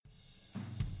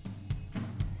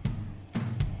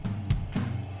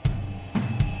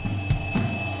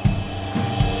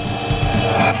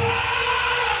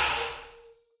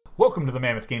Welcome to the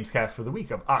Mammoth Games Cast for the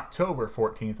week of October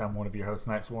 14th. I'm one of your hosts,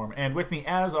 Night Swarm, and with me,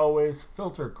 as always,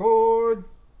 Filter Cord.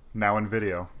 Now in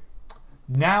video.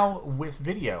 Now with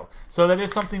video. So that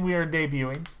is something we are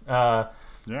debuting.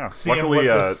 Yeah. Luckily,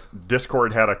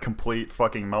 Discord had a complete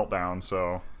fucking meltdown,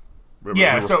 so we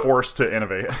were forced to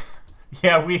innovate.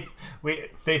 Yeah,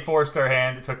 they forced our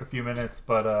hand. It took a few minutes,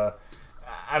 but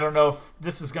I don't know if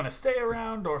this is going to stay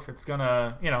around or if it's going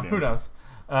to, who knows.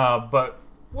 But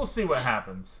we'll see what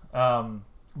happens.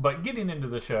 But getting into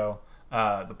the show,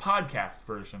 the podcast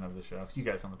version of the show, if you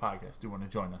guys on the podcast do want to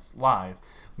join us live,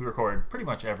 we record pretty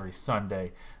much every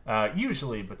Sunday,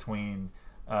 usually between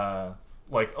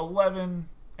 11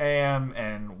 a.m.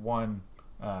 and 1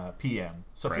 p.m.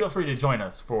 So Feel free to join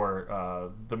us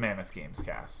for the Mammoth Games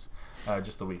Cast,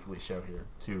 just the weekly show here,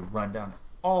 to run down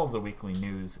all the weekly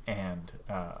news and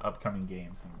upcoming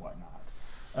games and whatnot.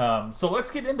 So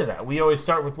let's get into that. We always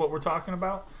start with what we're talking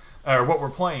about, or what we're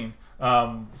playing.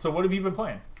 So what have you been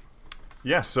playing?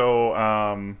 Yeah, so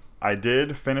I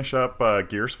did finish up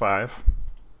Gears 5.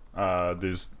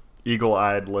 These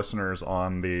eagle-eyed listeners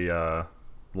on the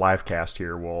live cast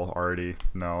here will already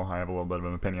know I have a little bit of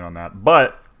an opinion on that.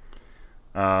 But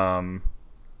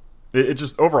it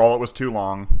just, overall, it was too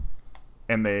long.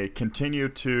 And they continue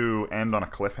to end on a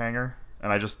cliffhanger.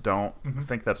 And I just don't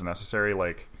think that's necessary.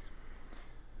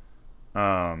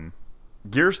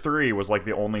 Gears 3 was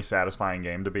the only satisfying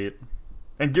game to beat.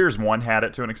 And Gears 1 had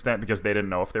it to an extent because they didn't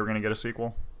know if they were going to get a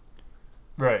sequel.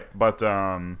 Right. But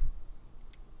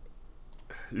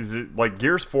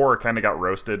Gears 4 kind of got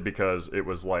roasted because it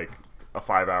was a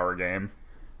 5-hour game.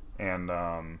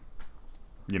 And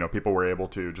people were able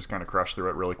to just kind of crush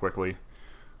through it really quickly.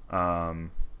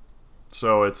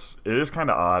 So it is kind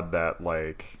of odd that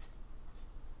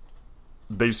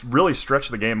they really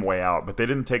stretched the game way out, but they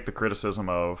didn't take the criticism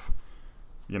of,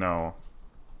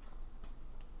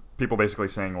 people basically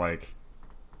saying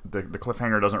the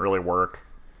cliffhanger doesn't really work.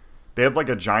 They had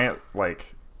a giant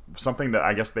something that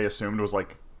I guess they assumed was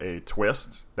a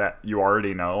twist that you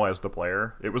already know as the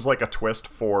player. It was a twist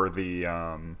for the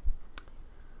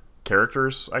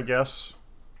characters, I guess,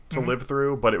 to live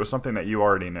through, but it was something that you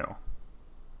already knew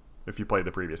if you played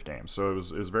the previous game. So it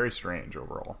was very strange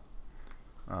overall.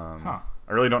 I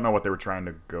really don't know what they were trying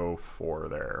to go for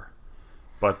there.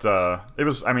 But it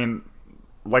was,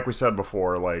 like we said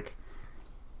before,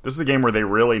 this is a game where they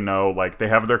really know, they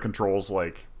have their controls,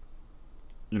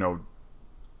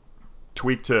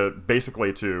 tweaked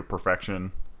basically to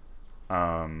perfection.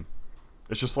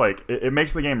 It's just it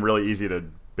makes the game really easy to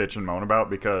bitch and moan about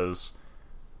because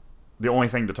the only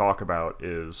thing to talk about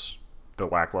is the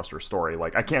lackluster story.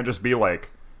 I can't just be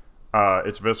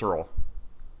it's visceral.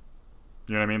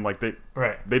 You know what I mean?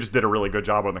 They just did a really good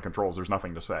job on the controls. There's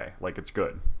nothing to say. It's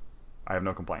good. I have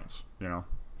no complaints,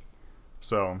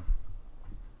 So,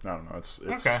 I don't know. It's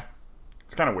okay.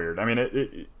 It's kind of weird.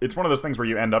 It's one of those things where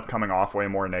you end up coming off way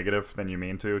more negative than you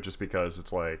mean to, just because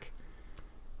it's what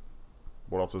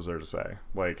else is there to say?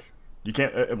 You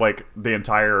can't, the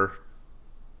entire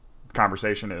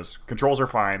conversation is, controls are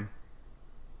fine,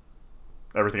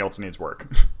 everything else needs work,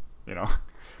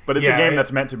 But it's a game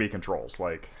that's meant to be controls,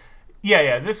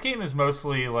 Yeah, this game is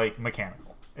mostly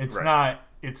mechanical. It's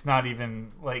not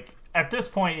even at this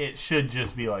point it should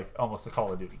just be almost a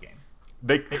Call of Duty game.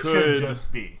 It should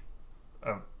just be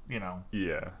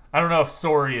Yeah. I don't know if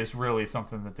story is really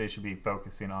something that they should be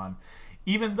focusing on,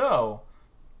 even though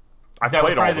I've that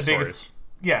was played probably all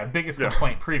the biggest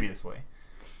complaint previously.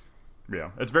 Yeah,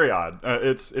 it's very odd.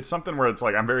 It's something where it's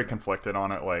I'm very conflicted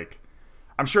on it.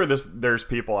 I'm sure there's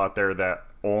people out there that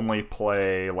only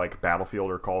play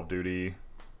Battlefield or Call of Duty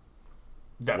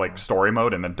story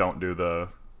mode and then don't do the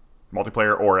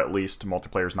multiplayer, or at least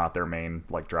multiplayer's not their main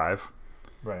drive.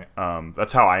 Right.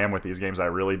 That's how I am with these games. I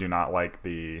really do not like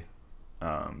the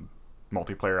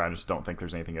multiplayer. I just don't think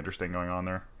there's anything interesting going on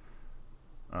there.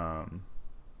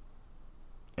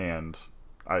 And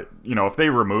I, if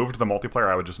they removed the multiplayer,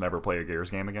 I would just never play a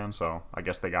Gears game again. So I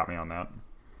guess they got me on that.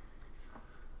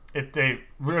 If they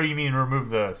really, you mean remove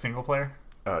the single player?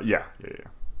 Yeah.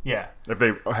 If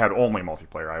they had only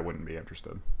multiplayer, I wouldn't be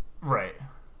interested. Right.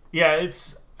 Yeah,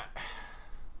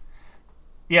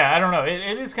 I don't know.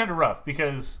 It is kind of rough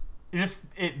because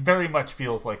it very much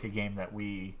feels like a game that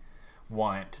we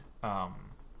want.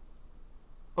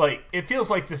 It feels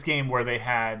like this game where they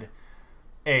had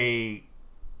an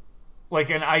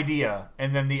idea,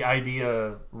 and then the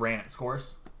idea ran its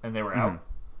course, and they were out.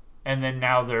 And then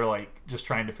now they're just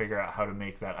trying to figure out how to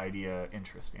make that idea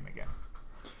interesting again.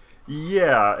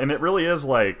 Yeah, and it really is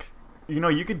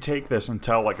you could take this and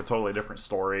tell a totally different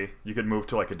story. You could move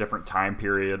to a different time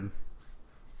period.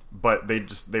 but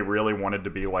they really wanted to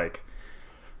be like,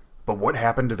 but what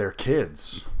happened to their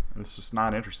kids? It's just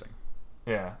not interesting.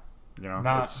 Yeah. You know,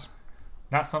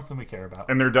 not something we care about.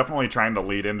 And they're definitely trying to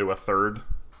lead into a third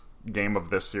game of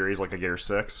this series, like a Gear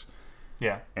 6.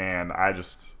 Yeah. And I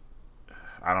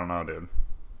don't know, dude.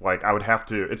 Like, I would have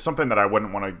to... It's something that I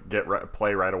wouldn't want to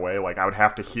play right away. Like, I would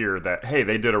have to hear that, hey,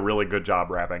 they did a really good job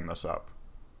wrapping this up.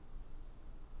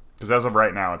 Because as of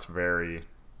right now, it's very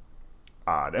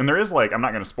odd. And there is, like... I'm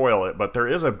not going to spoil it, but there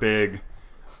is a big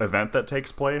event that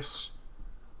takes place.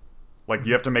 Like,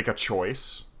 you have to make a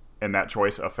choice, and that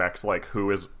choice affects, like, who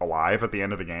is alive at the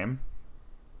end of the game.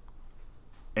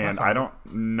 And I don't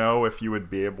know if you would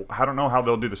be able... I don't know how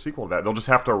they'll do the sequel to that. They'll just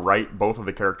have to write both of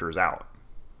the characters out.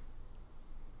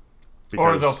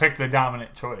 Or they'll pick the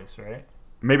dominant choice, right?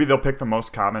 Maybe they'll pick the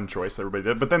most common choice that everybody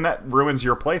did. But then that ruins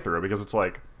your playthrough because it's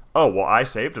like, oh, well, I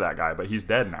saved that guy, but he's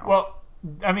dead now. Well,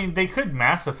 I mean, they could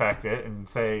Mass Effect it and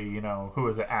say, you know, who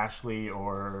is it, Ashley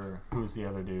or who's the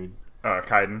other dude?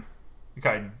 Kaiden.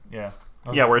 Kaiden, yeah.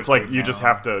 Yeah, where it's like you just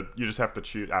have to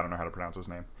choose. I don't know how to pronounce his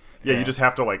name. Yeah, you just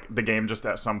have to, like, the game just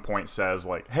at some point says,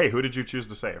 like, hey, who did you choose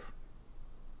to save?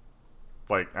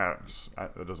 Like,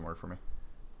 it doesn't work for me.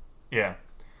 Yeah.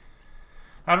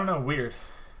 I don't know, weird.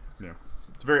 Yeah.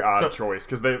 It's a very odd choice,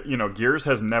 because Gears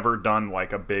has never done,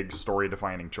 like, a big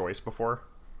story-defining choice before.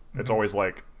 It's always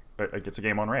like, it's a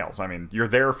game on rails. I mean, you're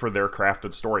there for their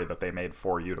crafted story that they made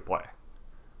for you to play.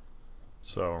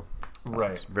 So,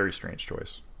 it's a very strange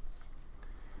choice.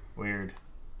 Weird.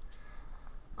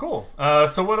 Cool.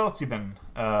 So what else you been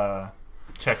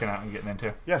checking out and getting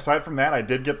into? Yeah, aside from that, I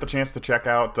did get the chance to check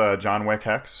out John Wick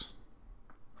Hex.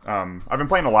 I've been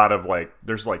playing a lot of, like,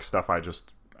 there's, like, stuff I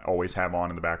just always have on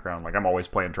in the background. Like, I'm always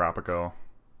playing Tropico,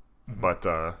 but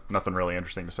nothing really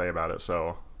interesting to say about it.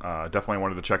 So definitely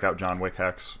wanted to check out John Wick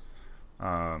Hex.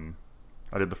 I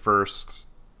did the first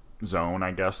zone,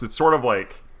 I guess. It's sort of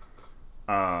like...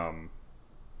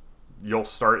 you'll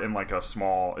start in like a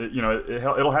small,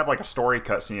 it'll have like a story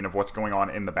cutscene of what's going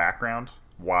on in the background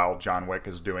while John Wick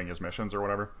is doing his missions or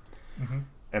whatever.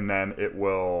 And then it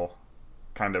will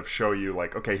kind of show you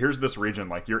like, okay, here's this region,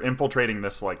 like you're infiltrating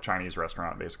this like Chinese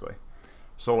restaurant basically.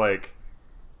 So like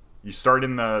you start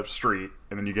in the street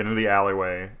and then you get into the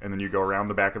alleyway and then you go around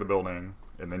the back of the building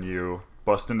and then you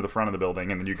bust into the front of the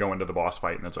building and then you go into the boss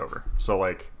fight and it's over. So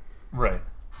like, right.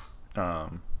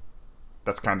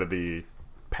 That's kind of the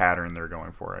pattern they're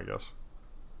going for, I guess.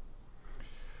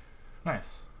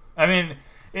 Nice. I mean,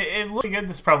 it looks good.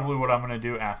 This is probably what I'm going to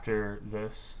do after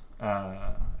this,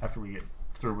 after we get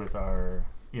through with our,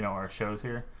 our shows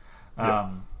here. But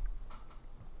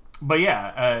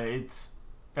yeah,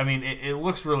 it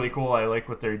looks really cool. I like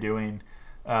what they're doing.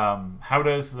 How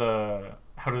does the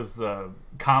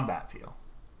combat feel?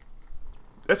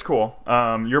 It's cool.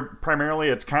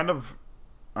 It's kind of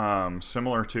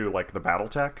similar to like the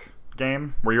BattleTech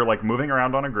game where you're like moving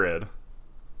around on a grid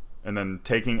and then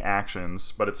taking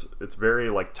actions, but it's very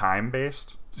like time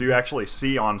based. So you actually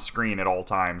see on screen at all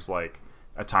times like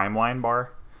a timeline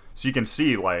bar. So you can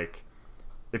see like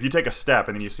if you take a step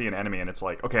and then you see an enemy and it's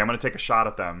like, okay, I'm going to take a shot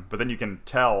at them, but then you can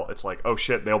tell it's like, oh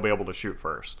shit, they'll be able to shoot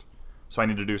first. So I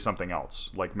need to do something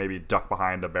else, like maybe duck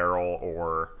behind a barrel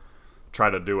or try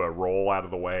to do a roll out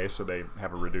of the way so they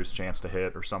have a reduced chance to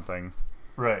hit or something.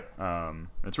 Right.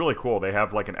 It's really cool. They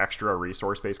have like an extra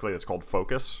resource basically that's called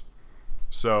focus.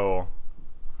 So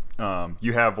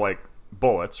you have like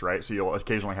bullets, right? So you'll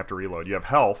occasionally have to reload. You have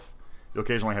health. You'll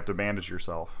occasionally have to bandage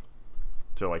yourself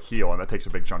to like heal, and that takes a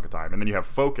big chunk of time. And then you have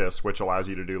focus, which allows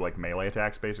you to do like melee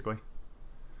attacks basically.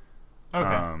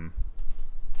 Okay.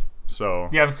 So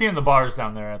yeah, I'm seeing the bars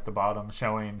down there at the bottom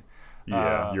showing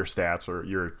your stats or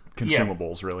your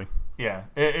consumables, really. Yeah.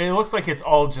 It looks like it's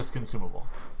all just consumable.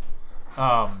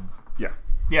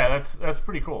 Yeah, that's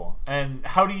pretty cool. And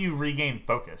how do you regain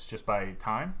focus? Just by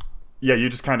time? Yeah, you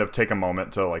just kind of take a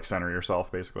moment to like center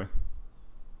yourself, basically.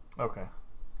 Okay.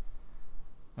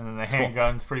 And then the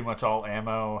handgun's pretty much all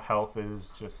ammo. Health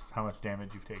is just how much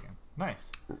damage you've taken.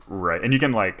 Nice. Right, and you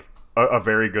can like a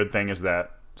very good thing is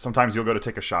that sometimes you'll go to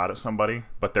take a shot at somebody,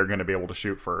 but they're going to be able to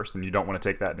shoot first, and you don't want to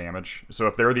take that damage. So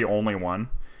if they're the only one,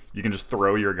 you can just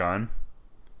throw your gun.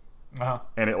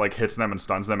 And it like hits them and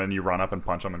stuns them, and you run up and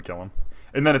punch them and kill them.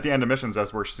 And then at the end of missions,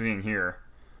 as we're seeing here,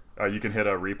 you can hit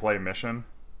a replay mission,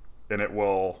 and it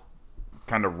will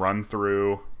kind of run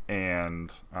through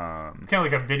and kind of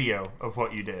like a video of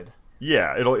what you did.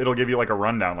 Yeah, it'll give you like a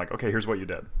rundown, like, okay, here's what you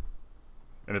did,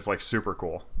 and it's like super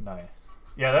cool. Nice.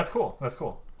 Yeah, that's cool.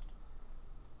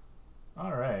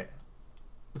 All right.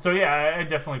 So yeah, I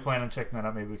definitely plan on checking that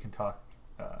out. Maybe we can talk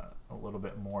a little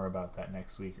bit more about that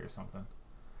next week or something.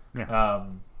 Yeah.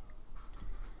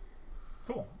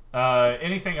 Cool.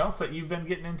 Anything else that you've been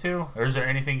getting into, or is there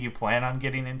anything you plan on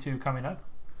getting into coming up?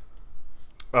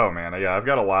 Oh man, yeah, I've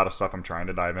got a lot of stuff I'm trying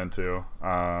to dive into.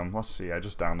 Let's see, I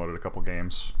just downloaded a couple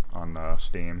games on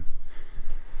Steam.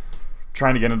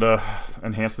 Trying to get into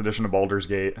Enhanced Edition of Baldur's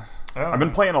Gate. Oh. I've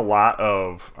been playing a lot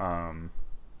of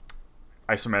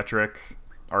isometric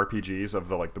RPGs of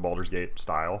the Baldur's Gate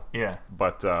style. Yeah.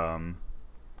 But I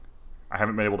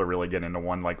haven't been able to really get into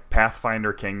one like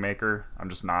Pathfinder Kingmaker. I'm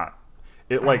just not.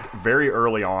 It very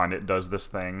early on it does this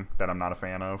thing that I'm not a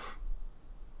fan of.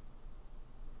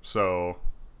 So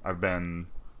I've been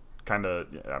kind of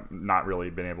not really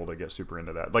been able to get super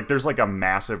into that. Like there's like a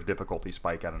massive difficulty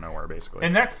spike out of nowhere basically.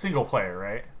 And that's single player,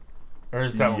 right? Or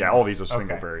is that all these are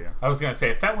single player. Yeah. I was gonna say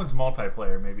if that one's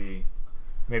multiplayer,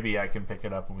 maybe I can pick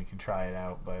it up and we can try it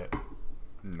out. But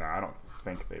no, I don't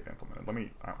think they've implemented.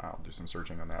 I'll do some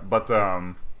searching on that. But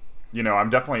I'm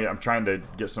trying to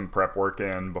get some prep work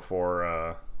in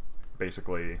before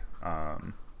basically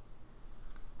the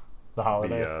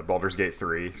holiday. The Baldur's Gate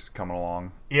 3 is coming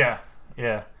along. Yeah.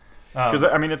 Because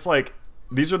it's like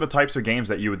these are the types of games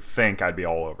that you would think I'd be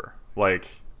all over, like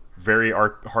very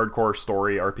hardcore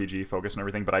story RPG focused and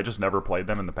everything. But I just never played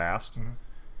them in the past,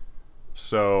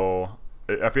 so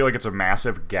I feel like it's a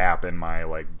massive gap in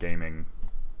my gaming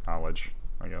knowledge,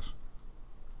 I guess.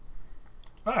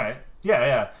 All right.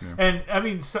 Yeah. And I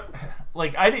mean,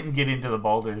 I didn't get into the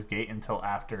Baldur's Gate until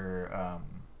after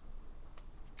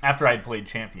I'd played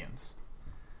Champions.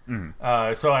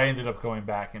 Mm-hmm. So I ended up going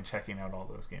back and checking out all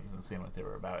those games and seeing what they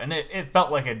were about. And it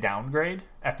felt like a downgrade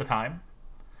at the time.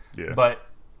 Yeah. But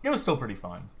it was still pretty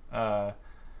fun. I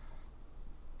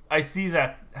see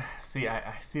that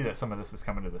some of this is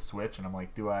coming to the Switch, and I'm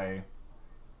like, do I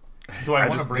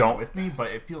want to bring it with me? But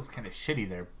it feels kind of shitty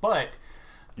there. But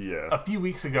yeah, a few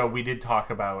weeks ago we did talk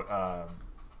about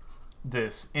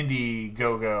this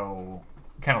Indiegogo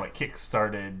kind of like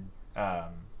kickstarted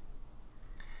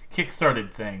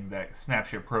thing that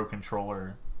snaps your Pro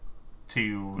Controller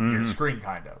to your screen,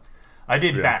 kind of. I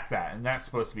did back that, and that's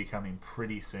supposed to be coming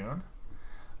pretty soon.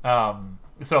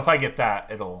 So if I get that,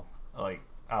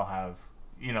 I'll have,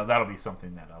 that'll be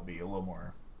something that I'll be a little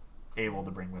more able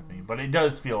to bring with me. But it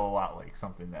does feel a lot like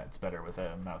something that's better with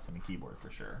a mouse and a keyboard for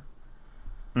sure.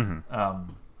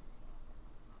 Mm-hmm.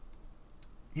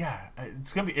 Yeah,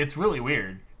 it's really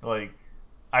weird. Like,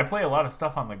 I play a lot of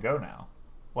stuff on the go now.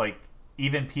 Like,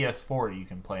 even PS4 you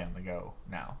can play on the go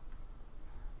now.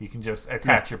 You can just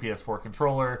attach your PS4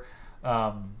 controller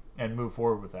and move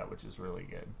forward with that, which is really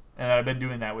good. And I've been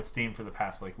doing that with Steam for the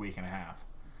past week and a half.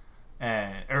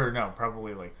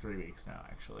 Probably 3 weeks now,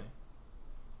 actually.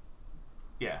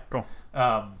 Yeah. Cool.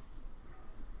 And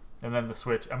then the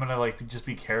Switch, I'm gonna just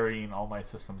be carrying all my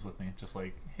systems with me. Just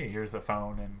hey, here's a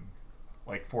phone and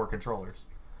 4 controllers,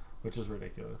 which is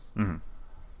ridiculous. Mm-hmm.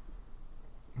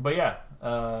 But yeah,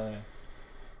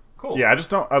 cool. Yeah, I just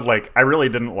don't I really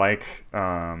didn't like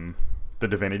the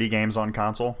Divinity games on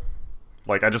console.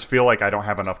 I just feel like I don't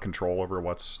have enough control over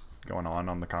what's going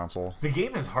on the console. The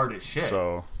game is hard as shit.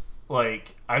 So I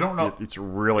don't know. It's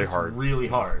really hard. It's really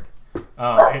hard.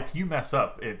 If you mess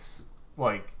up, it's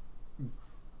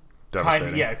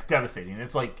devastating. it's devastating.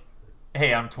 It's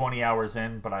hey, I'm 20 hours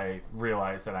in, but I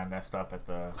realize that I messed up at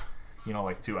the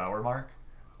 2 hour mark,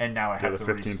 and now I have to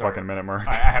 15 restart. fucking minute mark.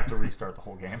 I have to restart the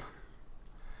whole game.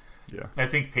 Yeah. I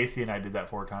think Pacey and I did that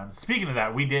 4 times. Speaking of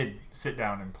that, we did sit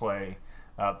down and play.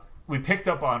 We picked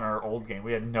up on our old game.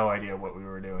 We had no idea what we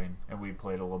were doing, and we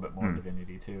played a little bit more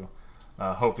Divinity 2,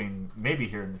 hoping maybe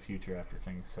here in the future after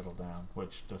things settle down,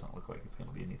 which doesn't look like it's going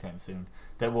to be anytime soon,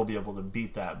 that we'll be able to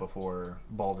beat that before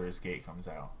Baldur's Gate comes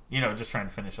out. Just trying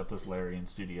to finish up this Larian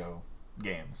Studio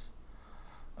games.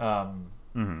 But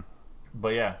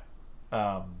yeah,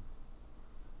 I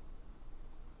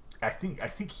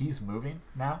think he's moving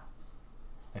now.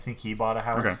 I think he bought a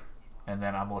house, and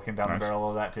then I'm looking down the barrel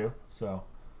of that too. So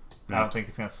I don't think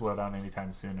it's going to slow down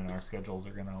anytime soon, and our schedules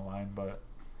are going to align. But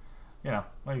what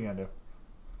are you going to do?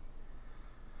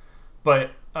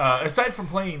 But aside from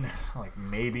playing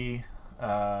maybe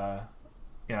a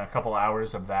couple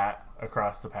hours of that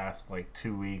across the past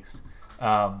 2 weeks,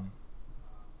 I've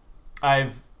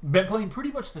been playing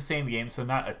pretty much the same game, so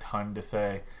not a ton to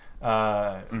say.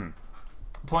 I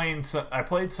played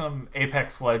some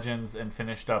Apex Legends and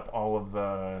finished up all of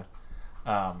the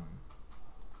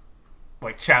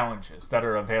challenges that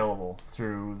are available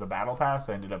through the Battle Pass.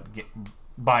 I ended up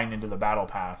buying into the Battle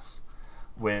Pass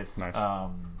with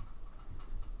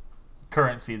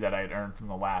currency that I had earned from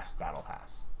the last Battle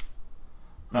Pass.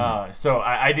 So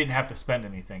I didn't have to spend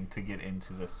anything to get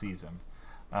into this season.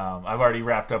 I've already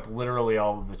wrapped up literally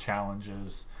all of the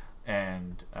challenges,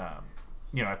 and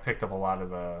I picked up a lot of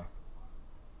the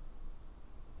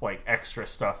like extra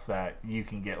stuff that you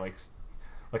can get, like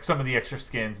some of the extra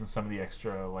skins and some of the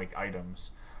extra like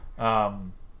items.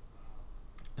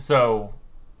 So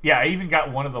yeah, I even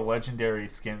got one of the legendary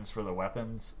skins for the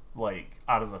weapons like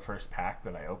out of the first pack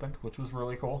that I opened, which was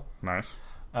really cool. Nice.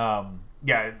 Yeah,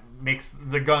 it makes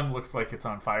the gun looks like it's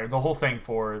on fire. The whole thing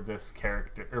for this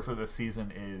character or for this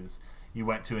season is you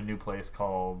went to a new place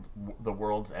called the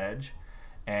World's Edge,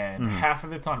 and half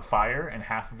of it's on fire and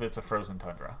half of it's a frozen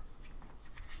tundra.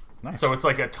 Nice. So it's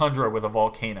like a tundra with a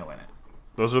volcano in it.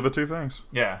 Those are the two things.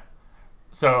 Yeah.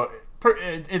 So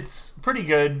it's pretty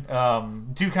good.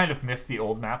 Do kind of miss the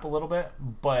old map a little bit,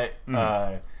 but we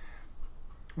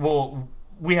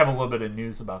have a little bit of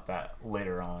news about that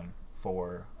later on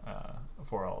for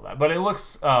all of that. But it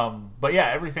looks, but yeah,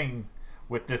 everything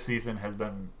with this season has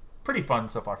been pretty fun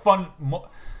so far. Fun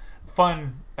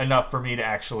enough for me to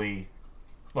actually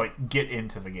like get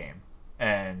into the game.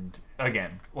 And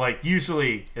again, like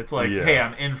usually it's like, hey,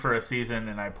 I'm in for a season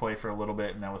and I play for a little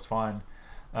bit and that was fun.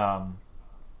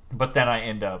 But then I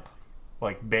end up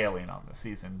like bailing on the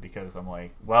season because I'm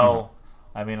like, well,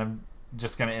 I mean, I'm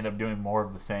just going to end up doing more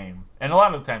of the same. And a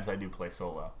lot of the times I do play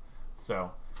solo.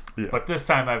 So, but this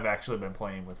time I've actually been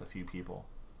playing with a few people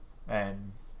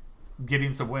and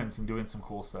getting some wins and doing some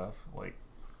cool stuff. Like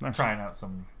trying out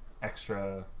some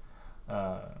extra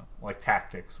like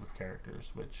tactics with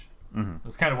characters, which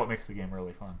is kind of what makes the game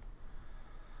really fun.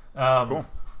 Cool.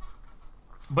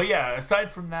 But yeah,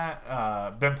 aside from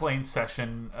that, been playing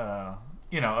Session, a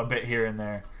bit here and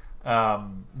there.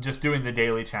 Just doing the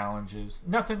daily challenges.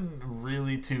 Nothing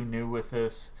really too new with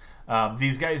this.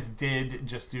 These guys did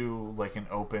just do like an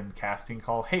open casting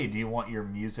call. Hey, do you want your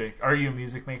music? Are you a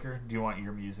music maker? Do you want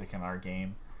your music in our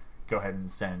game? Go ahead and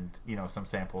send some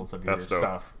samples of your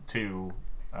stuff to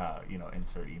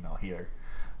insert email here.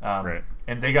 Right.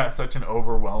 And they got such an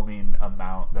overwhelming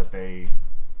amount that they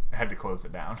had to close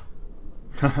it down.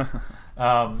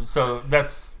 So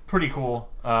that's pretty cool.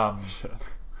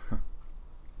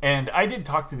 And I did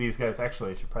talk to these guys.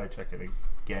 Actually, I should probably check it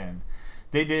again.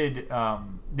 They did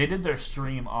their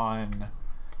stream on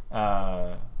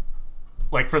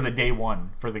like for the day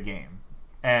one for the game,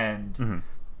 and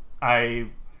I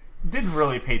didn't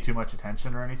really pay too much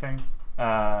attention or anything,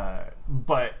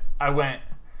 but I went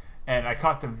and I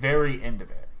caught the very end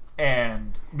of it,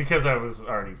 and because I was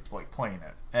already like playing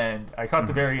it, and I caught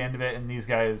the very end of it, and these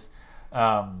guys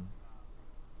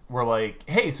were like,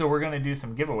 hey, so we're going to do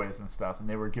some giveaways and stuff. And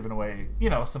they were giving away,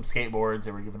 some skateboards.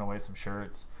 They were giving away some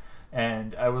shirts.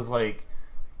 And I was like,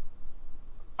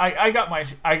 I got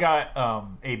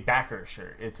a backer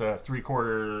shirt. It's a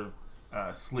 3/4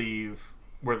 sleeve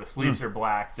where the sleeves are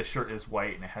black. The shirt is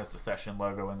white and it has the Session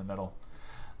logo in the middle.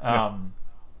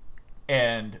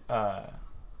 And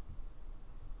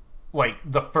like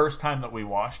the first time that we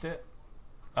washed it,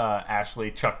 Ashley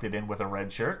chucked it in with a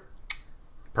red shirt.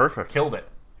 Perfect. Killed it.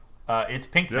 It's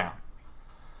pink now.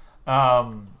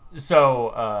 So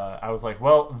I was like,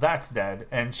 well, that's dead.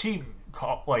 And she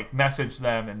messaged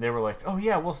them, and they were like, oh,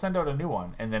 yeah, we'll send out a new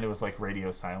one. And then it was like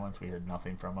radio silence. We heard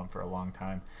nothing from them for a long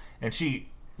time. And she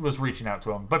was reaching out to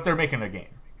them. But they're making a game,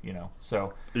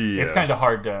 So it's kind of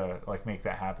hard to like make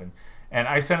that happen. And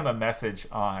I sent them a message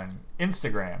on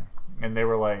Instagram, and they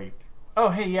were like, oh,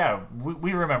 hey, yeah,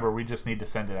 we remember. We just need to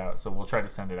send it out. So we'll try to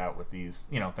send it out with these,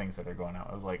 things that are going out.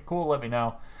 I was like, cool, let me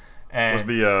know. And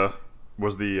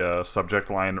was the subject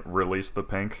line "Release the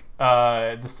Pink"?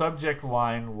 The subject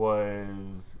line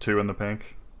was 2 in the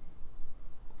pink.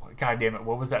 God damn it!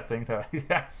 What was that thing that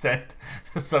I sent?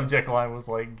 The subject line was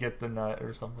like "Get the nut"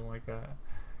 or something like that.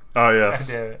 Oh yes.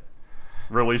 God damn it.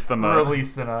 Release the nut.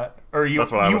 Release the nut. Or you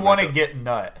want to get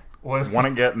nut. Want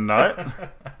to get nut? ...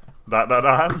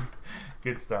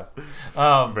 Good stuff.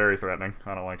 Very threatening.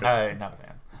 I don't like it. Not a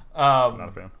fan. Not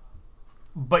a fan.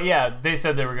 But yeah, they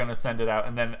said they were going to send it out,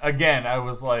 and then again, I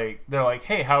was like, they're like,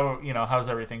 hey, how's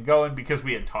everything going? Because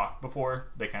we had talked before,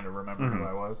 they kind of remembered who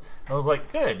I was. I was like,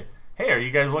 good. Hey, are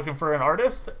you guys looking for an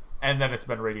artist? And then it's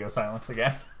been radio silence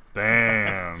again.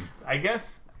 Damn. I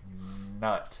guess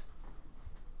nut.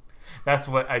 That's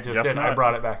what I just did. Nut. I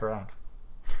brought it back around.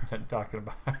 Talking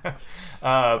about.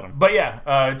 But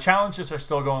yeah, challenges are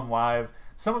still going live.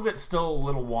 Some of it's still a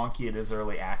little wonky. It is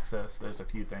early access. There's a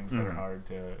few things that are hard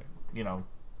to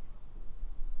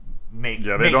make.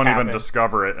 Yeah, they don't happen. Even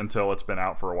discover it until it's been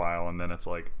out for a while, and then it's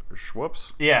like,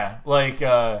 whoops. Yeah,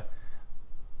 they'll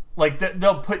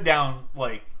put down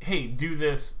like, hey, do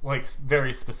this like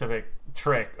very specific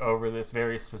trick over this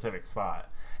very specific spot.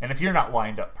 And if you're not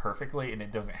lined up perfectly and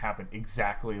it doesn't happen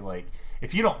exactly like,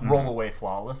 if you don't roll away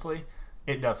flawlessly,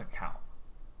 it doesn't count.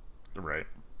 Right.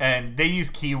 and they use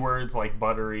keywords like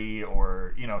buttery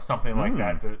or something like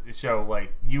that to show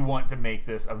like you want to make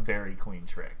this a very clean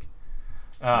trick.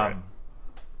 Right.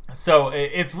 So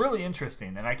it's really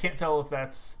interesting, and I can't tell if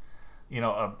that's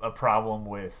a problem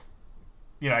with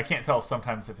I can't tell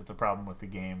sometimes if it's a problem with the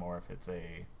game or if it's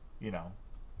a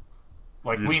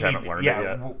like You we just need haven't learned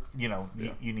it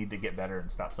yet. you need to get better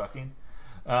and stop sucking.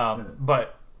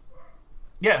 But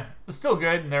yeah, it's still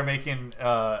good, and they're making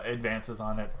advances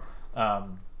on it.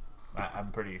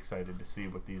 I'm pretty excited to see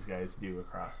what these guys do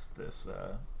across this,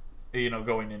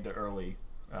 going into early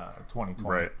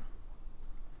 2020.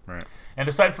 Right. And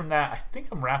aside from that, I think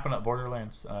I'm wrapping up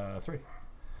Borderlands 3.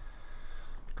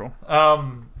 Cool.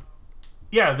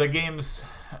 Yeah, the game's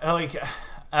like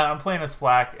I'm playing as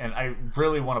Flack, and I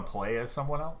really want to play as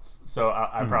someone else, so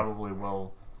I probably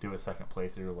will do a second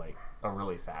playthrough, like a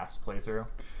really fast playthrough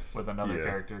with another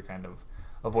character, kind of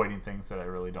avoiding things that I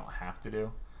really don't have to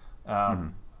do.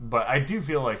 But I do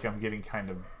feel like I'm getting kind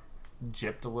of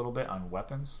gypped a little bit on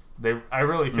weapons. I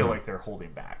really feel like they're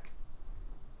holding back.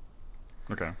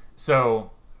 Okay.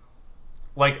 So,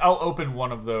 like, I'll open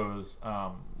one of those,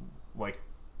 like,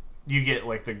 you get,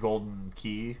 like, the golden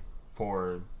key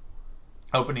for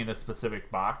opening a specific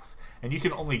box, and you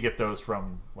can only get those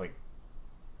from, like,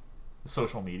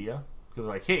 social media. Because,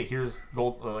 like, hey, here's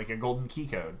a golden key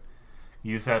code.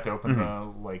 Use that to open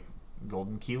the, like,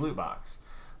 golden key loot box.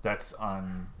 That's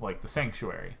on, like, the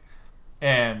Sanctuary.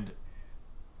 And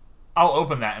I'll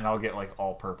open that, and I'll get, like,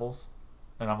 all purples.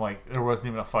 And I'm like, there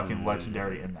wasn't even a fucking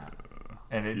legendary in that.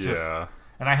 And it just...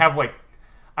 And I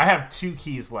have 2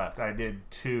 keys left. I did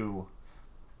 2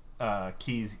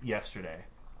 keys yesterday.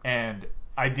 And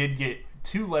I did get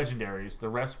 2 legendaries. The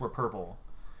rest were purple.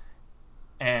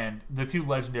 And the 2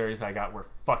 legendaries I got were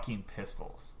fucking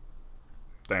pistols.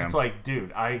 Damn. It's like,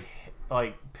 dude,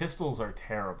 pistols are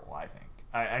terrible, I think.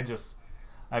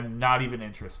 I'm not even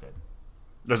interested.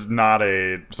 There's not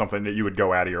something that you would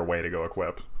go out of your way to go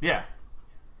equip. Yeah.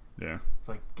 Yeah. It's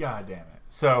like, god damn it.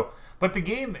 So, but the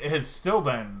game has still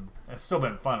been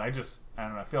fun. I don't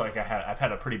know, I feel like I've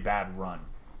had a pretty bad run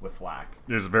with Flack.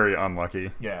 It was very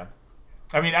unlucky. Yeah.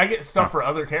 I mean, I get stuff for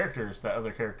other characters that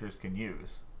other characters can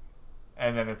use.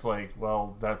 And then it's like,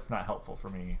 well, that's not helpful for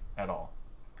me at all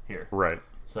here. Right.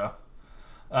 So,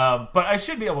 but I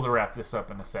should be able to wrap this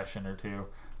up in a session or two.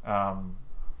 And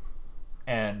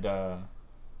then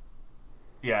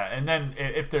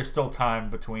if there's still time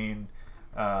between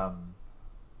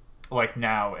like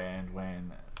now and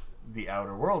when the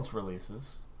Outer Worlds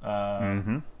releases,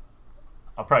 I'll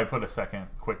probably put a second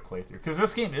quick playthrough, because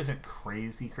this game isn't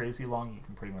crazy long. You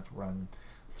can pretty much run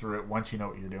through it once you know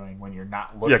what you're doing, when you're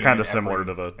not looking kind of similar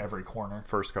to the every corner.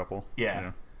 First couple.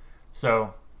 Yeah.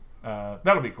 So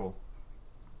that'll be cool.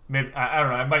 Maybe I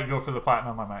don't know. I might go for the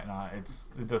platinum. I might not.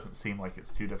 It doesn't seem like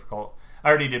it's too difficult. I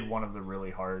already did one of the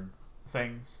really hard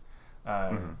things.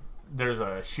 There's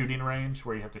a shooting range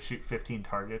where you have to shoot 15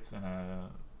 targets in a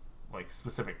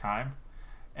specific time,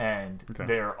 and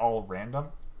they're all random.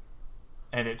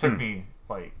 And it took me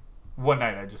like one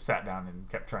night. I just sat down and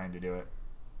kept trying to do it.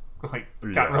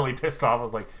 Got really pissed off. I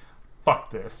was like, "Fuck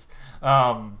this."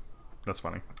 That's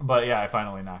funny. But yeah, I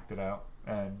finally knocked it out,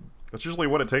 and that's usually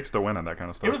what it takes to win on that kind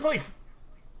of stuff. it was like,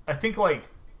 I think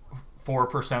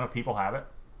 4% of people have it,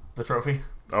 the trophy.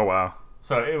 Oh wow!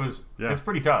 So it was. Yeah. It's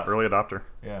pretty tough. Early adopter.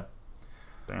 Yeah.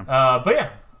 Damn. But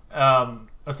yeah.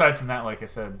 Aside from that, like I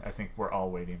said, I think we're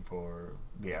all waiting for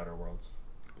the Outer Worlds.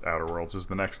 Outer Worlds is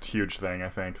the next huge thing, I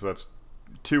think, because that's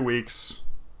 2 weeks.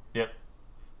 Yep.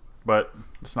 But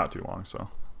it's not too long, so.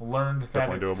 Learned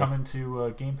that it's doable. coming to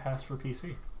Game Pass for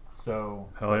PC. So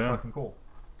Hell that's yeah. fucking cool.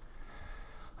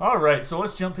 All right, so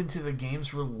let's jump into the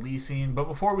games releasing. But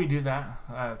before we do that,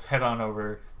 let's head on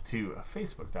over to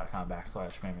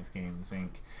facebook.com/Mammoth Games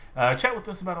Inc. Chat with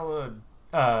us about all the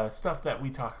stuff that we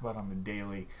talk about on the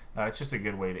daily. It's just a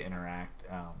good way to interact,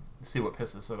 see what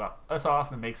pisses us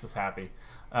off and makes us happy.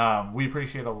 We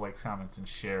appreciate all the likes, comments, and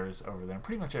shares over there.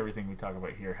 Pretty much everything we talk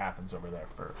about here happens over there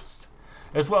first.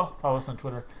 As well, follow us on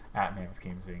Twitter @Mammoth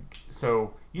Games Inc.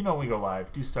 So we go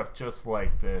live, do stuff just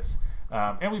like this,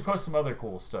 and we post some other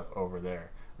cool stuff over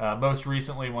there. Most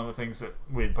recently, one of the things that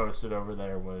we had posted over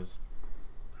there was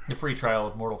the free trial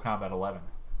of Mortal Kombat 11.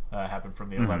 Happened from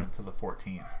the 11th to the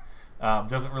 14th.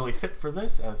 Doesn't really fit for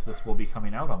this, as this will be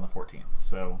coming out on the 14th.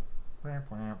 So, but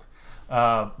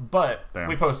Damn.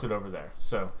 we posted over there.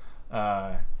 So,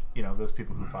 those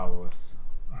people who follow us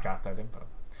got that info.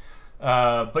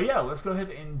 But yeah, let's go ahead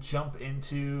and jump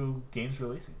into games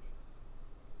releasing.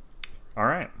 All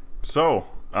right. So,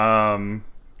 got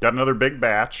another big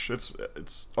batch. It's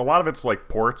a lot of it's like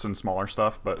ports and smaller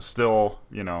stuff, but still,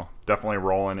 definitely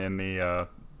rolling in the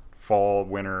fall,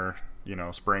 winter,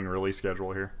 spring release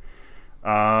schedule here.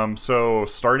 So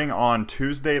starting on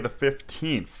Tuesday the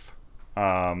 15th,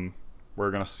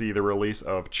 we're going to see the release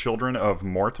of Children of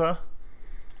Morta.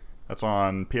 That's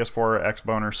on PS4,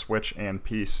 Xbox, Switch, and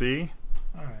PC.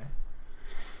 All right.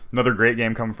 Another great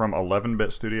game coming from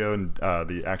 11-Bit Studio, and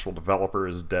the actual developer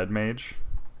is Dead Mage.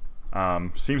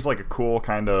 Seems like a cool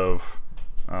kind of...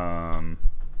 how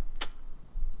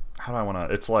do I want to...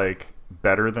 It's like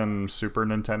better than Super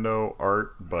Nintendo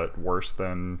art, but worse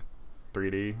than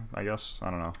 3D, I guess.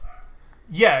 I don't know.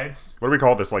 Yeah, it's... What do we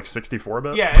call this? Like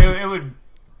 64-bit? Yeah, it would...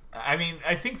 I mean,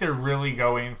 I think they're really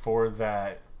going for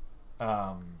that,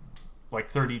 like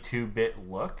 32-bit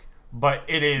look, but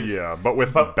it is... Yeah, but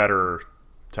with better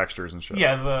textures and shit.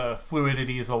 Yeah, the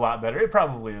fluidity is a lot better. It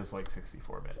probably is like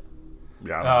 64-bit.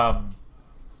 Yeah.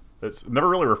 It's never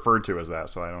really referred to as that,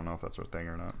 so I don't know if that's a thing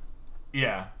or not.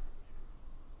 Yeah.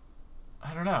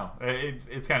 I don't know.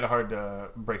 It's kind of hard to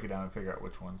break it down and figure out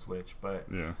which one's which, but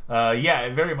yeah,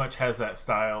 it very much has that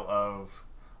style of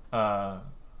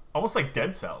almost like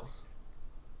Dead Cells.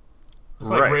 It's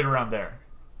like right around there.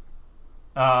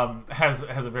 Has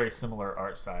a very similar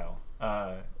art style.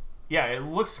 Yeah, it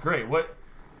looks great. What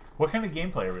kind of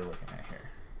gameplay are we looking at here?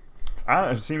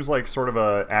 It seems like sort of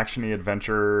a action-y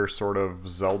adventure, sort of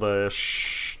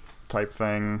Zelda-ish type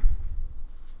thing.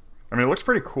 I mean, it looks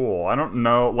pretty cool. I don't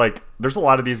know, like, there's a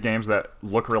lot of these games that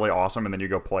look really awesome, and then you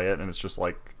go play it, and it's just,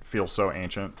 like, feels so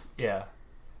ancient. Yeah.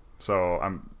 So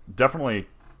I'm definitely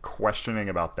questioning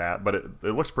about that, but it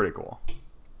looks pretty cool.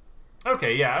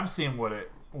 Okay, yeah, I'm seeing what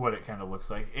it kind of looks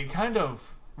like. It kind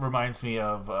of reminds me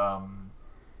of,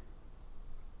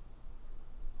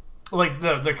 like,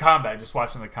 the combat, just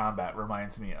watching the combat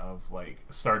reminds me of, like,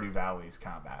 Stardew Valley's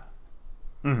combat.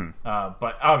 Mm-hmm.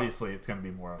 But obviously it's going to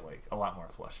be more like a lot more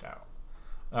fleshed out.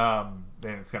 And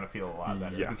it's going to feel a lot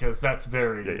better because that's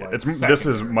very like, this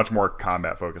is much more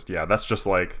combat focused. Yeah, that's just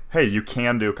like, hey, you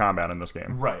can do combat in this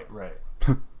game. Right.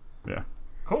 Yeah.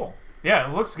 Cool. Yeah,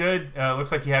 it looks good. It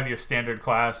looks like you have your standard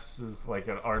classes like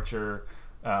an archer,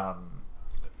 your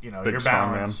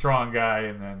balanced strong guy,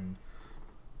 and then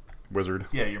wizard.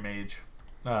 Yeah, your mage.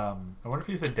 I wonder if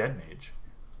he's a dead mage.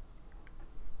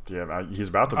 Yeah, he's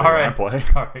about to be when I play.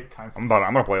 All right, time. I'm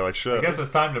gonna play like shit. I guess it's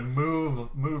time to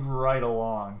move right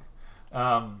along.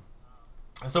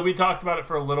 So we talked about it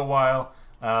for a little while,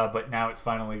 but now it's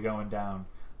finally going down.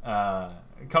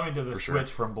 Coming to the Switch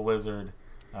from Blizzard,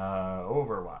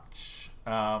 Overwatch.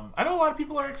 I know a lot of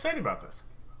people are excited about this.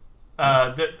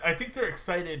 I think they're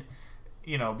excited,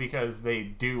 because they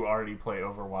do already play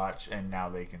Overwatch, and now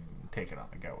they can take it on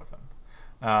the go with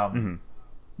them.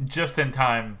 Just in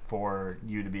time for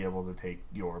you to be able to take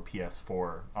your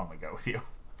PS4 on the go with you.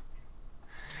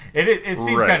 It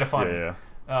seems kind of funny. Yeah.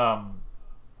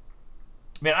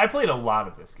 Man, I played a lot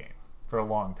of this game for a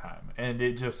long time, and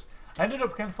I ended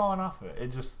up kind of falling off of it.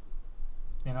 It just,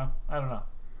 I don't know.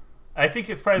 I think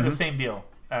it's probably the same deal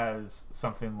as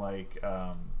something like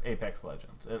Apex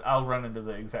Legends. I'll run into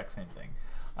the exact same thing.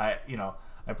 I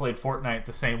played Fortnite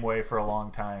the same way for a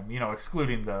long time,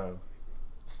 excluding the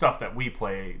stuff that we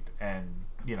played, and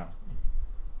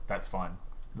that's fun.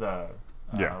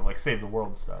 Like Save the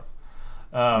World stuff.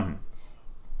 But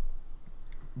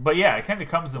yeah, it kind of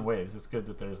comes in waves. It's good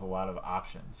that there's a lot of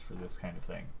options for this kind of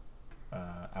thing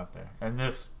out there, and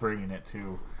this bringing it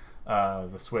to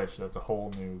the Switch. That's a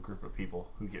whole new group of people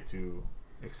who get to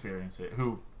experience it,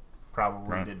 who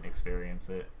probably didn't experience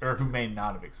it, or who may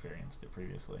not have experienced it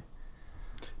previously.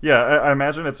 Yeah, I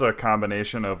imagine it's a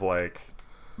combination of like,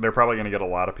 they're probably going to get a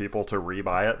lot of people to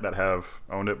rebuy it that have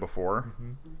owned it before.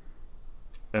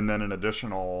 And then an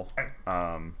additional,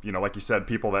 like you said,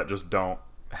 people that just don't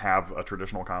have a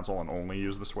traditional console and only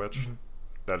use the Switch.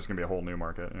 That is going to be a whole new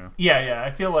market. Yeah. I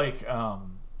feel like,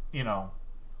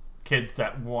 kids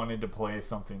that wanted to play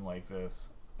something like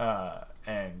this,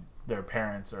 and their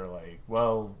parents are like,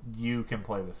 well, you can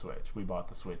play the Switch. We bought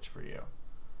the Switch for you.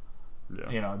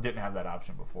 Yeah. Didn't have that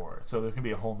option before. So there's going to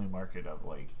be a whole new market of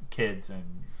like kids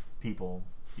and people,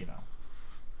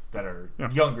 that are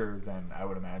younger than I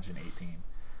would imagine 18,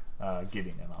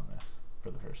 getting in on this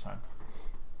for the first time.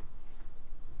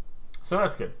 So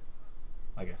that's good,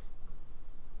 I guess.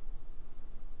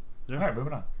 Yeah. All right,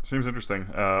 moving on. Seems interesting.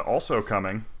 Also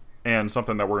coming, and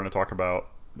something that we're going to talk about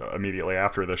immediately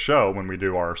after the show when we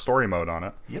do our story mode on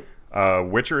it. Yep.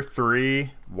 Witcher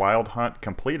 3 Wild Hunt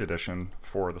Complete Edition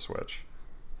for the Switch.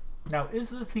 Now, is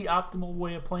this the optimal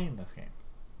way of playing this game?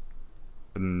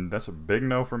 And that's a big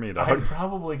no for me, dog. I'd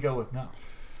probably go with no.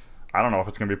 I don't know if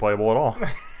it's going to be playable at all.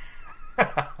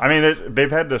 I mean,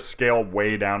 they've had to scale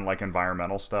way down like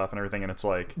environmental stuff and everything, and it's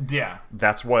like, yeah,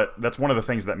 that's one of the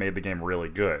things that made the game really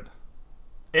good.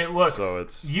 It looks. So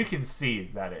it's, you can see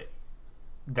that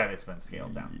it's been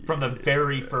scaled down from the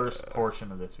very first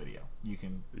portion of this video. You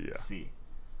can see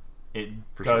it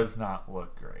does not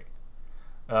look great.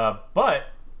 But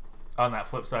on that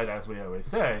flip side, as we always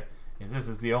say, if this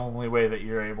is the only way that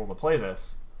you're able to play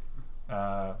this,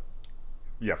 yeah,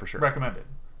 for sure, recommended.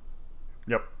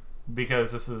 Yep,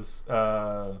 because this is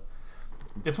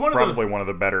it's one probably of those, one of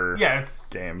the better it's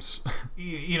games.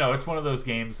 You know, it's one of those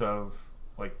games of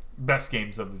like best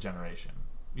games of the generation.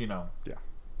 You know, yeah.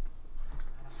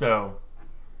 So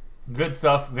good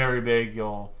stuff, very big.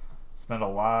 You'll spend a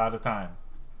lot of time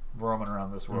roaming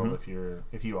around this world if you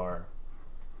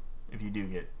do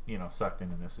get, you know, sucked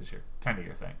into this as your kind of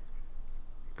your thing.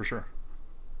 For sure.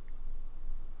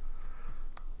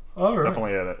 All right.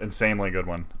 Definitely an insanely good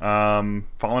one.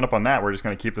 Following up on that, we're just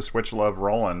going to keep the Switch love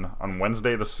rolling. On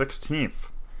Wednesday the 16th,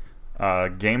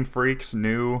 Game Freak's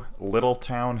new Little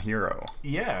Town Hero.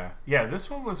 Yeah. This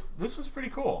was pretty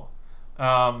cool.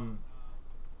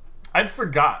 I'd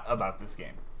forgot about this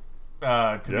game,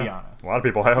 to be honest. A lot of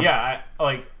people have. Yeah,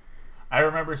 I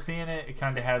remember seeing it. It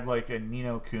kind of had like a Ni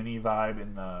no Kuni vibe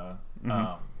in the,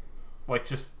 like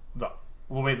just the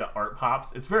way the art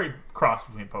pops. It's very cross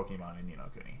between Pokemon and Ni no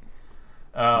Kuni.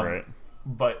 Right.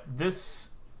 But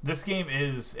this game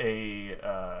is a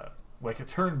like a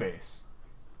turn-based,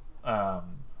 adventure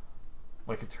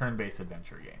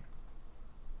game.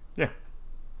 Yeah.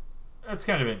 That's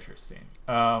kind of interesting.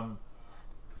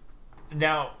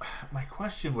 Now, my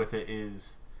question with it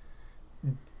is,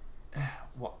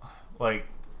 well, like,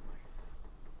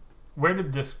 where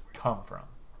did this come from?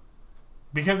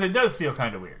 Because it does feel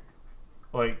kind of weird.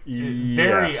 Like,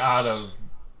 very out of,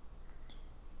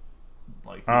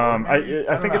 like,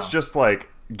 I think it's just, like,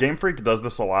 Game Freak does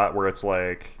this a lot where it's,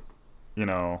 like, you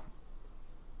know,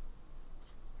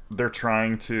 they're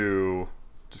trying to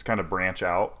just kind of branch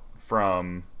out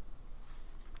from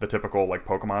the typical, like,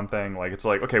 Pokemon thing. Like, it's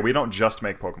like, okay, we don't just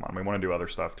make Pokemon. We want to do other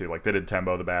stuff, too. Like, they did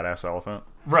Tembo the Badass Elephant.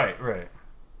 Right.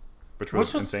 Which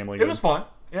was insanely good. It was fun,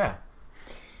 yeah.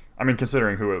 I mean,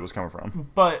 considering who it was coming from.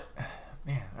 But,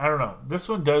 man, I don't know. This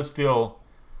one does feel...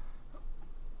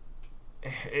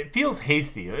 It feels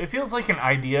hasty. It feels like an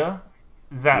idea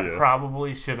that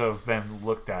probably should have been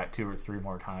looked at 2 or 3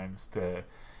 more times to,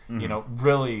 you know,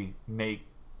 really make...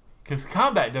 Because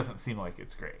combat doesn't seem like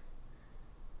it's great.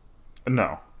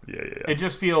 No. Yeah. It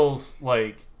just feels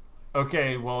like,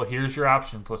 okay, well, here's your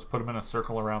options. Let's put them in a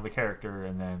circle around the character,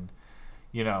 and then,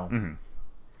 you know,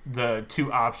 the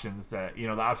 2 options that, you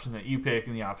know, the option that you pick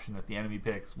and the option that the enemy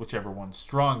picks, whichever one's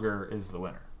stronger is the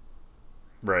winner.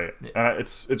 Right. And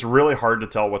it's really hard to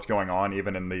tell what's going on,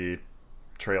 even in the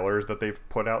trailers that they've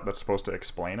put out that's supposed to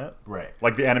explain it. Right.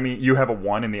 Like, the enemy, you have a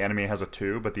 1 and the enemy has a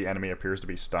 2, but the enemy appears to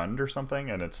be stunned or something,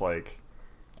 and it's like,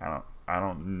 I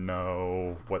don't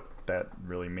know what that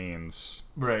really means.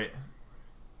 Right.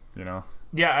 You know?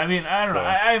 Yeah, I mean, I don't know.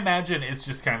 I imagine it's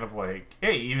just kind of like,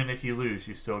 hey, even if you lose,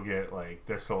 you still get, like,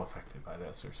 they're still affected by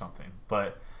this or something.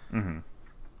 But,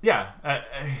 yeah,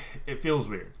 it feels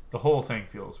weird. The whole thing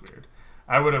feels weird.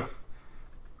 I would have,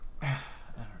 I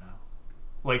don't know.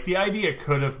 Like, the idea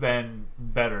could have been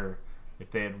better if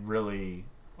they had really,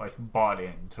 like, bought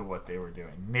into what they were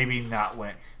doing. Maybe not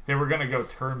went, they were going to go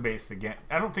turn-based again.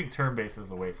 I don't think turn-based is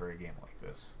the way for a game like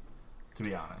this, to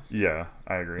be honest. Yeah,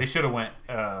 I agree. They should have went,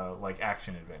 like,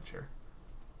 action-adventure.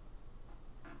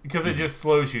 Because it just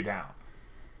slows you down.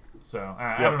 So,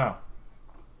 I don't know.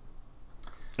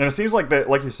 And it seems like,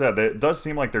 like you said, it does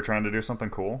seem like they're trying to do something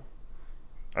cool.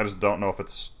 I just don't know if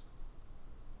it's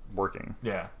working.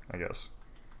 Yeah. I guess.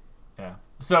 Yeah.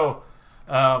 So,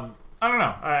 I don't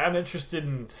know. I'm interested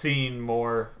in seeing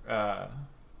more. I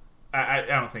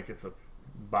don't think it's a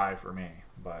buy for me,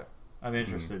 but I'm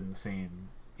interested in seeing,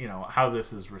 you know, how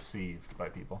this is received by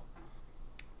people.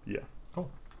 Yeah.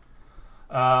 Cool.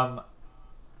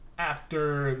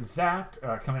 After that,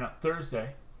 coming up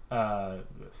Thursday, the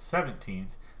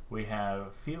 17th, we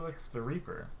have Felix the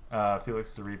Reaper.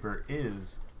 Felix the Reaper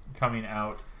is coming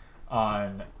out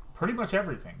on pretty much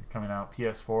everything. Coming out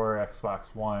PS4,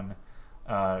 Xbox One.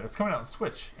 It's coming out on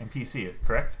Switch and PC,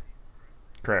 correct?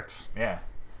 Correct. Yeah.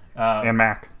 And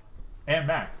Mac. And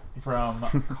Mac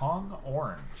from Kong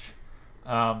Orange.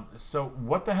 So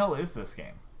what the hell is this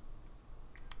game?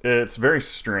 It's very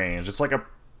strange. It's like a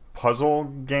puzzle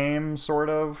game, sort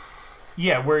of.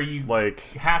 Yeah, where you like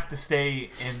have to stay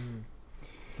in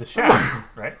the shadow,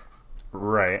 right?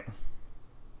 Right.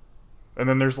 And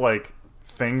then there's like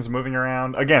things moving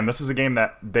around. Again, this is a game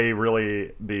that they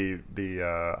really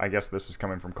I guess this is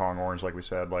coming from Kong Orange, like we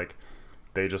said. Like,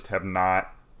 they just have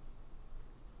not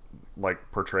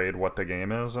like portrayed what the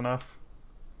game is enough.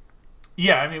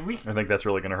 Yeah, I mean, I think that's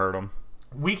really going to hurt them.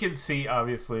 we can see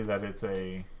obviously that it's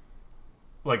a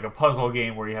puzzle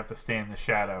game where you have to stay in the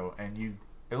shadow, and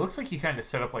it looks like you kind of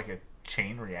set up like a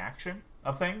chain reaction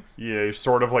of things. Yeah, you're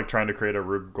sort of like trying to create a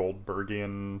Rube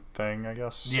Goldbergian thing, I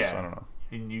guess. Yeah. I don't know.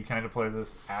 And you kind of play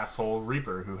this asshole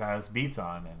Reaper who has beats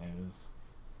on and is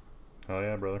Oh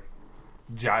yeah, brother.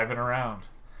 jiving around.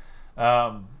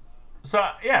 So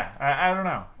yeah, I don't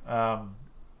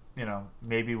know.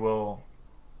 Maybe we'll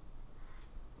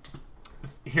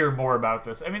hear more about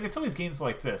this. I mean, it's always games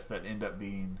like this that end up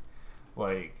being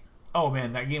like, oh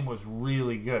man, that game was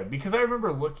really good. Because I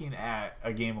remember looking at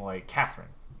a game like Catherine,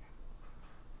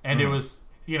 and it was,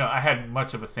 I had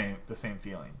much of the same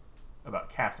feeling about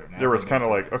Catherine. There was kind of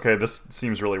like, okay, this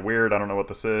seems really weird. I don't know what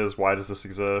this is. Why does this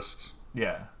exist?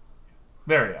 Yeah,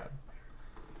 very odd.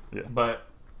 Yeah, but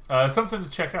something to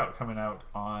check out coming out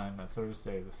on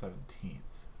Thursday the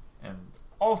 17th, and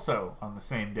also on the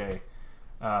same day.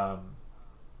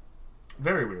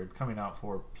 Very weird, coming out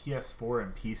for PS4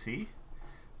 and PC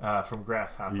from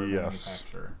Grasshopper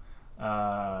Manufacturer.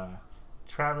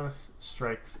 Travis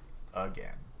Strikes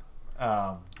Again.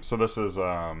 So this is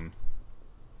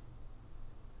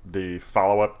the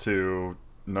follow-up to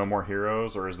No More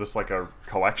Heroes, or is this like a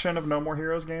collection of No More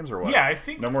Heroes games, or what? Yeah, I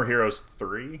think... No More Heroes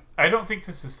 3? I don't think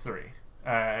this is 3.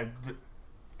 I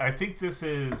think this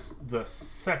is the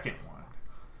second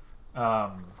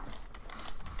one.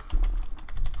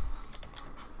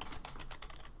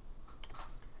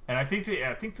 And I think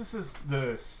this is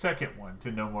the second one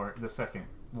to the second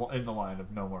in the line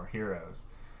of No More Heroes.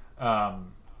 I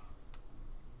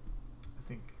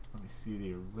think, let me see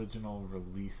the original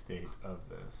release date of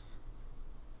this.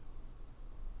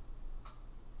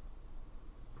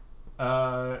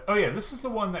 This is the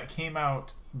one that came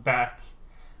out back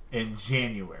in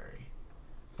January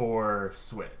for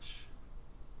Switch.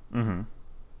 Mm-hmm.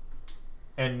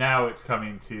 And now it's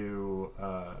coming to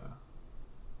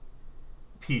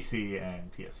PC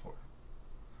and PS4.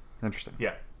 Interesting.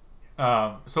 Yeah.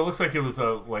 So it looks like it was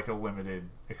a limited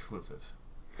exclusive.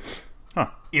 Huh.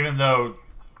 Even though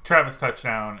Travis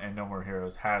Touchdown and No More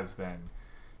Heroes has been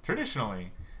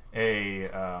traditionally a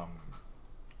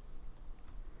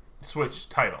Switch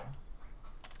title.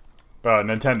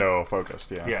 Nintendo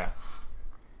focused, yeah. Yeah.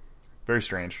 Very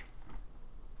strange.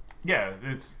 Yeah,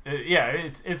 it's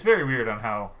very weird on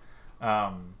how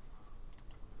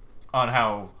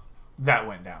that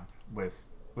went down with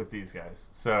these guys.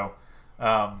 So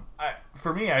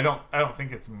for me, I don't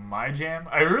think it's my jam.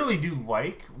 I really do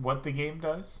like what the game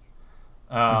does.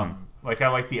 Like, I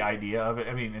like the idea of it.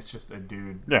 I mean, it's just a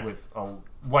dude with a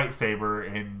lightsaber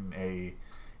in a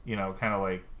kind of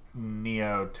like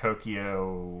Neo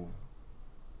Tokyo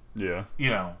area.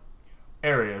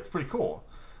 It's pretty cool.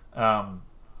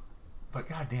 But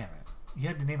god damn it, you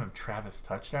had to name him Travis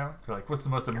Touchdown? They're like, what's the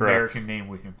most American name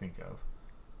we can think of?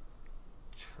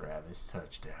 Travis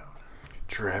Touchdown.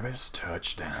 Travis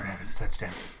Touchdown. Travis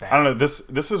Touchdown is back. I don't know.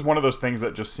 This is one of those things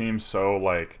that just seems so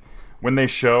like, when they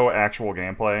show actual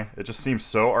gameplay, it just seems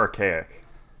so archaic.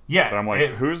 Yeah. But I'm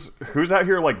like, who's out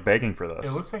here like begging for this?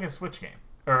 It looks like a Switch game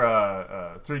or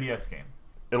a 3DS game.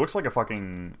 It looks like a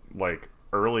fucking like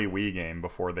early Wii game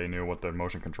before they knew what the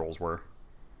motion controls were.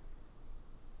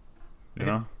 You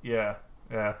know? Yeah.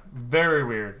 Very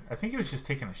weird. I think he was just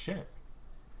taking a shit.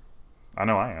 I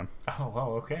know I am. Oh,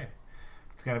 well, okay.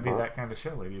 It's going to be that kind of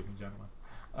show, ladies and gentlemen.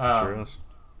 Sure is.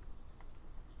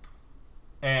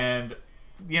 And,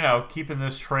 keeping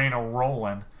this train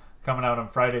a-rolling, coming out on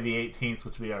Friday the 18th,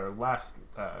 which will be our last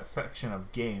section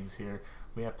of games here,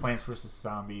 we have Plants vs.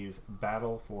 Zombies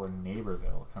Battle for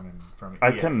Neighborville coming from EA.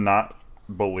 I cannot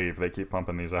believe they keep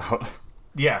pumping these out.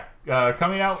 Yeah,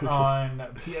 coming out on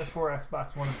PS4,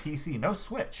 Xbox One, and PC. No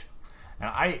Switch. And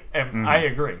I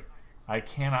agree. I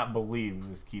cannot believe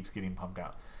this keeps getting pumped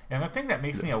out. And the thing that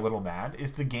makes me a little mad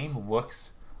is the game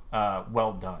looks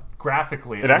well done.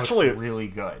 Graphically, it looks really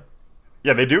good.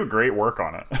 Yeah, they do great work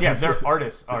on it. Yeah, their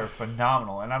artists are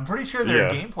phenomenal. And I'm pretty sure their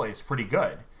gameplay is pretty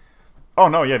good. Oh,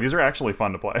 no, yeah, these are actually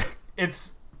fun to play.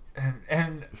 It's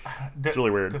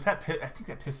really weird. I think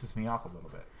that pisses me off a little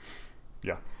bit.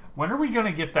 Yeah. When are we going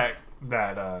to get that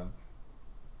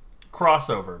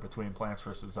crossover between Plants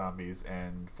vs. Zombies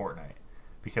and Fortnite?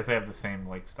 Because they have the same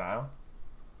style.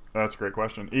 That's a great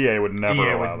question. EA would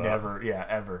never allow that. Never,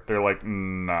 ever. They're like,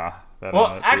 nah.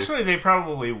 Well, actually, they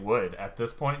probably would at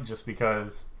this point, just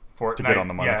because Fortnite... To get on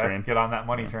the money train. Get on that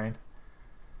money train.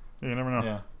 You never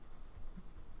know.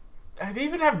 Yeah. They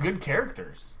even have good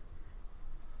characters.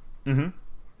 Mm-hmm.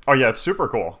 Oh, yeah, it's super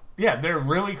cool. Yeah, they're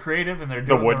really creative, and they're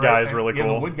doing the wood guy's really cool.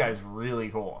 Yeah, the wood guy's really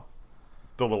cool.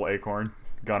 The little acorn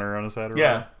gunner on his head.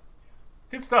 Yeah.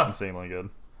 Good stuff. Insanely good.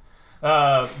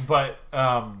 But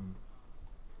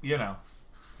you know,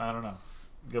 I don't know.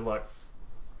 Good luck.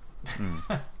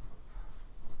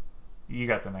 You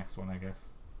got the next one, I guess.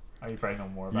 You probably know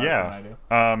more about it than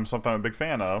I do. Something I'm a big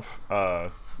fan of.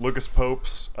 Lucas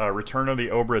Pope's Return of the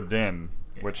Obra Dinn,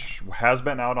 which has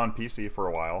been out on PC for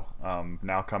a while,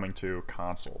 now coming to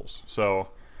consoles. So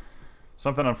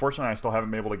something unfortunately I still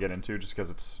haven't been able to get into just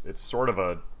because it's sort of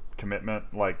a commitment.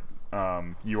 Like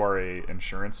you are a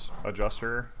insurance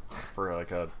adjuster for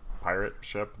like a pirate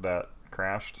ship that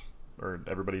crashed or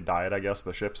everybody died. I guess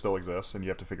the ship still exists and you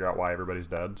have to figure out why everybody's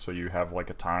dead. So you have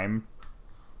like a time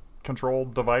control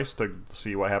device to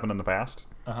see what happened in the past.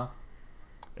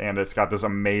 And it's got this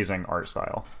amazing art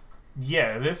style.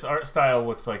 Yeah, this art style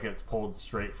looks like it's pulled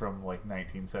straight from like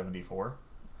 1974.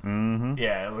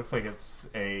 Yeah, it looks like it's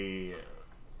a...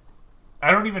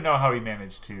 I don't even know how he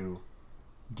managed to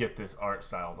get this art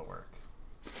style to work.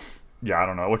 Yeah, I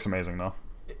don't know. It looks amazing though.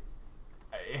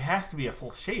 It has to be a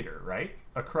full shader, right?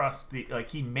 Across the... Like,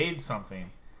 he made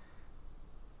something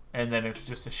and then it's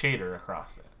just a shader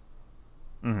across it.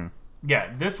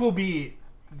 Yeah, this will be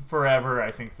forever. I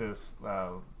think this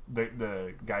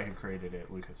the guy who created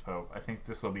it, Lucas Pope. I think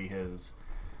this will be his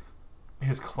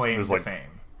claim to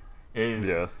fame.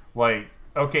 Like,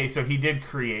 okay, so he did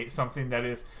create something that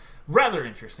is rather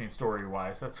interesting story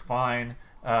wise. That's fine,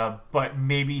 but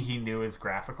maybe he knew his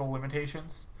graphical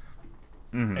limitations,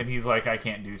 and he's like, I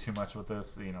can't do too much with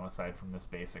this, aside from this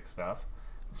basic stuff.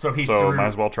 So might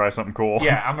as well try something cool.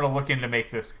 Yeah, I'm gonna look into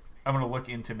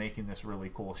making this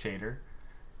really cool shader,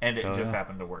 and it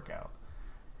happened to work out.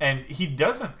 And he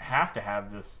doesn't have to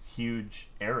have this huge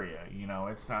area,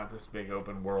 it's not this big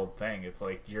open world thing. It's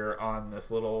like you're on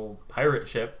this little pirate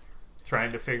ship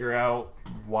trying to figure out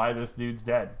why this dude's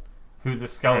dead, who the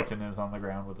skeleton is on the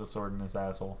ground with a sword in his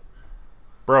asshole.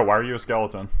 Bro, why are you a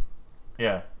skeleton?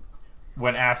 Yeah.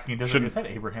 When asking, is that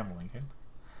Abraham Lincoln?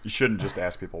 You shouldn't just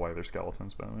ask people why they're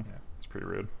skeletons, by the way. Yeah. It's pretty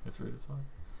rude. It's rude as fuck.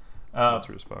 That's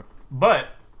rude as fuck. But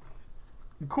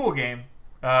cool game,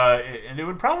 and it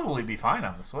would probably be fine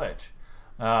on the Switch.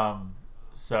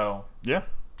 So yeah,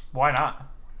 why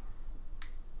not?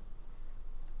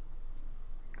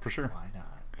 For sure. Why not?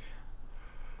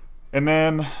 And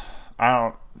then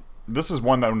this is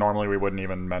one that normally we wouldn't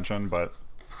even mention, but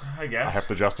I guess I have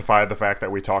to justify the fact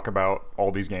that we talk about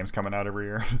all these games coming out every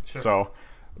year. Sure. So,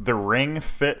 the Ring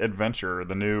Fit Adventure,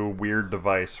 the new weird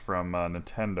device from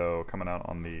Nintendo, coming out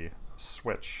on the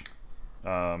Switch.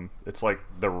 It's like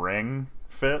the Ring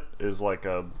Fit is like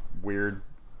a weird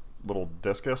little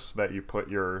discus that you put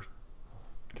your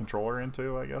controller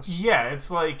into, I guess. Yeah, it's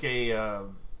like it's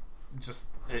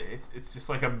just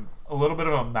like a little bit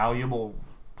of a malleable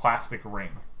plastic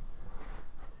ring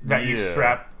that you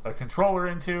strap a controller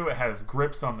into. It has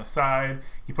grips on the side.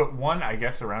 You put one, I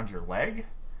guess, around your leg.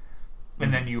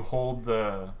 And then you hold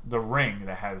the ring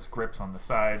that has grips on the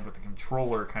side with the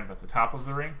controller kind of at the top of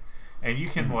the ring. And you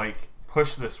can, like,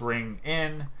 push this ring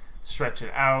in, stretch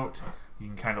it out. You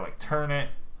can kind of, like, turn it.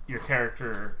 Your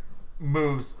character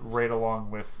moves right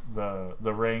along with the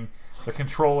ring. The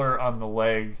controller on the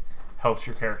leg helps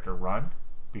your character run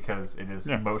because it is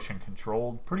motion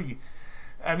controlled. Pretty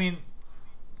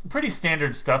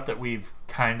standard stuff that we've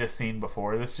kind of seen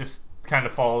before. This just kind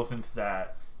of falls into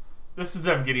that. This is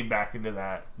them getting back into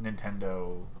that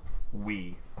Nintendo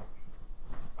Wii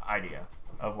idea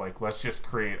of like, let's just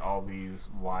create all these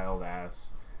wild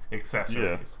ass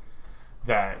accessories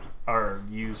that are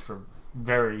used for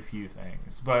very few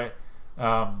things. But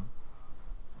I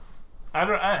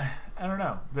don't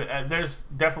know. There's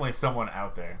definitely someone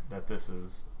out there that this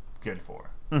is good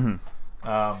for.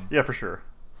 Yeah, for sure.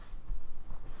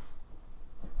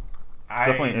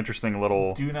 Definitely an interesting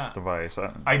little device.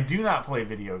 I do not play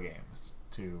video games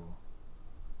to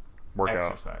work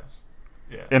exercise.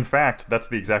 out. Yeah. In fact, that's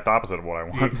the exact opposite of what I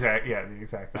want. The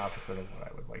exact opposite of what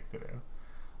I would like to do.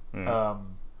 Yeah.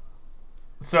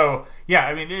 So, yeah,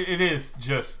 I mean, it is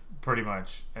just pretty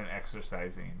much an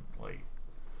exercising, like,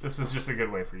 this is just a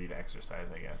good way for you to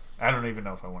exercise, I guess. I don't even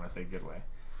know if I want to say good way.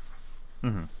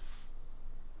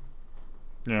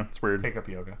 Yeah, it's weird. Take up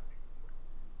yoga.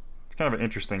 It's kind of an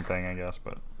interesting thing, I guess,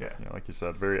 but like you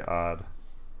said, very odd.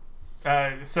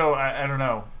 So I don't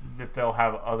know if they'll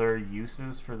have other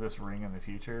uses for this ring in the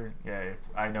future. Yeah, if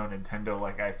I know Nintendo,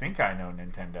 like I think I know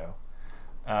Nintendo,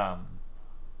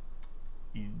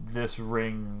 this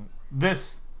ring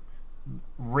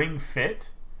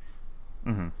fit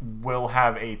will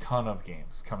have a ton of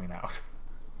games coming out.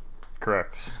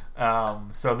 Correct.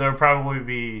 So there'll probably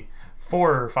be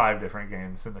 4 or 5 different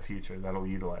games in the future that'll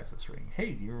utilize this ring.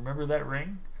 Hey, do you remember that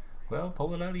ring? Well,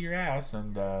 pull it out of your ass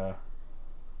and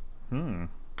Don't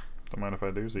mind if I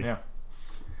do, Z. Yeah.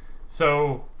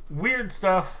 So, weird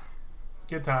stuff.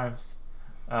 Good times.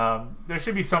 There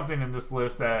should be something in this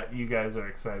list that you guys are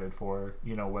excited for.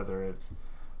 Whether it's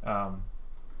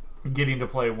getting to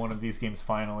play one of these games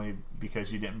finally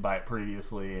because you didn't buy it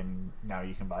previously and now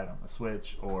you can buy it on the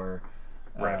Switch, or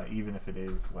even if it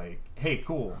is like, hey,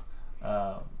 cool,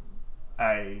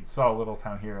 I saw Little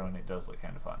Town Hero and it does look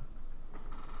kind of fun.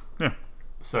 Yeah.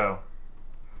 So,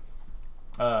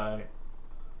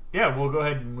 we'll go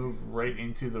ahead and move right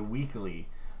into the weekly,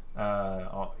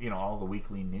 all the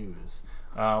weekly news.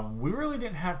 We really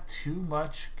didn't have too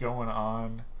much going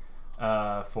on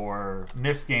for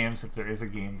missed games. If there is a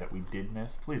game that we did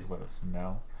miss, please let us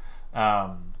know.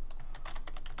 Yeah,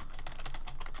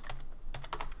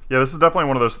 this is definitely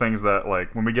one of those things that,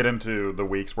 like, when we get into the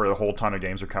weeks where a whole ton of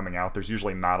games are coming out, there's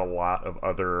usually not a lot of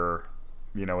other,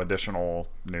 additional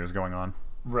news going on.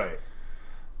 Right.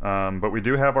 But we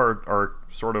do have our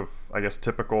sort of, I guess,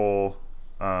 typical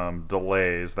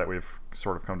delays that we've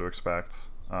sort of come to expect.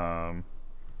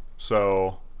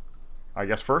 So, I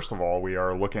guess, first of all, we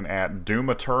are looking at Doom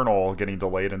Eternal getting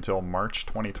delayed until March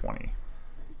 2020.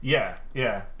 Yeah.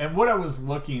 And what I was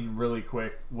looking really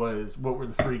quick was what were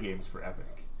the free games for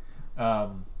Epic.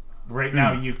 Right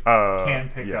now, you can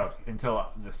pick up until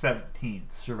the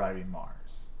 17th Surviving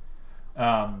Mars.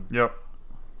 Yep.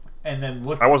 And then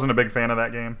look. I wasn't a big fan of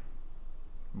that game,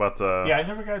 but I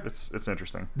never got. It's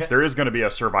interesting. There is going to be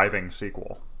a Surviving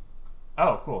sequel.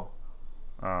 Oh, cool.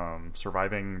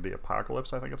 Surviving the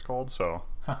Apocalypse, I think it's called. So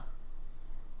that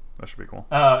should be cool.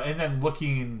 And then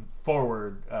looking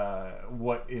forward,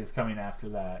 what is coming after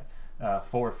that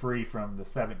for free from the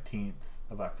 17th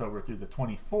of October through the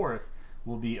 24th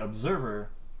will be Observer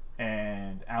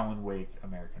and Alan Wake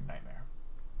American Nightmare.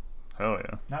 Hell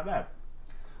yeah. Not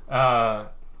bad.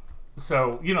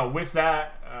 So, with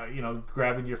that,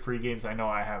 grabbing your free games, I know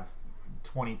I have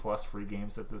 20 plus free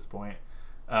games at this point.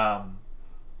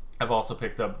 I've also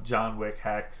picked up John Wick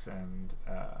Hex, and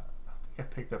I don't think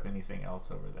I've picked up anything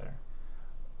else over there.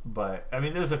 But, I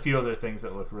mean, there's a few other things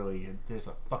that look really good. There's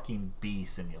a fucking bee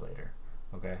simulator,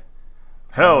 okay?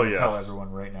 Hell yes. Tell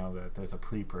everyone right now that there's a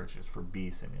pre-purchase for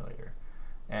Bee Simulator.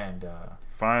 And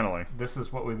finally. This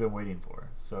is what we've been waiting for.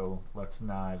 So let's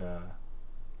not...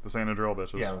 this ain't a drill,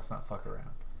 bitches. Yeah, let's not fuck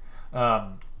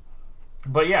around.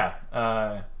 But yeah,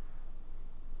 I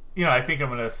think I'm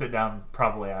going to sit down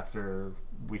probably after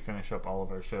we finish up all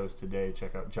of our shows today,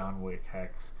 check out John Wick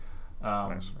Hex,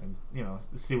 nice. And,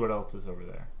 see what else is over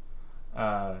there.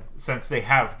 Since they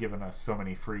have given us so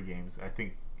many free games, I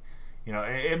think,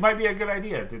 it might be a good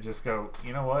idea to just go,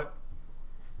 you know what?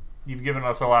 You've given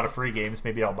us a lot of free games.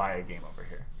 Maybe I'll buy a game over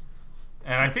here.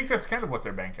 And I think that's kind of what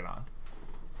they're banking on.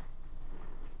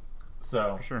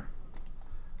 So, for sure.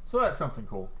 So that's something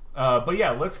cool. But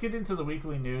yeah, let's get into the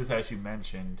weekly news. As you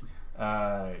mentioned,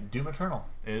 Doom Eternal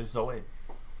is delayed.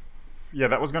 Yeah,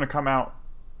 that was going to come out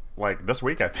like this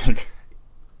week, I think.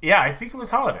 Yeah, I think it was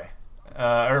holiday.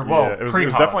 It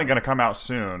was definitely going to come out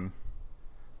soon.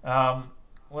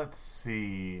 Let's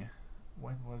see.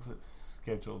 When was it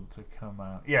scheduled to come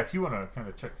out? Yeah, if you want to kind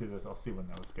of check through this, I'll see when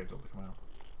that was scheduled to come out.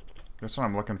 That's what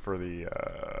I'm looking for the...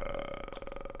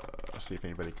 see if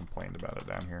anybody complained about it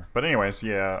down here. But anyways,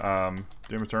 yeah,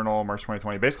 Doom Eternal, March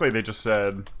 2020. Basically, they just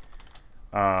said,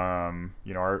 our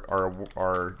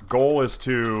goal is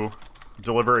to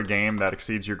deliver a game that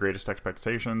exceeds your greatest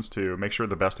expectations to make sure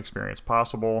the best experience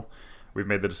possible. We've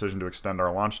made the decision to extend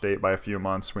our launch date by a few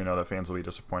months. We know that fans will be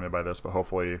disappointed by this, but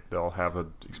hopefully they'll have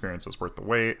an experience that's worth the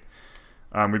wait.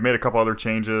 We've made a couple other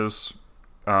changes.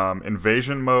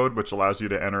 Invasion mode, which allows you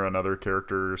to enter another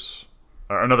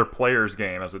player's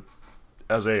game as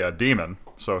a demon,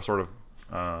 so sort of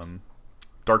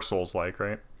Dark Souls-like,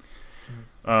 right?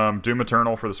 Doom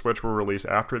Eternal for the Switch will release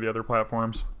after the other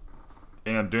platforms.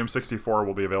 And Doom 64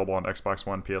 will be available on Xbox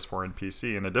One, PS4, and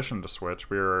PC. In addition to Switch,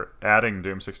 we're adding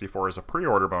Doom 64 as a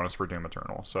pre-order bonus for Doom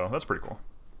Eternal. So that's pretty cool.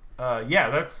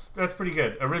 Yeah, that's pretty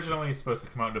good. Originally, it's supposed to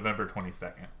come out November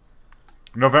 22nd.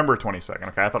 November 22nd.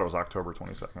 Okay, I thought it was October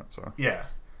 22nd. So yeah.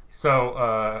 So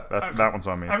that one's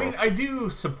on me. I mean, I do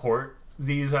support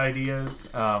these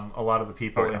ideas. A lot of the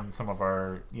people in some of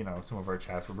our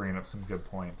chats were bringing up some good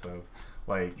points of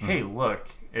like, hey, look,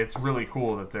 it's really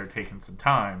cool that they're taking some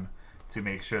time to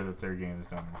make sure that their game is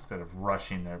done instead of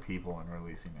rushing their people and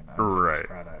releasing an unfinished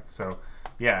product. So,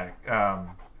 yeah,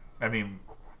 I mean,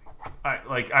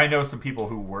 I know some people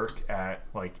who work at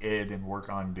like id and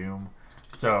work on Doom,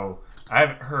 so I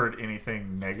haven't heard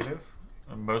anything negative.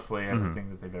 Mostly everything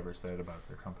that they've ever said about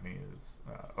their company is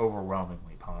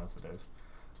overwhelmingly positive.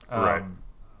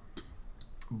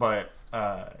 But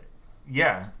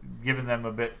yeah, giving them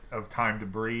a bit of time to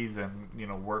breathe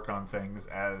and work on things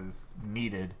as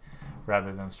needed,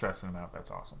 rather than stressing them out.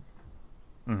 That's awesome.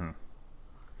 Mm-hmm.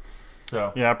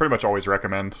 So yeah, I pretty much always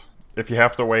recommend if you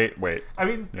have to wait. I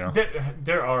mean,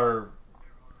 there are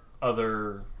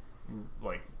other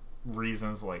like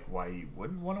reasons like why you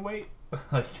wouldn't want to wait,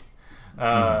 like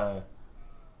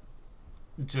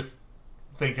just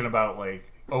thinking about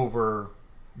like over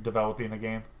developing a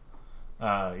game,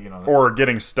 or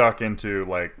getting stuck into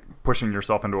like pushing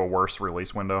yourself into a worse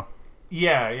release window.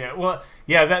 Well,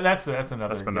 that's another.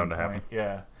 That's been known to happen.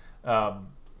 Yeah,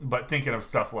 but thinking of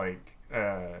stuff like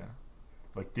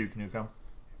Duke Nukem,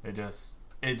 it just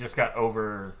got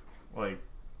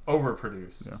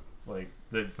overproduced. Yeah. Like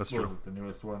That's true. Was it the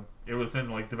newest one? It was in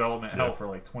like development hell for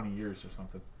like 20 years or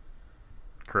something.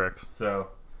 Correct. So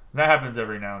that happens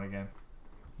every now and again,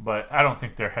 but I don't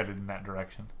think they're headed in that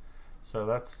direction. So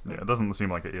that's it doesn't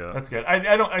seem like it yet. That's good.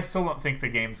 I still don't think the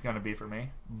game's going to be for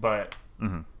me, but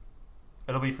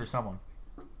it'll be for someone.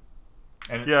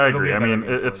 And I agree. I mean,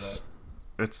 it's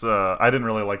I didn't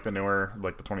really like the newer,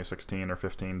 like the 2016 or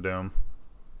 15 Doom.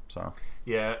 So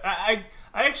yeah, I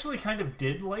actually kind of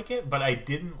did like it, but I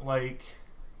didn't like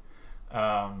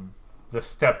the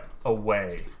step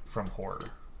away from horror.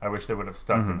 I wish they would have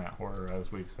stuck in that horror, as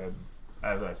I've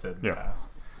said in the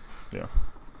past. Yeah.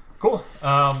 Cool.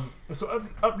 So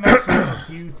up next, we have a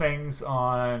few things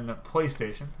on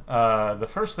PlayStation. The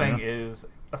first thing is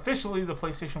officially the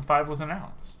PlayStation 5 was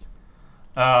announced.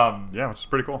 Which is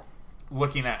pretty cool.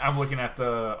 I'm looking at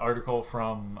the article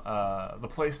from the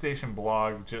PlayStation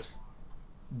blog. Just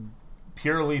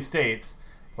purely states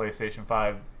PlayStation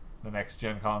 5, the next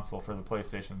gen console for the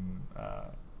PlayStation,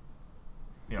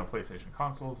 PlayStation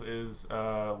consoles, is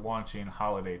launching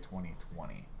holiday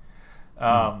 2020.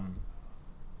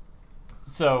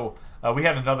 So we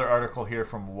had another article here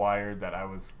from Wired that I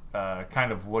was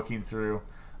kind of looking through,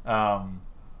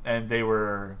 and they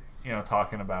were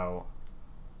talking about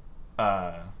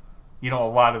a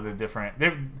lot of the different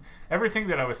everything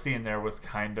that I was seeing there was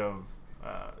kind of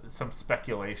some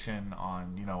speculation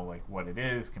on like what it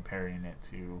is, comparing it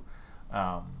to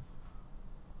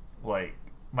like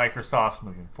Microsoft's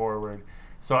moving forward.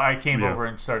 So I came over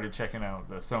and started checking out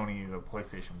the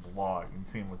PlayStation blog and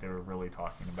seeing what they were really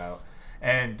talking about.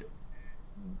 And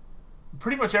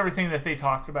pretty much everything that they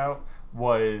talked about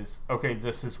was, okay,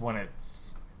 this is when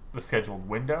it's the scheduled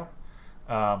window.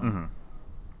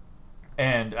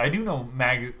 And I do know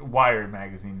Wired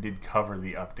magazine did cover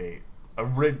the update.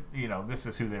 This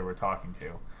is who they were talking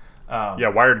to.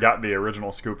 Wired got the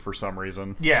original scoop for some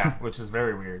reason. Yeah, which is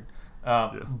very weird.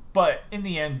 But in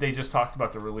the end, they just talked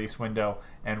about the release window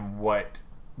and what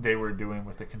they were doing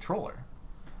with the controller.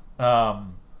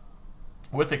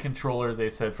 With the controller, they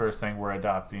said first thing, we're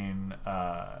adopting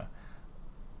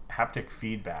haptic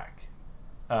feedback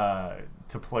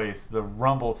to place the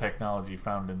rumble technology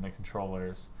found in the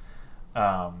controllers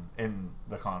in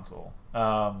the console.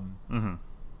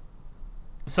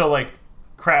 So, like,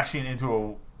 crashing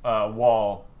into a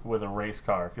wall with a race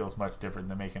car feels much different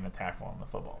than making a tackle on the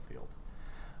football field.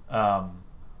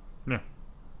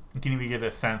 You can even get a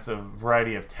sense of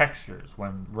variety of textures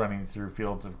when running through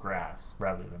fields of grass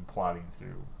rather than plodding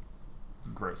through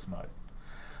gross mud.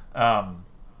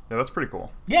 That's pretty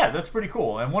cool. Yeah, that's pretty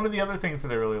cool. And one of the other things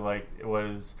that I really liked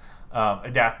was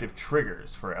adaptive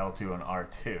triggers for L2 and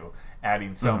R2,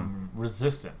 adding some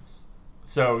resistance.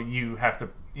 So you have to,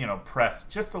 press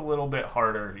just a little bit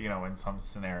harder, in some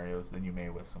scenarios than you may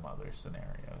with some other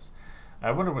scenarios.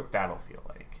 I wonder what that'll feel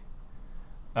like.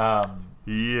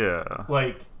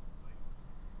 Like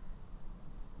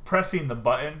pressing the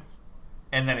button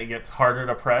and then it gets harder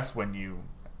to press when you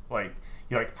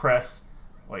press,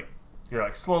 like you're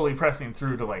like slowly pressing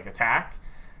through to like attack,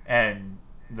 and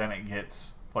then it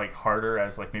gets like harder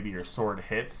as like maybe your sword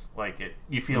hits, like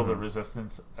you feel the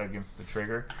resistance against the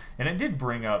trigger. And it did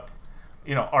bring up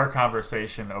our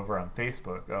conversation over on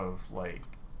Facebook of like,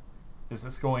 is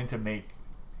this going to make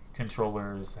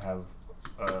controllers have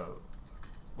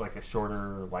like a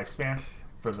shorter lifespan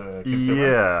for the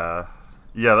consumer?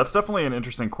 Yeah, that's definitely an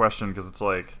interesting question, because it's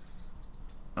like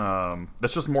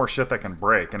that's just more shit that can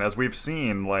break. And as we've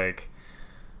seen, like,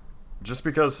 just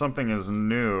because something is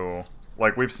new,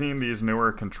 like we've seen these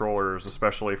newer controllers,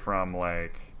 especially from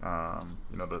like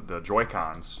the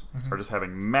Joy-Cons, are just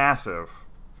having massive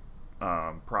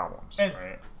problems,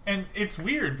 right? And it's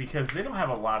weird because they don't have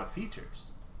a lot of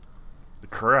features.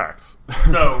 Correct.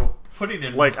 So putting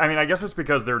it like, I mean, I guess it's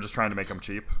because they were just trying to make them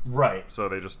cheap, right? So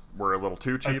they just were a little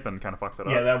too cheap and kind of fucked it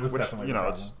up. Yeah, that was definitely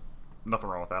it's nothing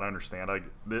wrong with that. I understand.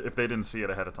 If they didn't see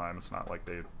it ahead of time, it's not like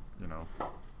they,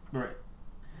 right.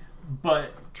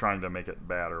 But trying to make it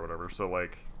bad or whatever. So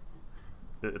like,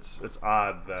 it's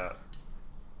odd that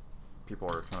people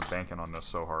are kind of banking on this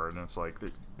so hard, and it's like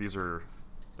these are,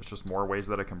 it's just more ways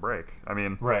that it can break. I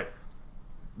mean, right.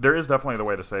 There is definitely the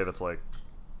way to say that's like,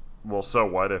 well, so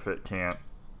what if it can't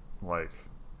like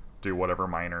do whatever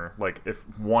minor, like if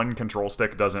one control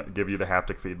stick doesn't give you the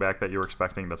haptic feedback that you were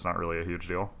expecting, that's not really a huge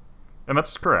deal. And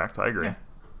that's correct. I agree. Yeah.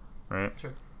 Right.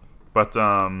 Sure. But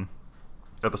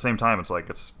at the same time, it's like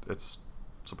it's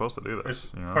supposed to do this.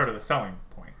 It's part of the selling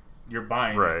point. You're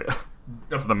buying. Right.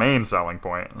 It's the main selling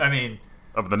point. I mean,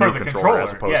 of the new controller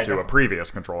as opposed to definitely. a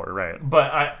previous controller, right?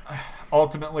 But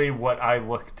ultimately, what I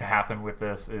look to happen with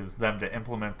this is them to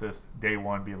implement this day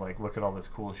one, be like, look at all this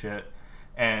cool shit,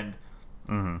 and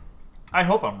I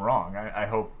hope I'm wrong. I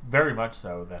hope very much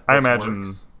so that this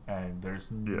works and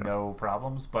there's no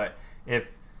problems. But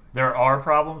if there are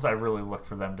problems, I really look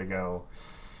for them to go,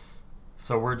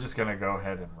 so we're just going to go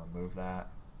ahead and remove that.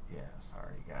 Yeah,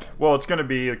 sorry, guys. Well, it's going to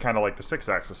be kind of like the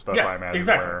 6-axis stuff, I imagine.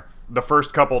 Exactly. Where the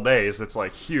first couple days, it's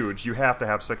like huge. You have to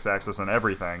have 6-axis and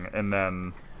everything. And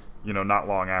then, not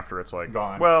long after, it's like,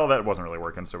 gone. Well, that wasn't really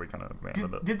working, so we kind of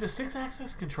abandoned it. Did the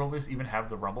 6-axis controllers even have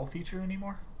the rumble feature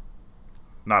anymore?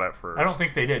 Not at first. I don't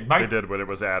think they did. They did, but it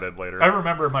was added later. I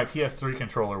remember my PS3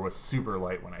 controller was super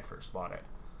light when I first bought it.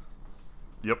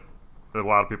 Yep. A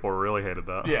lot of people really hated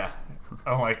that. Yeah.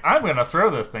 I'm like, I'm going to throw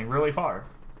this thing really far.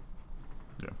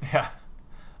 Yeah.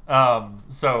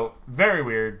 So, very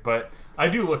weird, but I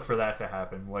do look for that to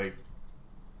happen. Like,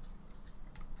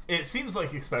 it seems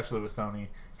like, especially with Sony,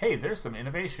 hey, there's some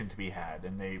innovation to be had,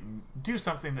 and they do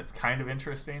something that's kind of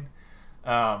interesting.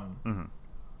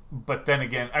 But then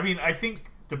again, I mean, I think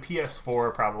the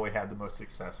PS4 probably had the most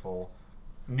successful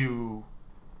new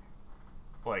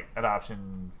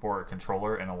adoption for a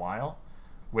controller in a while,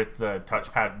 with the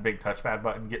big touchpad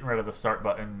button, getting rid of the start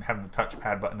button, having the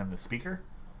touchpad button in the speaker.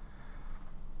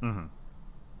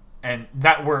 And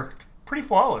that worked pretty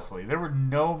flawlessly. There were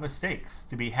no mistakes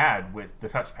to be had with the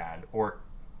touchpad or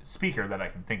speaker that I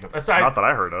can think of. Not that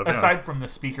I heard of. Aside from the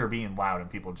speaker being loud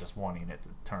and people just wanting it to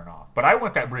turn off. But I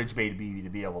want that Bridge Baby to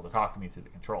be able to talk to me through the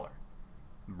controller.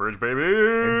 Bridge Baby!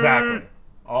 Exactly.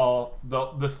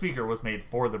 The speaker was made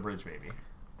for the Bridge Baby.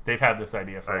 They've had this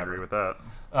idea forever. I agree with that.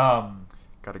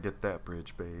 Gotta get that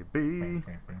Bridge Baby.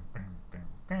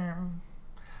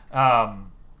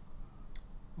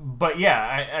 But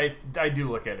yeah, I do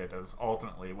look at it as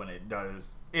ultimately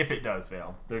if it does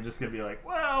fail, they're just going to be like,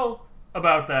 well,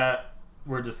 about that,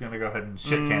 we're just going to go ahead and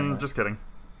shit can this. Just kidding.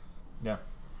 Yeah.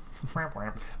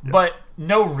 But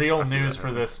no real news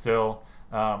for this still.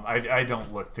 I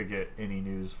don't look to get any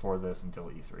news for this until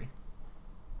E3.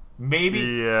 Maybe.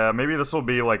 Yeah, maybe this will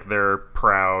be like their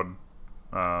proud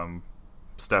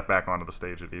step back onto the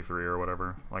stage at E3 or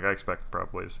whatever. Like, I expect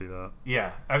probably to see that.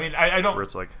 Yeah. I mean, I don't... Where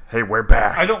it's like, hey, we're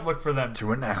back. I don't look for them...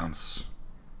 to announce.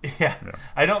 Yeah.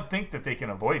 I don't think that they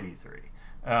can avoid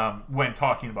E3 when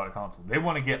talking about a console. They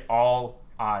want to get all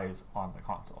eyes on the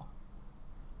console.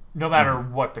 No matter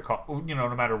what the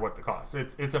no matter what the cost.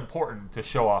 It's important to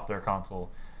show off their console.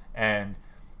 And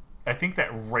I think that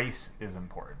race is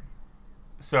important.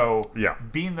 So,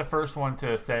 being the first one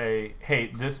to say,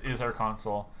 hey, this is our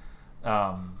console...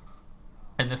 and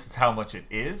this is how much it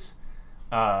is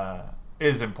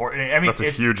important. I mean, that's a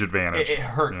huge advantage. It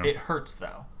hurts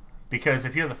though, because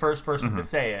if you're the first person to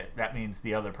say it, that means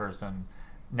the other person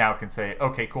now can say,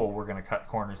 "Okay, cool, we're going to cut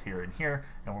corners here and here,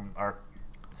 and our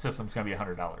system's going to be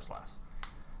 $100 less."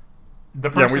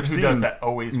 The person who does that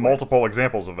always multiple wins.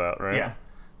 Examples of that, right? Yeah,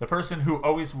 the person who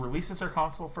always releases their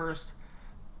console first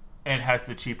and has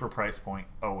the cheaper price point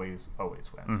always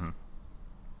wins.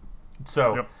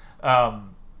 So,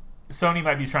 Sony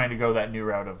might be trying to go that new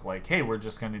route of like, hey, we're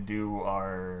just going to do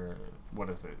our,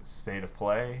 state of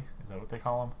play? Is that what they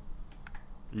call them?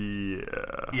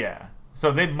 Yeah. Yeah.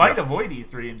 So they might avoid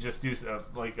E3 and just do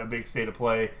a big state of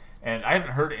play. And I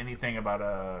haven't heard anything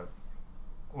about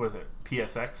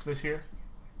PSX this year?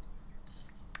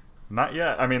 Not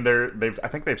yet. I mean, I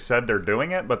think they've said they're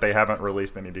doing it, but they haven't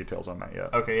released any details on that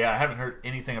yet. Okay, yeah, I haven't heard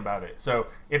anything about it. So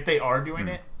if they are doing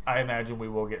it, I imagine we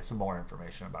will get some more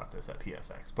information about this at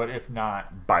PSX. But if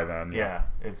not, by then,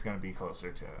 it's going to be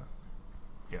closer to,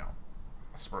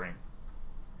 spring,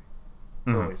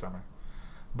 early summer.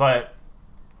 But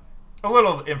a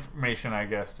little information, I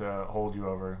guess, to hold you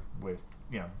over with.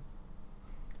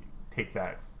 Take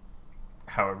that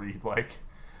however you'd like.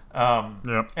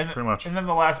 Pretty much. And then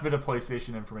the last bit of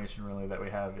PlayStation information really that we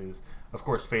have is, of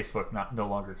course, Facebook no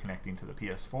longer connecting to the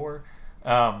PS4.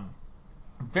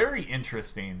 Very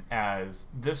interesting, as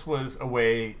this was a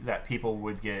way that people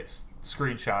would get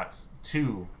screenshots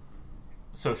to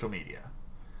social media.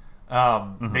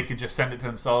 They could just send it to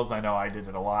themselves. I know I did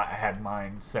it a lot. I had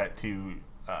mine set to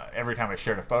every time I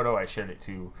shared a photo, I shared it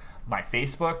to my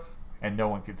Facebook, and no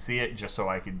one could see it, just so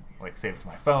I could like save it to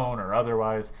my phone or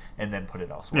otherwise, and then put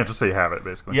it elsewhere. Yeah, just so you have it,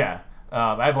 basically. Yeah,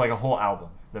 I have like a whole album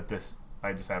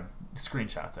I just have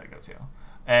screenshots I go to,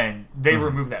 and they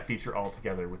removed that feature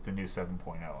altogether with the new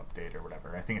 7.0 update or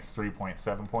whatever. I think it's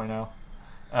 3.7.0.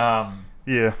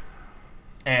 Yeah.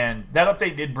 And that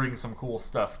update did bring some cool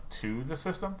stuff to the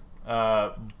system,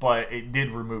 but it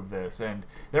did remove this. And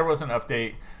there was an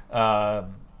update. A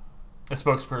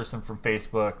spokesperson from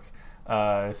Facebook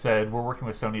said, "We're working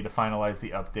with Sony to finalize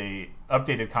the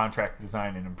updated contract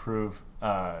design and improve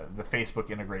the Facebook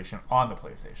integration on the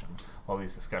PlayStation. While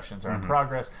these discussions are in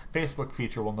progress, Facebook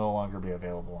feature will no longer be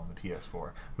available on the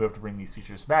PS4. We hope to bring these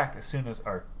features back as soon as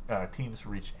our teams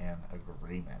reach an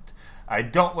agreement." I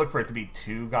don't look for it to be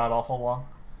too god-awful long.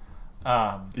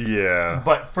 Yeah.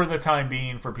 But for the time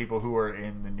being, for people who are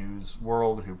in the news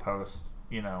world who post,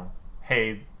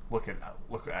 hey, look,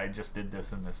 I just did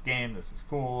this in this game, this is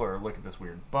cool, or look at this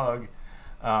weird bug,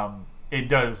 it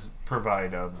does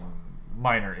provide a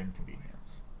minor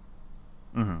inconvenience.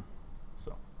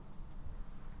 So,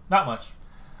 not much.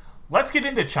 Let's get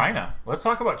into China. Let's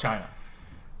talk about China.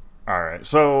 All right.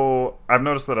 So I've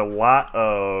noticed that a lot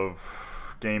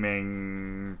of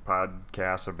gaming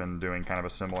podcasts have been doing kind of a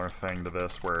similar thing to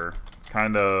this, where it's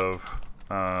kind of,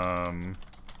 I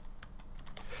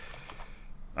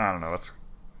don't know, it's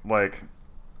like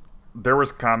there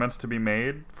was comments to be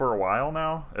made for a while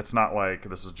now. It's not like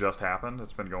this has just happened.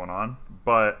 It's been going on,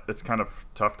 but it's kind of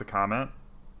tough to comment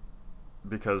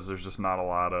because there's just not a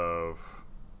lot of,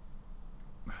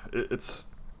 it's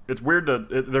weird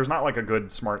there's not like a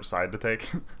good smart side to take.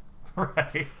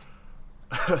 Right.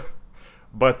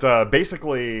 But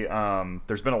basically,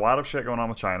 there's been a lot of shit going on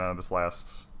with China this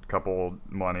last couple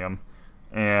millennium.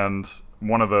 And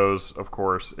one of those, of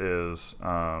course, is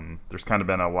there's kind of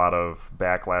been a lot of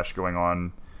backlash going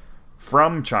on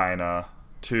from China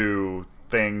to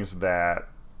things that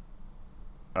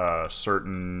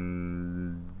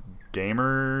certain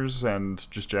gamers and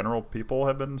just general people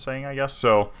have been saying, I guess.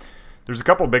 So there's a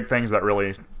couple big things that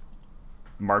really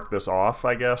mark this off,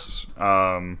 I guess.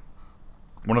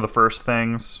 One of the first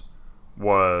things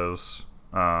was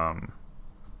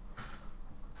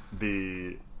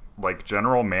the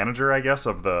general manager, I guess,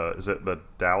 of is it the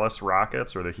Dallas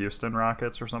Rockets or the Houston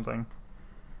Rockets or something?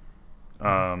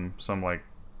 Some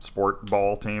sport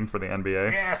ball team for the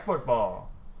NBA. Yeah, sport ball.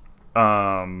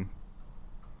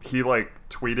 He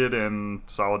tweeted in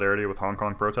solidarity with Hong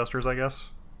Kong protesters, I guess,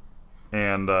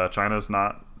 and China's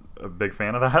not a big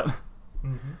fan of that.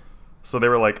 So they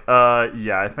were like,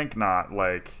 yeah, I think not.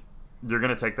 You're going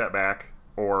to take that back,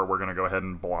 or we're going to go ahead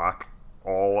and block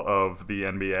all of the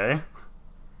NBA.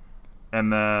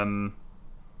 And then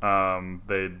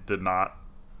they did not.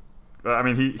 I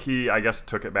mean, he I guess,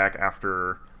 took it back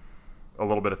after a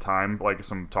little bit of time,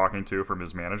 some talking to from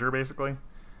his manager, basically.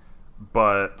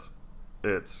 But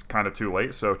it's kind of too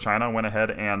late, so China went ahead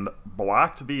and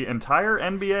blocked the entire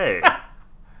NBA.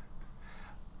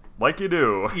 Like you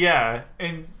do. Yeah,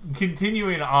 and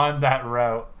continuing on that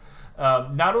route,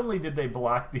 not only did they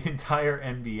block the entire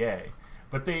NBA,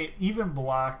 but they even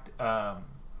blocked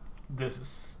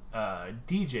this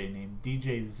DJ named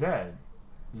DJ Zedd.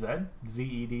 Zedd?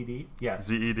 Z-E-D-D? Yeah.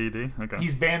 Z-E-D-D? Okay.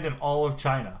 He's banned in all of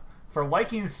China for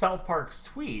liking South Park's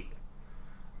tweet.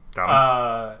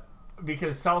 Got him.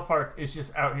 Because South Park is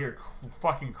just out here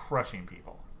fucking crushing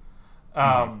people.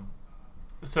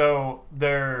 So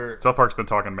South Park's been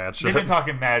talking mad shit. They've been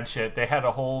talking mad shit. They had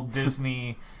a whole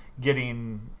Disney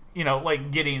getting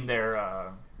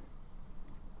their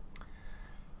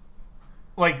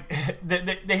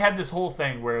they had this whole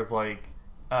thing where it's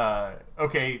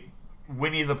okay,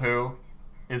 Winnie the Pooh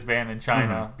is banned in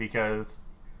China because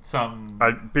some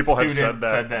people have student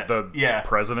said that the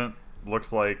president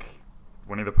looks like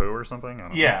Winnie the Pooh or something. I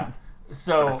don't know.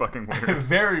 So very fucking weird.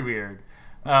 Very weird.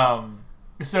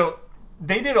 So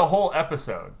they did a whole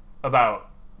episode about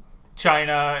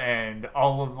China and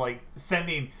all of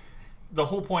sending. The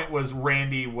whole point was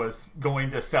Randy was going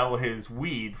to sell his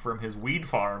weed from his weed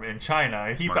farm in China,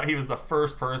 and he thought he was the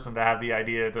first person to have the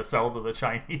idea to sell to the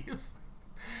Chinese.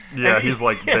 Yeah, he's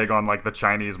big on the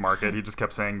Chinese market. He just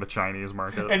kept saying the Chinese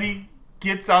market. And he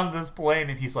gets on this plane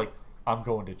and he's like, "I'm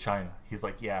going to China." He's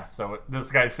like, "Yeah." So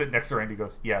this guy sitting next to Randy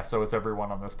goes, "Yeah." So is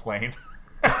everyone on this plane.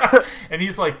 And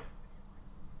he's like,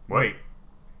 "Wait,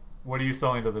 what are you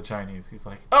selling to the Chinese?" He's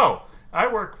like, "Oh, I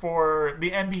work for the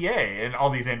NBA," and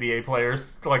all these NBA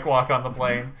players walk on the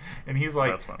plane, and he's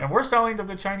like, "And we're selling to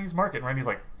the Chinese market." And Randy's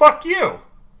like, "Fuck you!"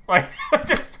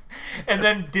 And And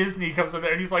then Disney comes in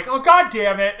there and he's like, oh, God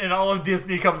damn it. And all of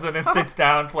Disney comes in and sits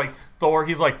down. It's like Thor.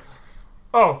 He's like,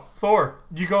 oh, Thor,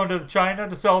 you going to China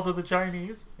to sell to the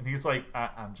Chinese? And he's like,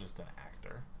 I'm just an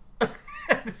actor.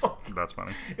 It's like, That's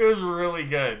funny. it was really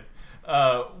good.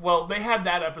 Well, they had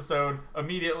that episode.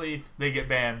 Immediately, they get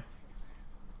banned.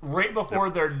 Right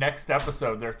before their next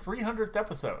episode, their 300th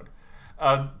episode,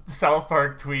 South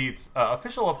Park tweets,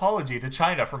 official apology to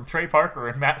China from Trey Parker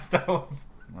and Matt Stone.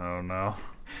 Oh, no.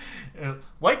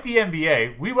 Like the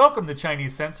NBA, we welcome the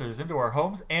Chinese censors into our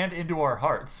homes and into our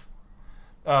hearts.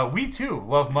 We, too,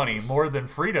 love money more than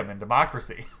freedom and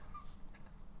democracy.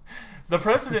 The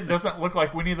president doesn't look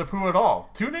like Winnie the Pooh at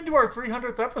all. Tune into our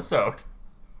 300th episode.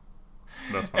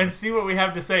 That's funny. And see what we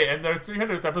have to say. And their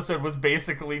 300th episode was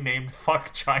basically named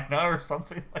Fuck China or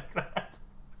something like that.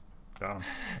 Got him.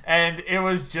 And it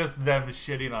was just them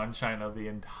shitting on China the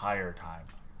entire time.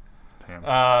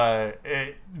 Damn.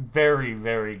 Very,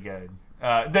 very good.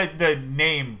 The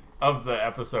name of the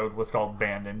episode was called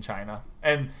Banned in China.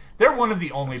 And they're one of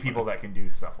the only people that can do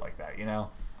stuff like that, you know?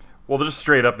 Well, they're just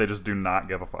straight up, they just do not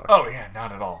give a fuck. Oh, yeah,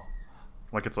 not at all.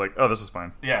 Like, it's like, oh, this is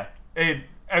fine. Yeah.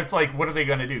 It's like, what are they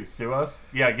going to do? Sue us?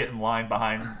 Yeah, get in line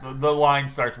behind. The line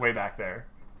starts way back there.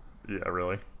 Yeah,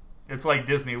 really. It's like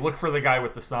Disney. Look for the guy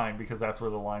with the sign because that's where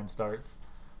the line starts.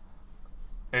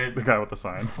 The guy with the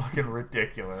sign. Fucking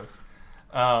ridiculous.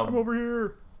 I'm over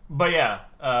here. But yeah,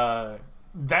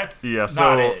 that's so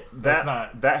not it. That's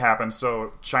not. That happened.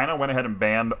 So China went ahead and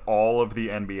banned all of the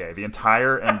NBA, the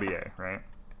entire NBA, right?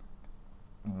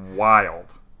 Wild.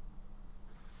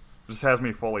 Just has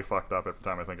me fully fucked up every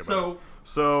time I think about it.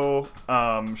 So,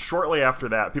 shortly after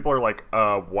that, people are like,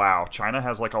 wow, China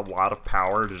has, like, a lot of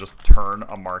power to just turn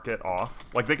a market off.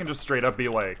 Like, they can just straight up be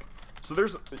like... So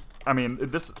there's... I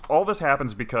mean, all this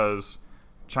happens because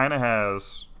China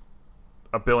has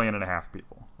 1.5 billion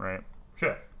people, right?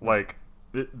 Sure. Like,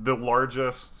 the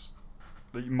largest...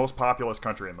 The most populous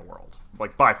country in the world.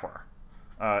 Like, by far.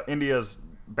 India's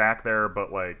back there,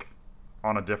 but, like,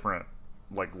 on a different,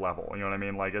 like, level. You know what I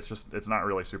mean? Like, it's not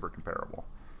really super comparable.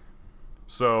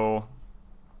 So,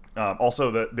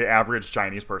 also the average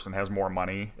Chinese person has more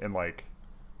money and, like,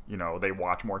 you know, they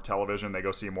watch more television, they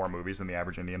go see more movies than the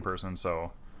average Indian person.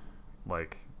 So,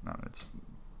 like, it's,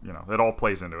 you know, it all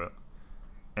plays into it.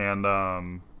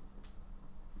 And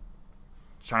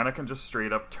China can just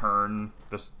straight up turn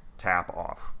this tap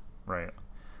off, right?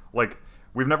 Like,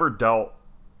 we've never dealt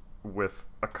with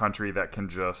a country that can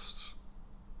just,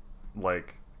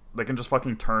 like, they can just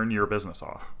fucking turn your business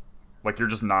off. Like, you're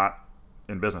just not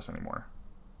in business anymore.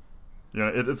 You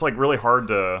know, it's like really hard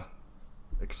to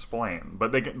explain,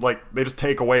 but they can, like, they just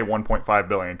take away 1.5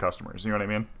 billion customers. You know what I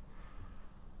mean?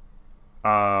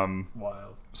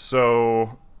 Wild.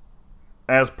 So,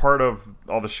 as part of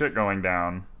all the shit going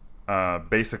down,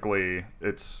 basically,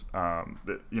 it's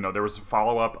you know, there was a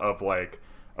follow up of, like,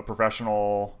 a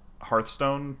professional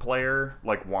Hearthstone player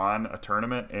like won a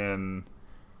tournament in.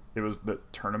 The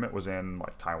tournament was in,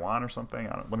 like, Taiwan or something.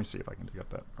 Let me see if I can dig up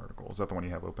that article. Is that the one you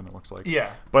have open, it looks like?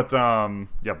 Yeah. But,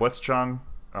 yeah, Blitzchung.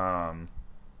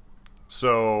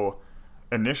 So,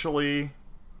 initially,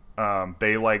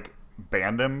 they, like,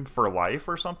 banned him for life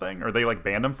or something. Or they, like,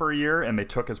 banned him for a year, and they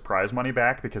took his prize money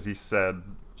back because he said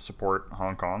support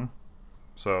Hong Kong.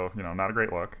 So, you know, not a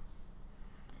great look.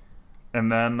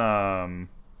 And then,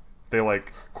 they,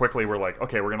 like, quickly were like,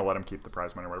 okay, we're going to let him keep the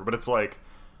prize money or whatever. But it's like...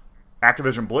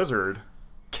 Activision Blizzard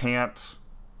can't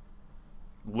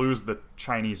lose the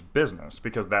Chinese business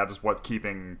because that is what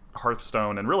keeping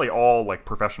Hearthstone and really all, like,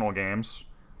 professional games,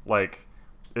 like,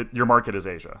 your market is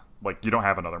Asia. Like, you don't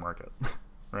have another market,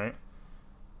 right?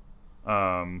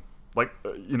 Like,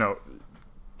 you know,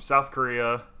 South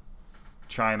Korea,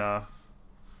 China,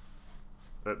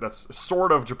 that's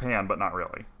sort of Japan, but not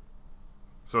really.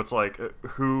 So it's like,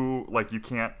 who, like, you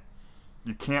can't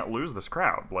lose this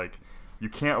crowd. Like, you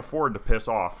can't afford to piss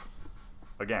off,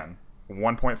 again,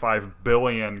 1.5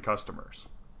 billion customers.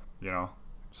 You know,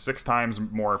 6 times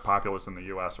more populous than the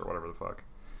U.S. or whatever the fuck.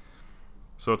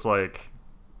 So it's like,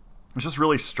 it's just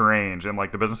really strange. And,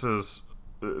 like, the businesses,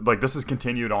 like, this has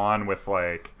continued on with,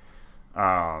 like,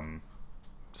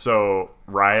 so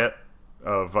Riot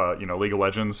of, you know, League of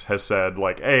Legends has said,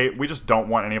 like, hey, we just don't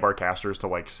want any of our casters to,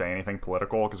 like, say anything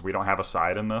political because we don't have a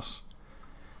side in this.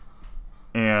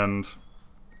 And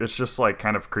it's just, like,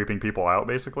 kind of creeping people out,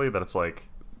 basically, that it's like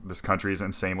this country is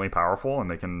insanely powerful and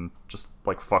they can just,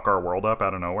 like, fuck our world up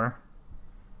out of nowhere.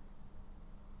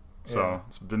 So Yeah.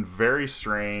 It's been very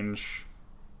strange.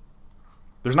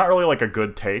 There's not really, like, a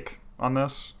good take on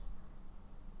this,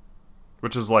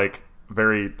 which is, like,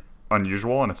 very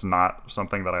unusual, and it's not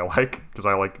something that I like because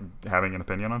I like having an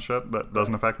opinion on shit that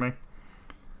doesn't affect me.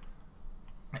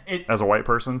 As a white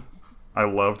person, I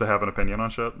love to have an opinion on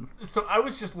shit. So I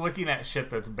was just looking at shit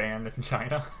that's banned in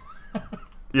China.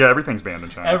 Yeah, everything's banned in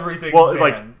China. Everything's banned.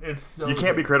 Like, it's so you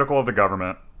can't be critical of the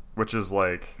government, which is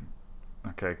like,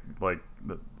 okay, like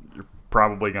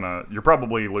you're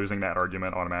probably losing that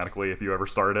argument automatically if you ever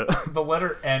start it. The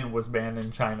letter N was banned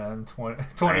in China in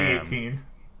 2018.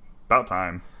 About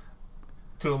time.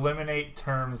 To eliminate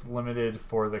terms limited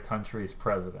for the country's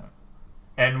president.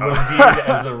 And was viewed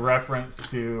as a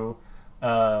reference to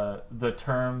the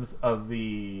terms of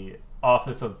the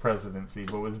office of presidency,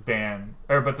 but was banned,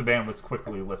 but the ban was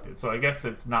quickly lifted. So I guess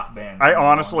it's not banned. I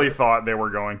honestly thought they were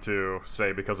going to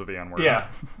say because of the N-word. Yeah.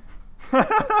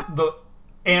 The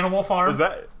Animal Farm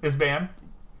is banned.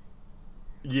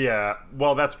 Yeah,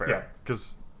 well, that's fair. Yeah.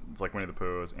 Because it's like Winnie the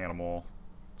Pooh is animal.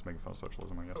 It's making fun of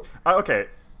socialism, I guess. Okay.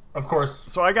 Of course.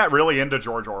 So I got really into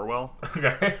George Orwell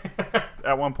Okay.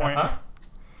 at one point. Uh-huh.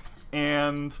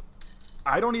 And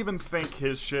I don't even think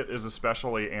his shit is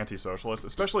especially anti-socialist,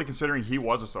 especially considering he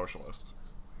was a socialist.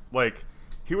 Like,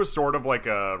 he was sort of like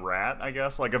a rat, I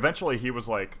guess. Like, eventually he was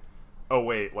like, oh,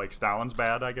 wait, like, Stalin's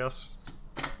bad, I guess.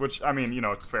 Which, I mean,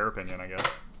 it's a fair opinion, I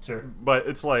guess. Sure. But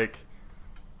it's like,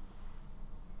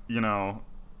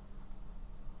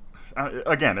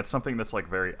 again, it's something that's, like,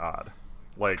 very odd.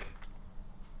 Like,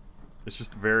 it's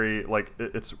just very, like,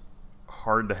 it's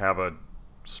hard to have a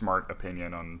smart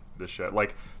opinion on this shit.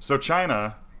 Like, so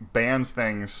China bans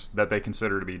things that they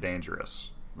consider to be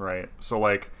dangerous, right? So,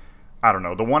 like, I don't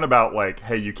know, the one about, like,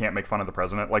 hey, you can't make fun of the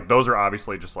president, like, those are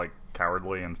obviously just, like,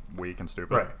 cowardly and weak and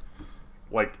stupid. Right.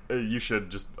 Like, you should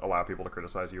just allow people to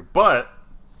criticize you. But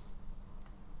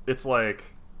it's like,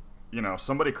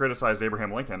 somebody criticized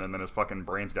Abraham Lincoln and then his fucking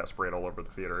brains got sprayed all over the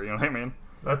theater, you know what I mean?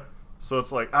 So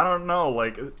it's like, I don't know,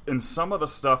 like, in some of the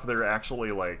stuff they're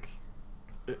actually, like,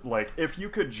 if you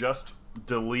could just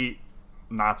delete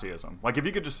Nazism, like, if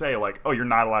you could just say, like, oh, you're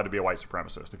not allowed to be a white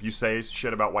supremacist. If you say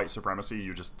shit about white supremacy,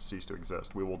 you just cease to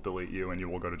exist. We will delete you and you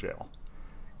will go to jail.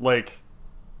 Like,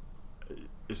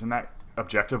 isn't that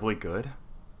objectively good?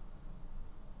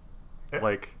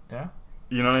 Like, yeah,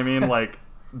 you know what I mean? Like,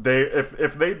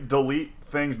 if they delete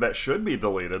things that should be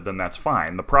deleted, then that's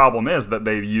fine. The problem is that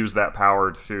they use that power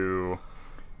to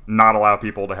not allow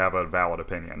people to have a valid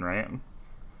opinion, right?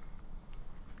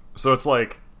 So it's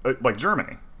like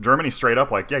Germany. Germany's straight up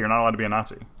like, yeah, you're not allowed to be a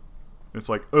Nazi. It's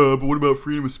like, but what about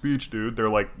freedom of speech, dude? They're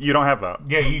like, you don't have that.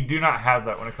 Yeah, you do not have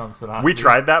that when it comes to Nazis. We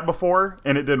tried that before,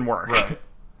 and it didn't work. Right.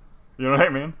 You know what I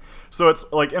mean? So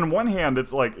it's like, in one hand,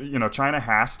 it's like, China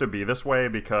has to be this way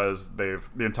because the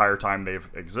entire time they've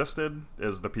existed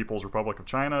is the People's Republic of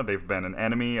China. They've been an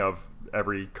enemy of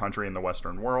every country in the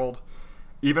Western world.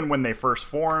 Even when they first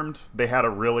formed, they had a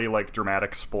really, like,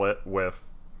 dramatic split with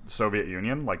the Soviet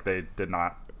Union. Like, they did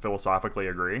not philosophically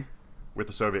agree with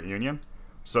the Soviet Union.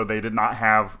 So they did not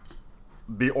have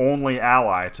the only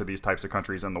ally to these types of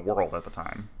countries in the world at the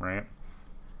time, right?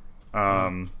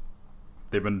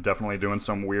 They've been definitely doing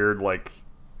some weird, like,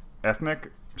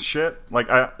 ethnic shit. Like,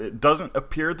 it doesn't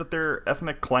appear that they're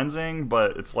ethnic cleansing,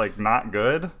 but it's, like, not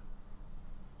good.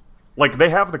 Like, they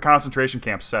have the concentration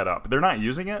camp set up. They're not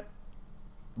using it,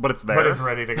 but it's there. But it's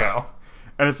ready to go.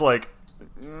 And it's like,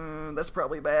 that's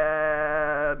probably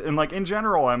bad. And, like, in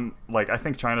general, I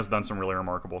think China's done some really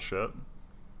remarkable shit.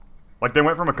 Like, they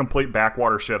went from a complete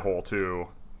backwater shithole to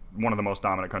one of the most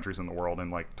dominant countries in the world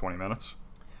in, like, 20 minutes.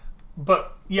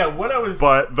 But, yeah,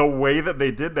 But the way that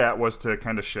they did that was to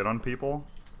kind of shit on people.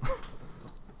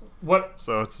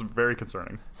 So it's very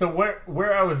concerning. So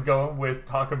where I was going with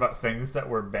talking about things that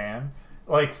were banned,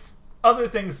 like, other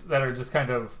things that are just kind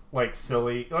of, like,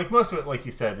 silly, like, most of it, like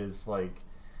you said, is, like,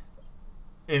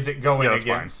 is it going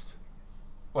against,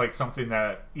 like, something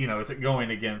that, is it going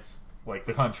against, like,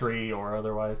 the country or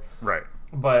otherwise? Right.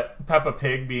 But Peppa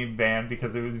Pig being banned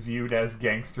because it was viewed as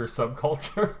gangster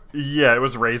subculture. Yeah, it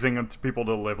was raising people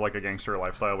to live like a gangster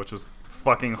lifestyle, which is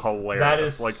fucking hilarious. That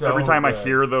is like, so every time good. I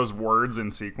hear those words in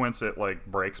sequence, it, like,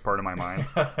 breaks part of my mind.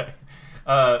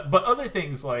 But other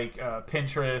things like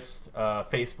Pinterest,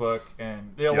 Facebook,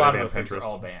 and a lot of those things are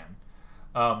all banned.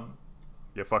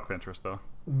 Yeah, fuck Pinterest, though.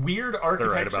 Weird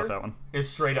architecture They're right about that one. Is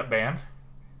straight up banned.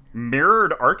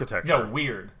 Mirrored architecture? No,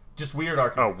 weird. Just weird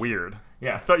architecture. Oh, weird.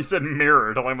 Yeah. I thought you said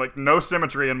mirrored. I'm like, no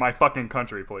symmetry in my fucking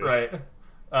country, please. Right.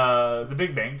 The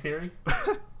Big Bang Theory.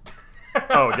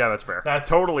 Oh, yeah, that's fair. That's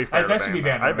totally fair. That should be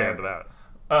banned. I banned that.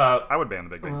 I would ban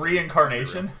the Big Bang Theory.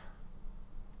 Reincarnation.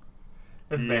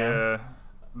 It's banned.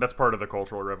 That's part of the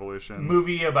Cultural Revolution.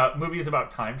 Movies about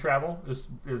time travel is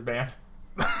banned.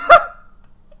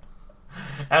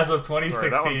 As of 2016. Sorry,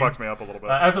 that one fucked me up a little bit.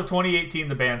 As of 2018,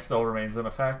 the ban still remains in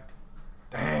effect.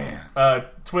 Damn.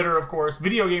 Twitter, of course.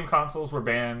 Video game consoles were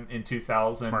banned in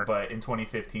 2000, Smart. but in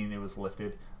 2015 it was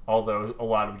lifted. Although a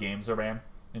lot of games are banned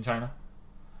in China.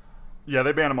 Yeah,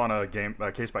 they banned them on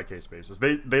a case by case basis.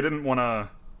 They didn't want to.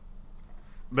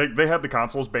 They had the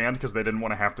consoles banned because they didn't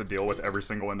want to have to deal with every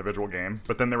single individual game.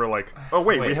 But then they were like, "Oh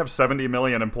wait. We have 70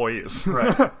 million employees,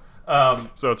 Right?"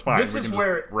 So it's fine. This we is can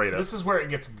where just rate it. this is where it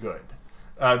gets good.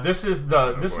 This is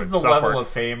the South level Park. of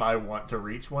fame I want to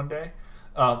reach one day.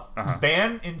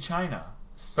 Ban in China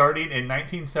starting in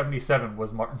 1977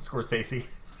 was Martin Scorsese.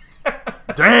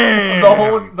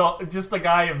 Damn. Just the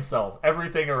guy himself,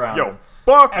 everything around Yo, him.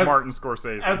 fuck Martin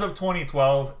Scorsese. As of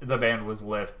 2012, the ban was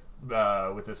lifted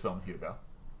with his film Hugo,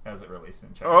 as it released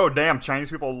in China. Oh damn! Chinese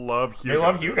people love Hugo. They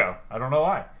love Hugo. I don't know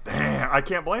why. Damn, I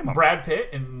can't blame them. Brad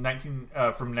Pitt from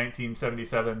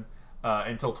 1977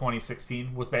 until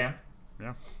 2016 was banned.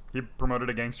 Yeah, he promoted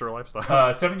a gangster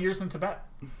lifestyle. 7 years in Tibet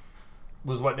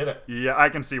was what did it. Yeah, I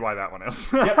can see why that one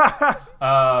is. Yep.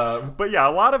 But yeah, a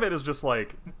lot of it is just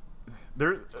like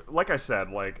there. Like I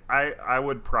said, like I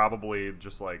would probably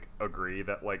just like agree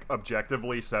that like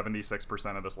objectively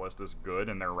 76% of this list is good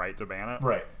and they're right to ban it.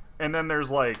 Right. And then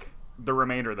there's like the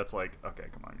remainder that's like, okay,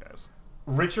 come on, guys.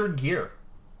 Richard Gere.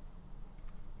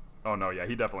 Oh no, yeah,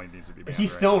 he definitely needs to be banned. He right?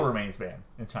 still remains banned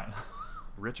in China.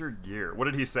 Richard Gere. What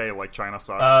did he say? Like China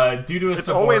sucks. Due to his It's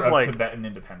support always of like- Tibetan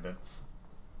independence.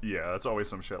 Yeah, it's always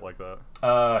some shit like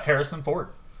that. Harrison Ford.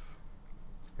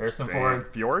 Harrison Ford.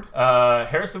 Fjord.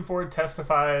 Harrison Ford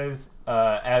testifies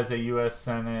as a U.S.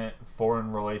 Senate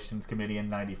Foreign Relations Committee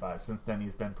in '95. Since then,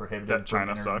 he's been prohibited That from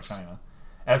China entering sucks. China.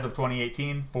 As of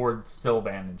 2018, Ford still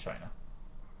banned in China.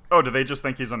 Oh, do they just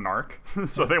think he's a narc,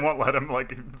 so they won't let him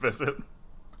like visit?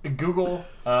 Google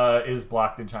is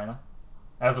blocked in China.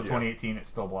 As of Yeah. 2018, it's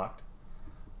still blocked.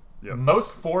 Yep.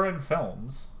 Most foreign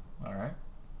films. All right,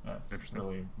 that's Interesting.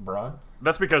 really broad.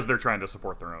 That's because they're trying to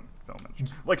support their own film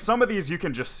industry. Like some of these, you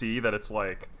can just see that it's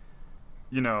like,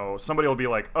 you know, somebody will be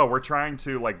like, "Oh, we're trying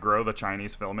to like grow the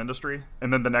Chinese film industry,"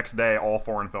 and then the next day, all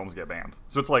foreign films get banned.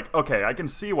 So it's like, okay, I can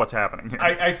see what's happening here.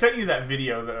 I sent you that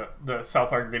video, the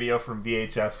South Park video from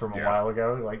VHS from a Yeah. while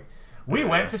ago. Like, we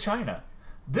went to China.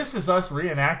 This is us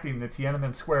reenacting the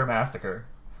Tiananmen Square massacre.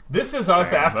 This is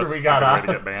us Damn, after that's we got a good way out. to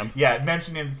get banned. Yeah,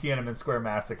 mentioning the Tiananmen Square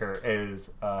massacre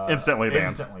is Instantly banned.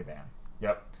 Instantly banned.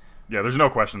 Yep. Yeah, there's no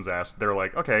questions asked. They're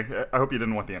like, okay, I hope you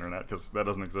didn't want the internet because that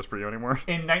doesn't exist for you anymore.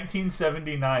 In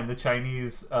 1979, the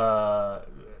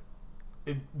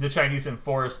Chinese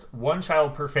enforced one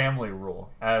child per family rule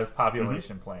as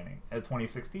population planning. In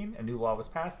 2016, a new law was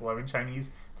passed allowing Chinese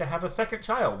to have a second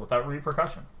child without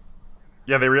repercussion.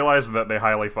 Yeah, they realized that they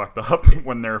highly fucked up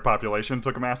when their population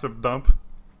took a massive dump.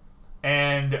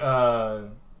 And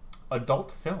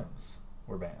adult films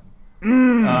were banned.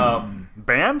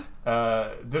 Banned?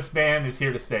 This ban is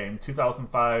here to stay. In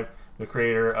 2005, the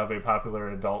creator of a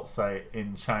popular adult site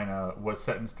in China was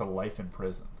sentenced to life in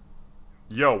prison.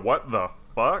 Yo, what the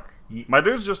fuck? My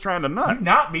dude's just trying to nut. You're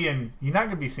not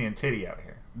gonna be seeing titty out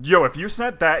here. Yo, if you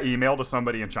sent that email to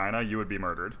somebody in China, you would be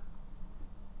murdered.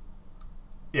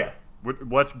 Yeah,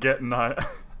 Let's get nut.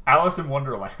 Alice in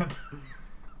Wonderland.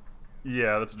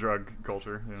 Yeah, that's drug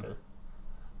culture. Yeah.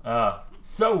 Sure.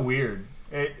 So weird.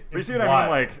 But you It's see what I wild.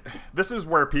 mean? Like, this is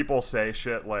where people say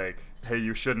shit like, hey,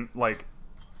 you shouldn't, like,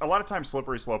 a lot of times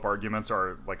slippery slope arguments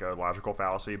are like a logical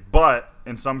fallacy, but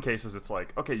in some cases it's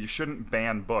like, okay, you shouldn't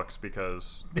ban books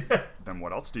because then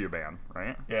what else do you ban,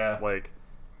 right? Yeah. Like,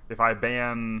 if I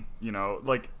ban, you know,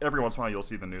 like every once in a while you'll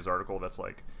see the news article that's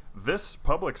like, this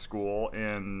public school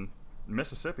in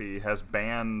Mississippi has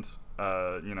banned,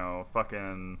 you know,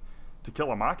 fucking To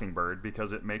Kill a Mockingbird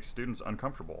because it makes students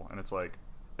uncomfortable. And it's like,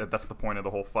 that's the point of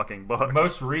the whole fucking book.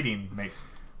 Most reading makes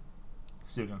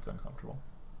students uncomfortable.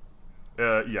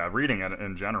 Yeah, reading it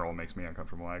in general makes me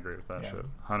uncomfortable. I agree with that Yeah. shit.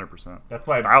 100%. That's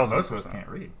why 1000%. most of us can't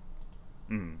read.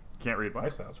 Can't read what?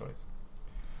 Lifestyle choice.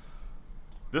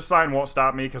 This sign won't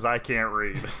stop me because I can't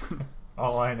read.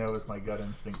 All I know is my gut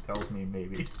instinct tells me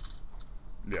maybe.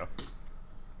 Yeah.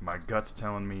 My gut's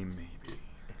telling me maybe.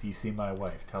 If you see my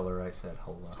wife, tell her I said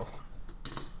hello.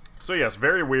 So yes,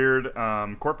 very weird.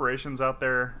 Corporations out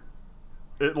there,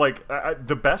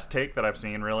 the best take that I've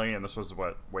seen really, and this was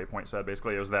what Waypoint said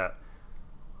basically, was that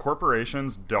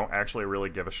corporations don't actually really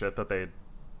give a shit that they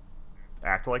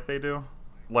act like they do.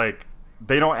 Like,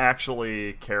 they don't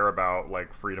actually care about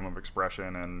like freedom of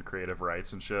expression and creative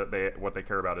rights and shit. What they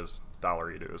care about is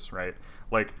dollar dues, right?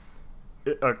 Like,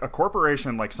 a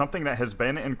corporation, like something that has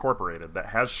been incorporated, that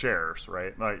has shares,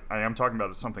 right? Like, I am talking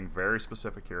about something very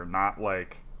specific here, not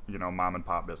like, you know, mom and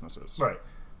pop businesses. Right.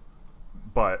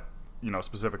 But, you know,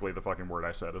 specifically the fucking word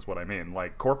I said is what I mean.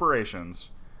 Like, corporations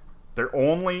Their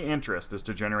only interest is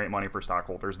to generate money for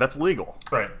stockholders. That's legal.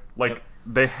 Right. Like, Yep.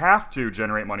 they have to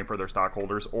generate money for their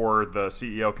stockholders, or the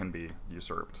CEO can be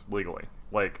usurped legally.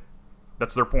 Like,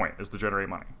 that's their point, is to generate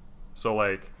money. So,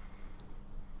 like,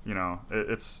 you know,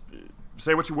 it's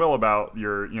say what you will about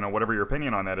your, you know, whatever your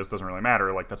opinion on that is, doesn't really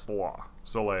matter. Like, that's the law.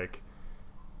 So, like,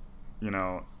 you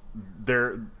know,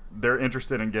 they're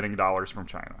interested in getting dollars from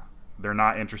China. They're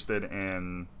not interested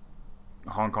in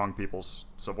Hong Kong people's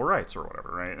civil rights or whatever,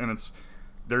 right? And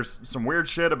there's some weird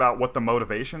shit about what the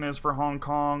motivation is for Hong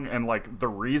Kong, and like the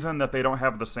reason that they don't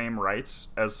have the same rights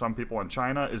as some people in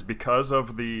China is because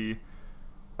of the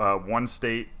one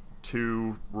state,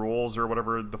 two rules or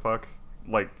whatever the fuck,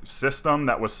 like, system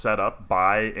that was set up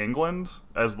by England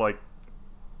as like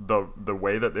the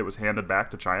way that it was handed back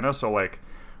to China. So like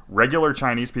regular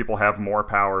Chinese people have more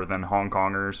power than Hong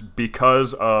Kongers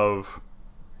because of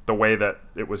the way that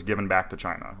it was given back to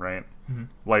China, right? Mm-hmm.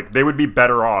 Like, they would be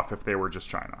better off if they were just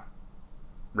China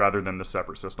rather than the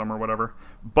separate system or whatever.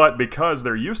 But because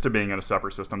they're used to being in a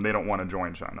separate system, they don't want to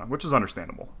join China, which is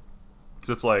understandable.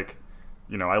 So it's like,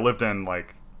 you know, I lived in,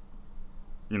 like,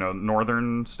 you know,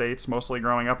 northern states mostly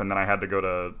growing up, and then I had to go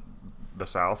to the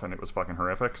south, and it was fucking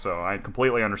horrific. So I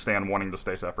completely understand wanting to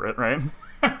stay separate, right?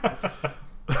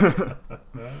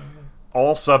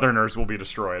 All Southerners will be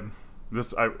destroyed.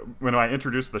 When I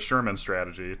introduced the Sherman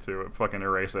strategy to fucking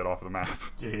erase it off the map.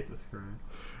 Jesus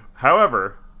Christ.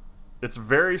 However, it's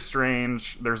very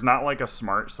strange. There's not like a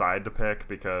smart side to pick,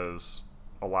 because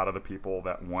a lot of the people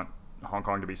that want Hong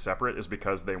Kong to be separate is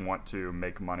because they want to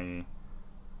make money.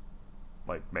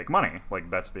 Like, make money. Like,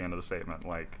 that's the end of the statement.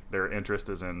 Like, their interest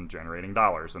is in generating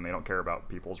dollars, and they don't care about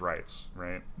people's rights,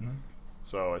 right? Mm-hmm.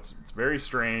 So it's very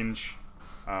strange.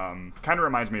 Kind of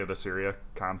reminds me of the Syria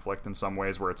conflict in some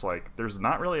ways, where it's like there's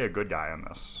not really a good guy in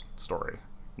this story.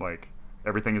 Like,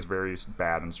 everything is very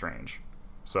bad and strange.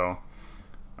 So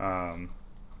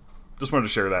just wanted to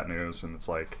share that news. And it's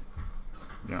like,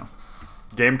 you know,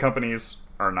 game companies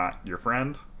are not your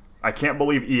friend. I can't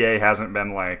believe EA hasn't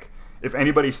been like, if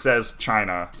anybody says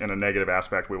China in a negative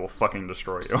aspect, we will fucking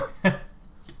destroy you. I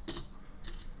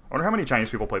wonder how many Chinese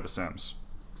people play The Sims.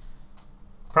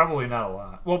 Probably not a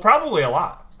lot. Well, probably a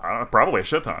lot. Probably a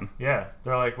shit ton. Yeah.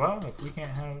 They're like, well, if we can't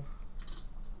have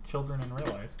children in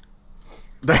real life.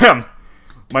 Damn.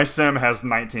 My Sim has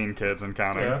 19 kids and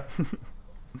counting. Yeah.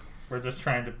 We're just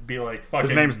trying to be like fucking...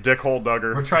 His name's Dickhole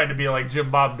Duggar. We're trying to be like Jim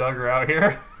Bob Duggar out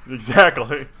here.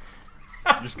 Exactly.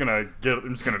 I'm just gonna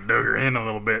Duggar in a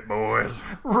little bit, boys.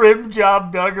 Rim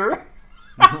Job Duggar.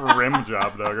 Rim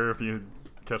Job Duggar, if you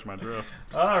catch my drift.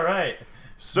 All right.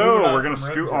 So we're gonna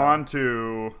scoot on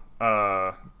to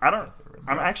I'm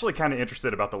actually kind of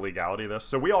interested about the legality of this.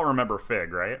 So we all remember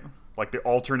Fig, right? Like the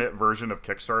alternate version of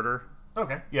Kickstarter.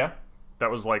 Okay. Yeah. That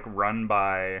was like run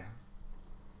by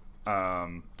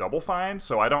Double Fine.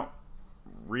 So I don't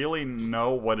really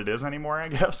know what it is anymore, I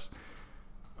guess.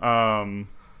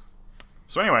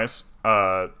 So anyways,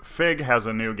 Fig has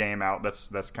a new game out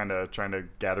that's kind of trying to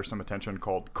gather some attention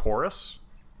called Chorus.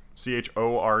 Chorus.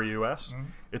 Mm-hmm.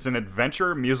 It's an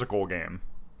adventure musical game.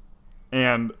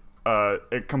 And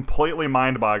it completely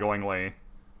mind-bogglingly,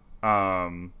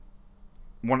 one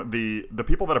of the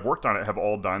people that have worked on it have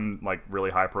all done like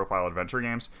really high-profile adventure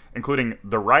games, including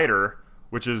the writer,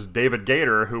 which is David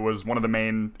Gator, who was one of the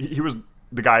main... He was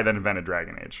the guy that invented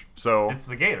Dragon Age. So it's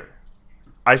the Gator.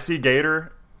 I see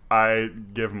Gator, I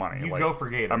give money. You go for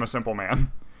Gator. I'm a simple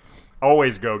man.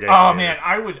 Always go Gator. Oh man,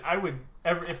 I would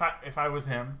if I was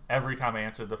him, every time I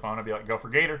answered the phone, I'd be like, go for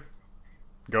Gator.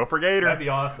 Go for Gator. That'd be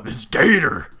awesome. It's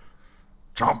Gator.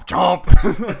 Chomp chomp.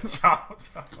 Chomp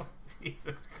chomp.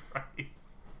 Jesus Christ.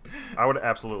 I would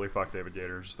absolutely fuck David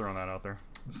Gator. Just throwing that out there.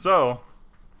 So,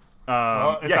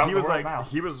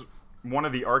 he was one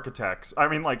of the architects. I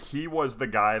mean, like, he was the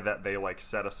guy that they like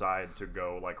set aside to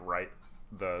go like write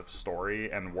the story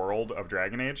and world of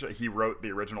Dragon Age. He wrote the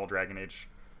original Dragon Age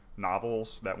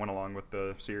novels that went along with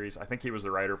the series. I think he was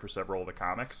the writer for several of the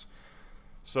comics.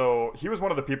 So he was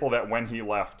one of the people that when he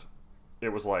left, it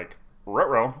was like,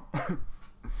 ruh-roh.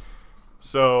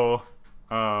 So,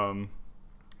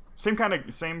 same kind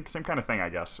of thing, I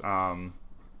guess.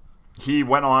 He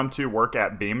went on to work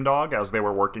at Beamdog as they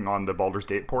were working on the Baldur's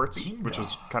Gate ports, which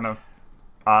is kind of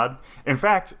odd. In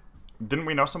fact, didn't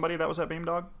we know somebody that was at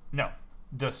Beamdog? No,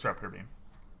 Disruptor Beam.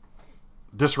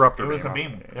 Disruptor. There was a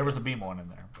beam. There was a beam one in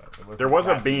there. But there was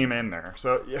a beam in there.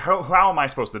 So how am I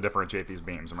supposed to differentiate these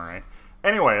beams? Am I right?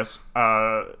 Anyways,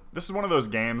 this is one of those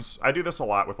games. I do this a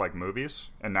lot with like movies,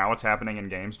 and now it's happening in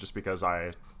games just because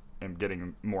I am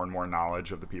getting more and more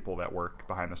knowledge of the people that work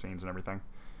behind the scenes and everything.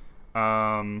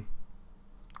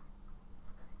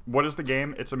 What is the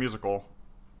game? It's a musical.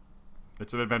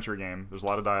 It's an adventure game. There's a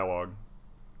lot of dialogue.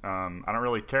 I don't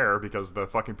really care because the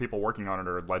fucking people working on it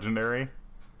are legendary,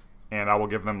 and I will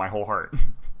give them my whole heart.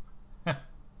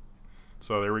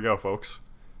 So there we go, folks.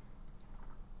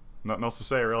 Nothing else to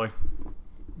say, really.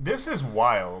 This is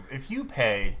wild. If you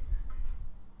pay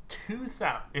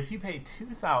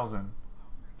 2,000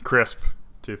 crisp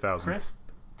 2,000 crisp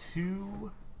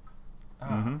to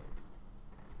I'm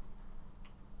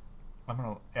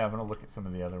gonna look at some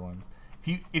of the other ones.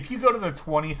 If you go to the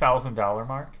 $20,000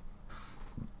 mark,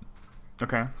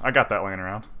 okay, I got that laying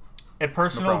around. A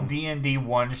personal D&D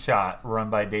one shot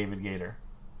run by David Gator.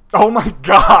 Oh my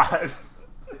god!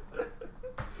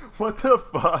 What the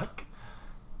fuck?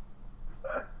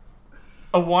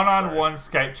 A one-on-one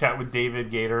Skype chat with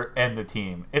David Gator and the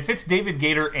team. If it's David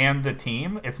Gator and the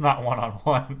team, it's not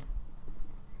one-on-one.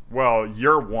 Well,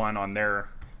 you're one on their...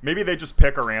 Maybe they just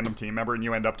pick a random team member and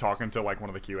you end up talking to like one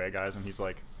of the QA guys and he's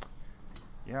like,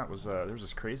 yeah, it was there was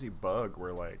this crazy bug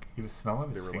where like... He was smelling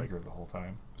his finger the whole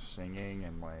time. Singing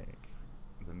and like...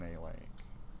 Then they like...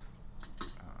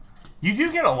 You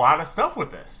do get a lot of stuff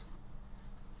with this.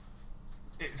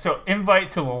 So, invite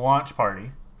to the launch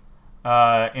party.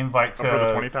 Invite to the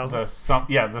 20,000? the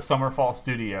Summerfall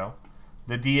Studio.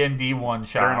 The D&D one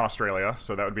shot. They're in Australia,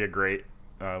 so that would be a great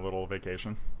little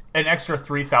vacation. An extra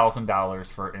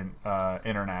 $3,000 for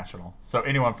international. So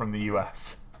anyone from the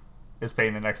U.S. is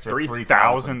paying an extra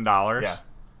 $3,000. Yeah.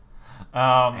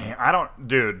 Man, I don't,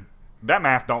 dude. That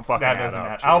math don't fucking that add doesn't up.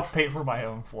 add. I'll pay for my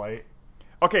own flight.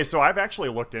 Okay, so I've actually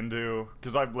looked into,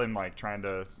 because I've been like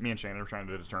me and Shannon are trying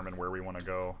to determine where we want to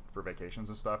go for vacations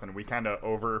and stuff, and we kind of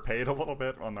overpaid a little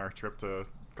bit on our trip to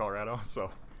Colorado,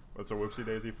 so it's a whoopsie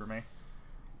daisy for me.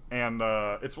 And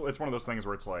it's one of those things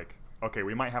where it's like, okay,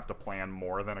 we might have to plan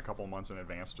more than a couple months in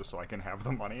advance just so I can have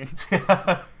the money.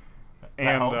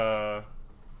 And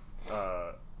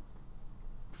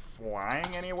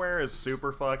flying anywhere is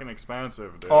super fucking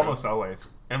expensive, dude. Almost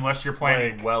always, unless you're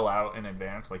planning like, well out in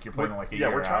advance, like you're planning like a year out.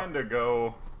 Yeah, we're trying to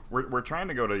go. We're trying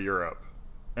to go to Europe,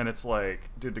 and it's like,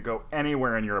 dude, to go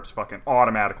anywhere in Europe's fucking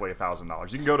automatically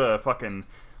 $1,000. You can go to fucking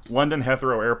London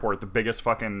Heathrow Airport, the biggest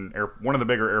fucking one of the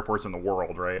bigger airports in the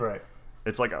world, right? Right.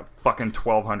 It's like a fucking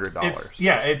 $1,200. It's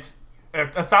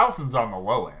 $1,000's on the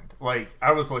low end. Like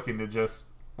I was looking to just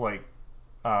like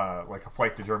a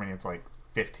flight to Germany. It's like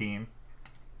 15.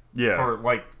 Yeah. For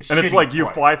like, and it's like you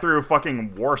fly through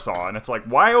fucking Warsaw, and it's like,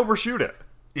 why overshoot it?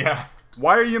 Yeah.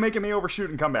 Why are you making me overshoot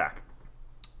and come back?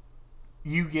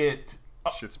 You get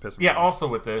shit's pissing me off. Also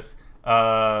with this,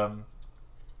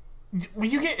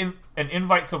 you get an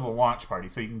invite to the launch party,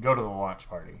 so you can go to the launch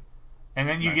party, and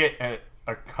then you get an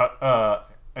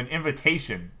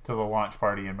invitation to the launch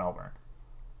party in Melbourne.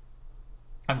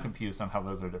 I'm confused on how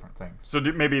those are different things. So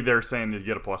maybe they're saying you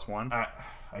get a +1. I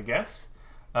guess.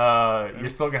 You're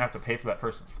still gonna have to pay for that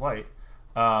person's flight.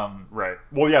 Right.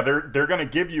 Well, yeah, they're gonna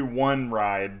give you one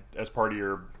ride as part of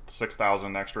your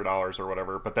 $6,000 extra or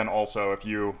whatever. But then also, if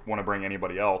you want to bring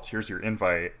anybody else, here's your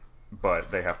invite.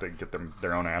 But they have to get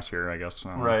their own ass here, I guess.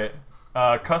 Right.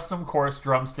 Custom Chorus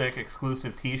drumstick,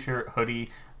 exclusive T-shirt, hoodie,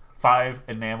 5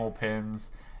 enamel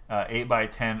pins,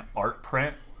 8x10 art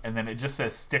print, and then it just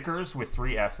says stickers with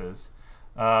 3 S's.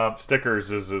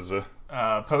 Stickers is a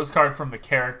postcard from the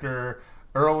character.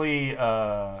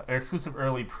 Exclusive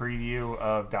early preview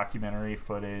of documentary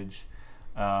footage,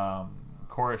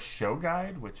 Chorus show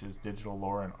guide, which is digital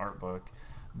lore and art book,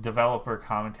 developer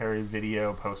commentary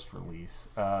video post-release,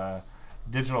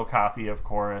 digital copy of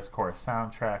Chorus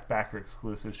soundtrack, backer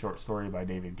exclusive short story by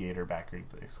David Gator, backer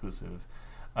exclusive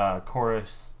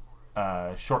Chorus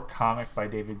short comic by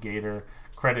David Gator,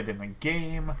 credit in the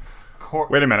game.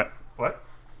 Wait a minute. What?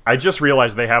 I just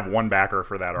realized they have one backer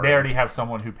for that already. They already have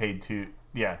someone who paid $20,000.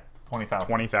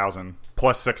 20,000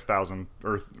 plus 6,000,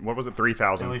 or what was it,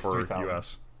 3,000 for 3,000.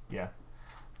 US. Yeah.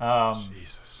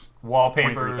 Jesus.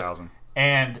 Wallpapers.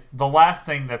 And the last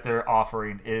thing that they're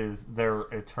offering is their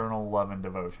Eternal Love and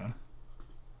Devotion.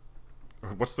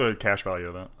 What's the cash value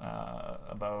of that?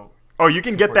 About. Oh, you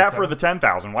can get that for the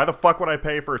 10,000. Why the fuck would I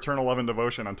pay for Eternal Love and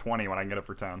Devotion on 20 when I can get it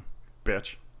for 10?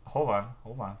 Bitch. Hold on.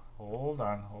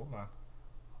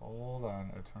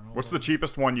 Eternal. What's the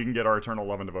cheapest one you can get our Eternal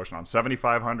Love and Devotion on?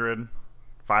 7,500,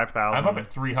 5,000. I'm up at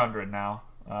 300 now.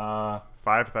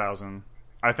 5,000.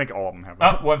 I think all of them have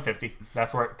that. 150.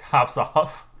 That's where it tops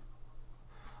off.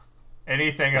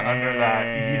 Anything under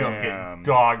that, you don't get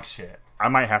dog shit. I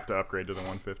might have to upgrade to the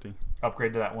 150.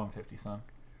 Upgrade to that 150, son.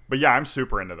 But yeah, I'm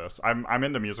super into this. I'm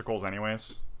into musicals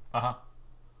anyways.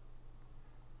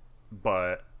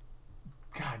 But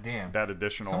God damn. That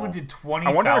additional. Someone did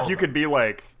 20,000. I wonder if you could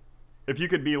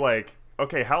be like,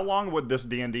 okay, how long would this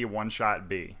D&D one shot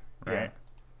be? Right.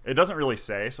 It doesn't really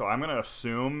say, so I'm gonna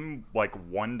assume like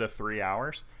 1 to 3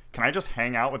 hours. Can I just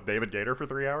hang out with David Gator for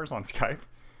 3 hours on Skype?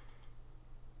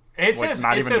 It Like, says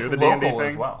not it even says do the D&D local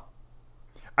as thing? well.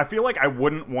 I feel like I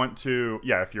wouldn't want to.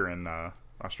 Yeah, if you're in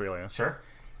Australia, Sure.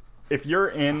 if you're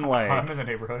in I'm like, in the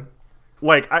neighborhood.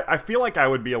 I feel like I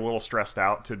would be a little stressed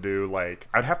out to do like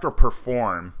I'd have to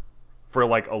perform for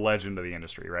like a legend of the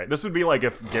industry, right? This would be like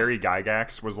if Gary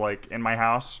Gygax was like in my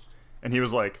house and he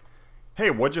was like, "Hey,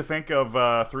 what'd you think of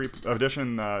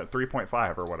edition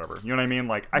 3.5 or whatever?" You know what I mean?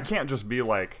 Like I can't just be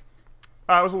like,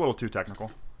 "It was a little too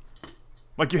technical."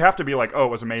 Like you have to be like, "Oh, it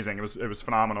was amazing. It was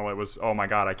phenomenal. It was oh my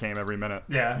god, I came every minute."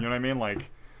 Yeah. You know what I mean? Like,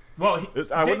 Well,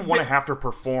 I wouldn't want to have to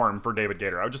perform for David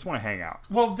Gator. I would just want to hang out.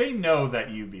 Well, they know that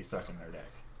you'd be sucking their dick,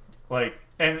 like,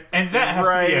 and that has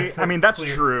Right. to be. I mean, that's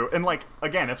clear. true. And like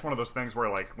again, it's one of those things where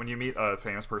like when you meet a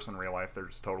famous person in real life, they're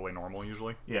just totally normal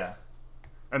usually, Yeah.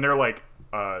 and they're like,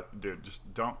 "Dude,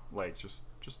 just don't like just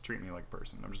treat me like a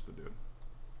person. I'm just a dude."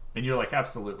 And you're like,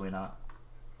 absolutely not.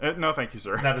 No, thank you,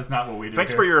 sir. That is not what we do.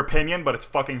 Thanks here. for your opinion, but it's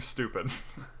fucking stupid.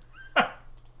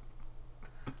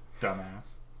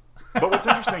 dumbass. But what's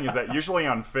interesting is that usually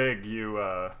on Fig, you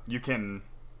can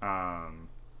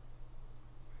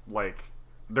like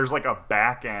there's like a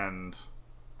back end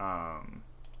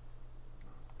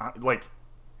like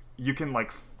you can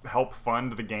like help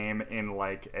fund the game in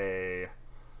like a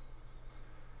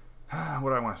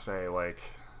what do I want to say like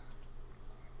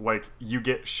you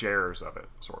get shares of it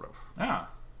sort of. Ah.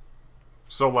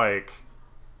 So like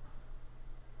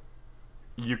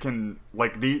you can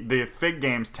like the Fig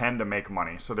games tend to make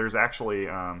money. So there's actually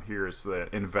here's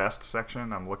the invest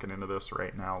section. I'm looking into this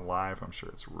right now live. I'm sure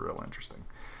it's real interesting.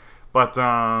 But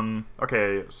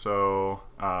okay, so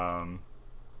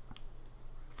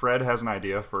Fred has an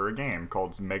idea for a game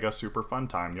called Mega Super Fun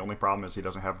Time. The only problem is he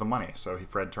doesn't have the money. So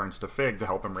Fred turns to Fig to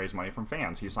help him raise money from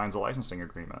fans. He signs a licensing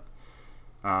agreement.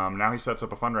 Now he sets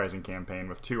up a fundraising campaign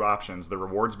with two options: the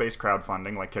rewards-based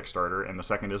crowdfunding like Kickstarter, and the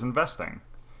second is investing.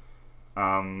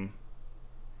 The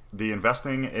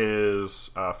investing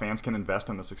is fans can invest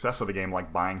in the success of the game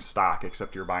like buying stock,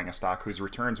 except you're buying a stock whose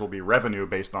returns will be revenue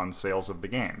based on sales of the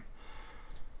game.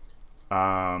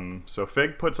 So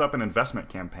Fig puts up an investment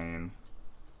campaign.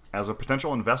 As a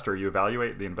potential investor, you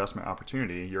evaluate the investment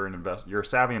opportunity. You're a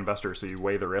savvy investor, so you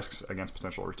weigh the risks against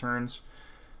potential returns.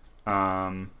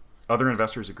 Other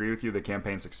investors agree with you. The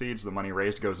campaign succeeds. The money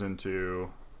raised goes to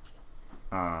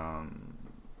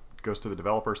the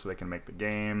developer so they can make the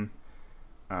game.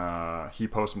 He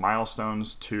posts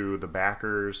milestones to the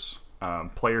backers.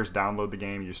 Players download the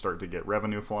game. You start to get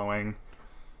revenue flowing.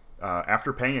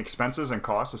 After paying expenses and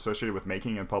costs associated with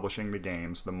making and publishing the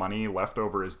games, the money left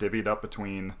over is divvied up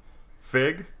between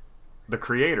Fig, the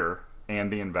creator,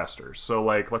 and the investors. So,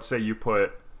 like, let's say you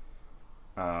put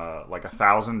like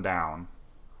 1,000 down,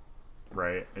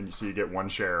 right? And so you get one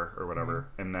share or whatever,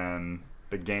 and then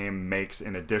the game makes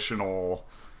an additional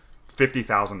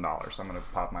 $50,000. I'm going to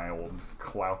pop my old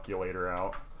calculator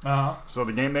out. Uh-huh. So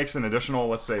the game makes an additional,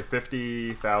 let's say,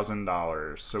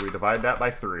 $50,000. So we divide that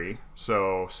by 3.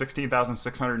 So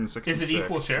 16,666. Is it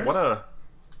equal shares? What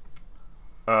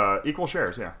a equal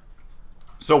shares, yeah.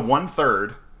 So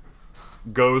 1/3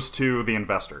 goes to the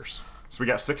investors. So we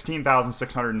got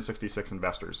 16,666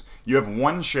 investors. You have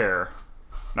one share.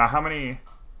 Now how many?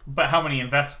 But how many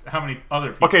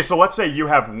other people? Okay, so let's say you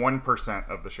have 1%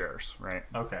 of the shares, right?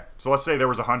 Okay. So let's say there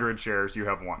was 100 shares, you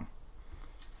have 1.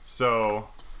 So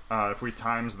if we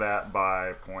times that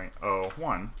by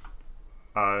 0.01,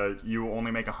 you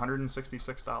only make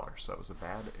 $166. That was a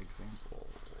bad example.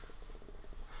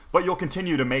 But you'll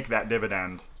continue to make that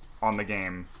dividend on the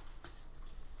game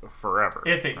forever.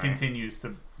 If it right? continues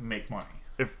to make money.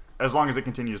 As long as it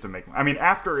continues to make money. I mean,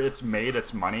 after it's made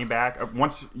its money back,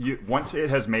 once it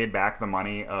has made back the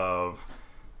money of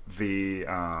the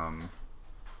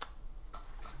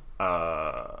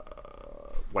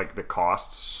like the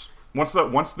costs, once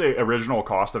the original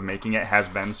cost of making it has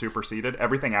been superseded,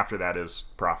 everything after that is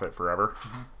profit forever.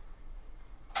 Mm-hmm.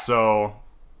 So,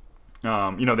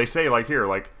 they say like here,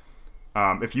 like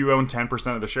if you own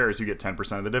 10% of the shares, you get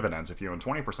 10% of the dividends. If you own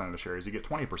 20% of the shares, you get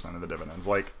 20% of the dividends.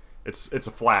 Like it's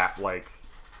a flat like,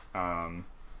 so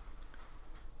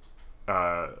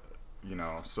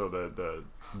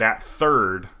that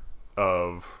third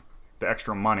of the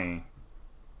extra money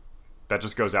that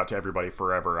just goes out to everybody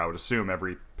forever. I would assume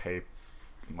every pay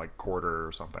like quarter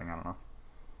or something. I don't know.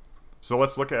 So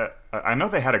let's look at. I know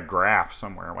they had a graph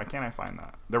somewhere. Why can't I find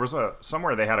that? There was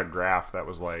somewhere they had a graph that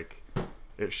was like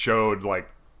it showed like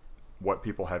what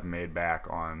people have made back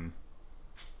on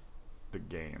the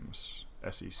games.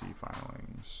 SEC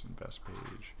filings, invest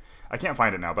page. I can't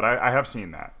find it now, but I have seen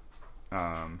that.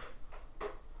 Right.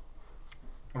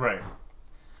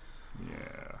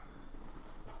 Yeah.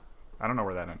 I don't know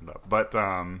where that ended up, but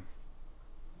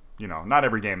not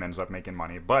every game ends up making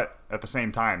money. But at the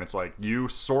same time, it's like you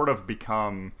sort of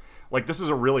become like this is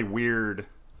a really weird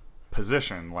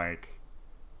position. Like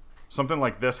something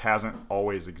like this hasn't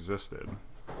always existed.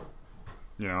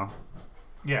 Yeah.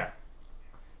 Yeah,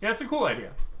 it's a cool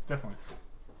idea, definitely.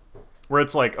 Where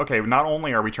it's like, okay, not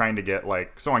only are we trying to get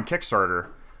so on Kickstarter,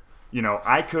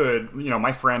 I could,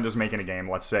 my friend is making a game,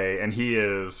 let's say, and he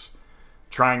is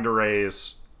trying to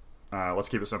raise, let's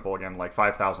keep it simple again, like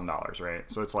 $5,000, right?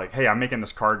 So it's like, hey, I'm making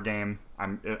this card game.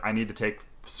 I need to take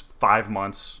 5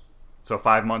 months. So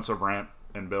 5 months of rent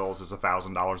and bills is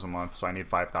 $1,000 a month. So I need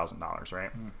 $5,000, right?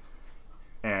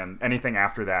 And anything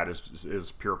after that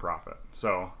is pure profit.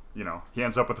 So, he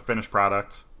ends up with a finished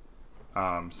product,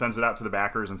 sends it out to the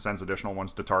backers and sends additional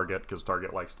ones to Target because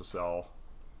Target likes to sell,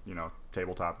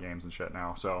 tabletop games and shit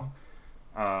now. So,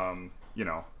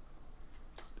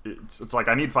 it's like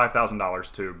I need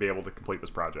 $5,000 to be able to complete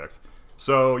this project.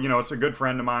 So, it's a good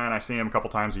friend of mine. I see him a couple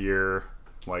times a year.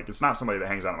 Like, it's not somebody that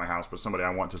hangs out at my house, but somebody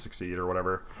I want to succeed or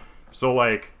whatever. So,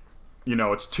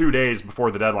 it's 2 days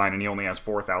before the deadline and he only has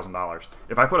 $4,000.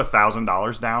 If I put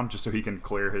 $1,000 down just so he can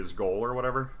clear his goal or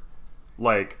whatever,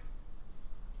 I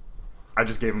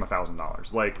just gave him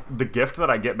 $1,000. The gift that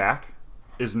I get back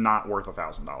is not worth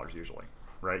 $1,000 usually,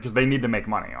 right? Because they need to make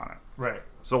money on it. Right.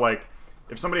 So,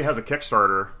 if somebody has a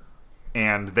Kickstarter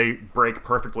and they break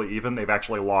perfectly even, they've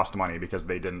actually lost money because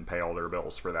they didn't pay all their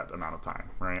bills for that amount of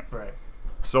time, right? Right.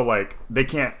 So, they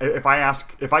can't... If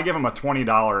I give them a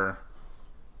 $20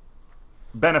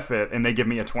 benefit and they give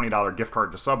me a $20 gift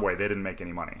card to Subway, they didn't make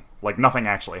any money. He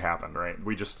actually happened, right?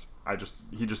 He just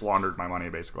laundered my money,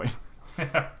 basically.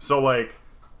 So,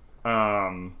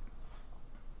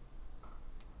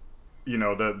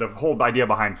 the whole idea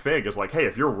behind Fig is hey,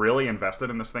 if you're really invested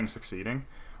in this thing succeeding,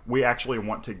 we actually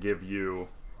want to give you,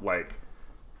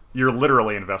 you're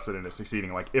literally invested in it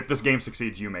succeeding. If this game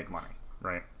succeeds, you make money,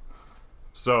 right?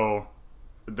 So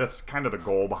that's kind of the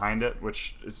goal behind it,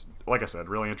 which is, like I said,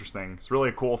 really interesting. It's really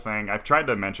a cool thing. I've tried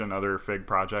to mention other Fig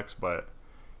projects, but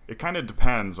it kind of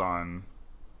depends on,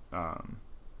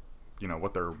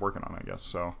 what they're working on, I guess.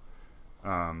 So,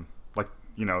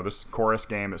 this Chorus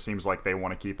game, it seems like they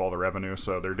want to keep all the revenue,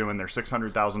 so they're doing their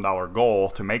 $600,000 goal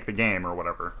to make the game or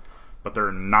whatever, but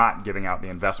they're not giving out the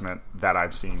investment that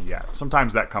I've seen yet.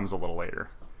 Sometimes that comes a little later.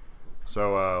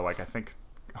 So, I think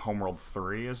Homeworld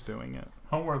 3 is doing it.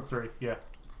 Homeworld 3, yeah.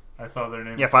 I saw their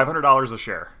name. Yeah, $500 a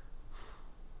share.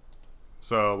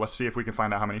 So, let's see if we can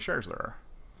find out how many shares there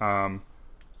are.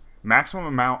 Maximum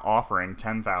amount offering,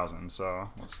 10,000. So,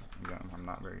 again, I'm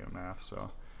not very good at math, so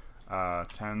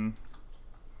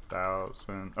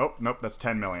 10,000. Oh, nope, that's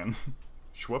 10 million.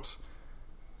 Schwoops.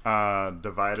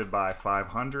 Divided by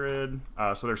 500.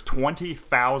 So there's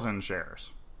 20,000 shares.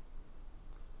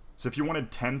 So if you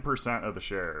wanted 10% of the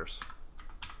shares,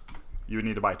 you would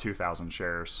need to buy 2,000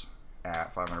 shares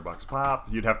at $500 pop.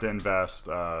 You'd have to invest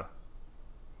 $1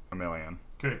 million.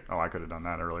 Good. Oh, I could have done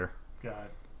that earlier. God.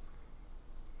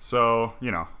 So,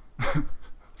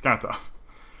 it's kind of tough.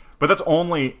 But that's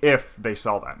only if they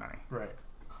sell that many. Right.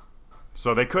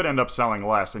 So they could end up selling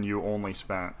less and you only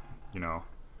spent, yeah,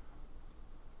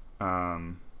 I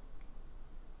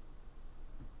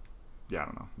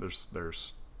don't know.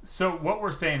 There's So what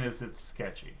we're saying is it's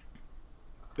sketchy.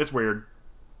 It's weird.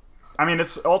 I mean,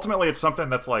 it's something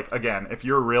that's again, if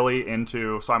you're really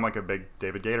into, so I'm a big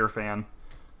David Gator fan,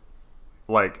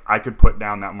 I could put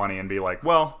down that money and be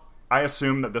well, I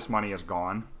assume that this money is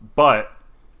gone, but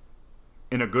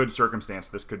in a good circumstance,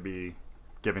 this could be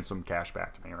giving some cash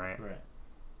back to me, right? Right.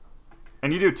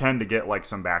 And you do tend to get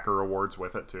some backer rewards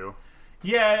with it too.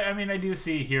 Yeah, I mean, I do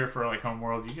see here for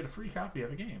Homeworld, you get a free copy of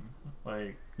the game.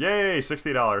 Yay,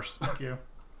 $60. Thank you.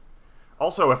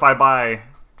 Also, if I buy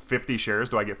 50 shares,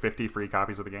 do I get 50 free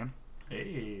copies of the game?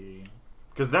 Hey.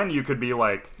 Because then you could be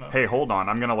hey, hold on,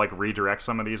 I'm gonna redirect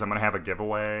some of these. I'm gonna have a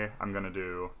giveaway. I'm gonna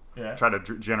try to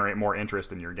generate more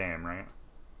interest in your game, right?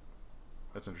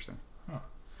 That's interesting. Huh.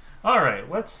 All right,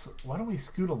 why don't we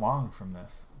scoot along from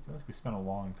this? I feel like we spent a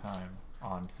long time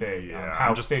on Fig. Yeah, on how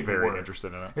I'm just Fig very works.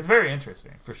 interested in it. It's very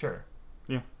interesting, for sure.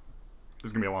 Yeah. This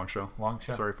is going to be a long show. Long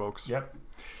show. Sorry, folks. Yep.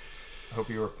 I hope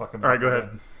you were fucking... All right, go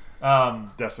ahead.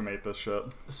 Decimate this shit.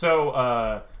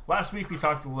 So, last week we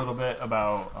talked a little bit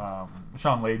about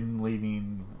Sean Layden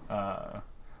leaving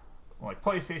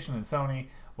PlayStation and Sony.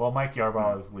 Well, Mike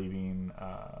Yarbrough is leaving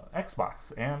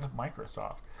Xbox and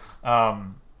Microsoft.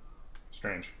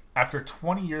 Strange. After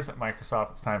 20 years at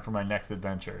Microsoft, it's time for my next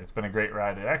adventure. It's been a great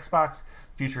ride at Xbox.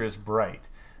 Future is bright.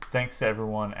 Thanks to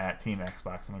everyone at Team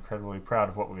Xbox. I'm incredibly proud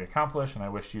of what we accomplished, and I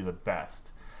wish you the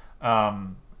best.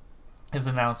 His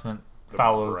announcement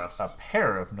follows a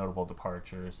pair of notable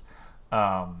departures.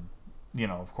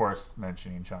 Of course,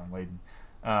 mentioning John Layden.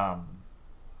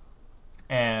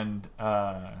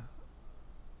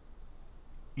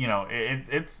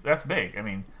 That's big. I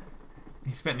mean,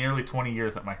 he spent nearly 20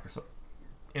 years at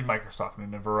Microsoft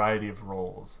in a variety of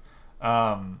roles.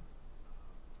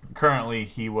 Currently,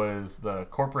 he was the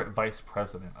corporate vice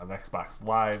president of Xbox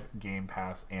Live, Game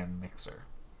Pass, and Mixer.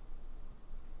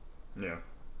 Yeah.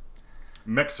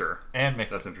 Mixer.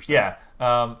 That's interesting. Yeah.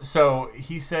 So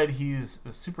he said he's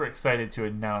super excited to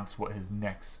announce what his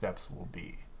next steps will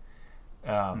be.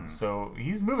 So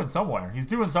he's moving somewhere. He's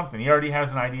doing something. He already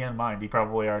has an idea in mind. He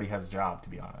probably already has a job, to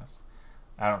be honest.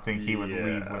 I don't think he would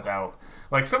leave without...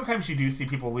 Like, sometimes you do see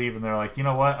people leave and they're like, you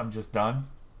know what? I'm just done.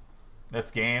 That's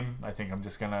game. I think I'm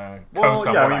just going to coast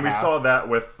on what I have. We saw that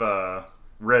with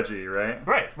Reggie, right?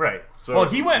 Right. So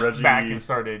he went back and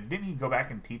started... Didn't he go back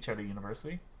and teach at a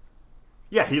university?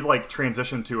 Yeah, he's like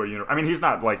transitioned to a university. I mean, he's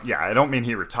not like... Yeah, I don't mean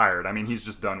he retired. I mean, he's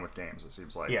just done with games, it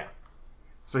seems like. Yeah.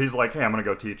 So he's like, hey, I'm going to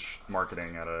go teach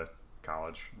marketing at a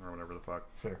college or whatever the fuck.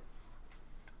 Sure.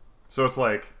 So it's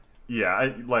like,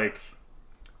 yeah,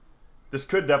 this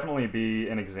could definitely be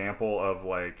an example of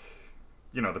like,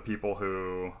 the people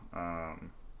who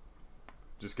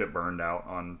just get burned out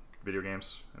on video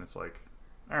games. And it's like,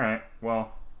 all right,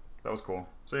 well, that was cool.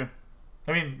 See ya.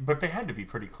 I mean, but they had to be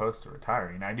pretty close to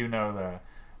retiring. I do know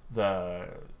the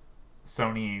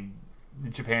Sony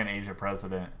Japan Asia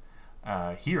president,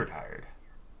 he retired.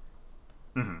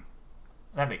 Mm-hmm.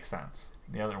 That makes sense.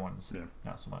 The other ones,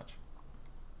 not so much.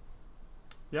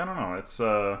 Yeah, I don't know. It's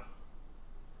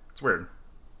weird.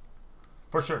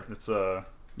 For sure. It's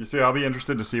you see, I'll be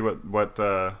interested to see what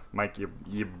Mike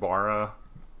Ybarra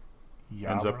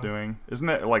ends up doing. Isn't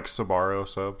it like Sabaro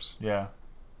subs? Yeah.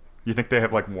 You think they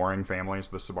have like warring families,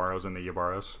 the Sabaros and the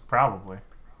Ybarras? Probably.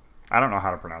 I don't know how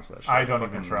to pronounce that shit. I don't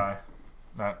even try.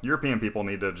 European people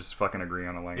need to just fucking agree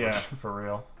on a language. Yeah, for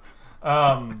real.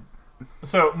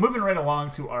 So moving right along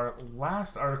to our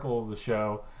last article of the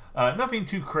show. Nothing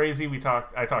too crazy.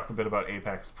 I talked a bit about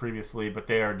Apex previously, but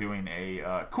they are doing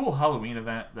a cool Halloween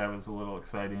event that was a little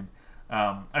exciting.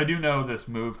 I do know this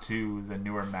move to the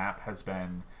newer map has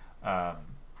been a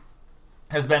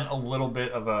little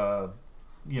bit of a,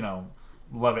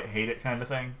 love it, hate it kind of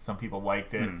thing. Some people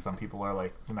liked it. Some people are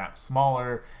like, the map's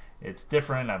smaller. It's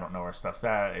different. I don't know where stuff's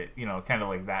at. Kind of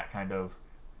like that kind of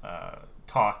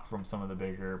talk from some of the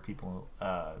bigger people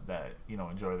that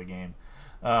enjoy the game.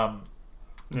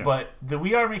 But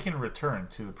we are making a return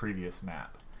to the previous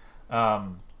map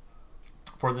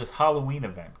for this Halloween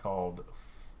event called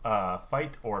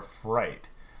Fight or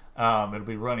Fright. It'll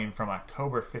be running from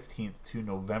October 15th to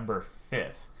November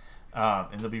 5th.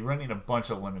 And they'll be running a bunch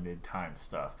of limited time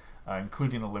stuff,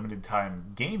 including a limited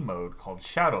time game mode called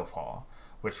Shadowfall,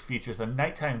 which features a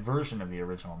nighttime version of the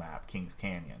original map, Kings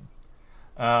Canyon.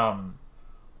 And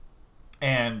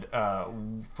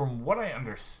from what I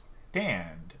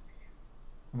understand,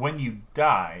 when you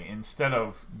die, instead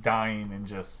of dying and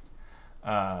just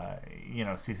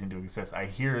ceasing to exist, I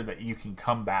hear that you can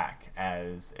come back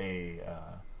as a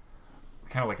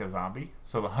kind of like a zombie.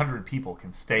 So the 100 people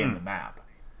can stay in the map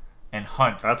and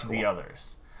hunt the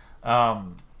others. That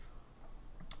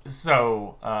was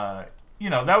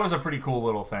a pretty cool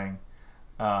little thing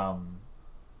that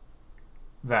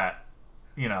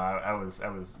I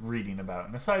was reading about.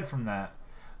 And aside from that,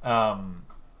 let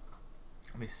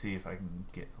me see if I can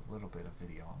get a little bit of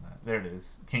video on that. There it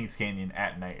is, Kings Canyon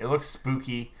at night. It looks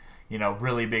spooky,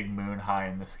 really big moon high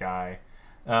in the sky.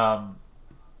 Moon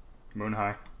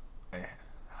high.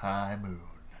 High moon.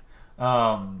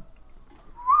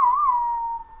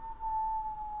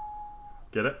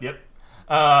 Get it? Yep.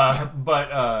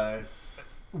 But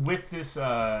with this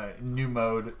new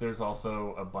mode, there's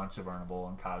also a bunch of earnable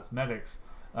and cosmetics,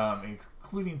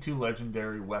 including 2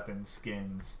 legendary weapon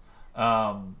skins,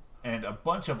 and a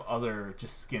bunch of other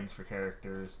just skins for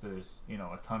characters. There's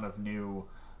a ton of new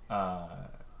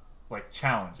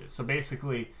challenges. So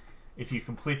basically, if you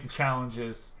complete the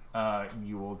challenges,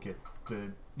 you will get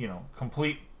the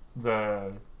complete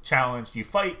the challenge you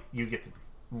fight, you get the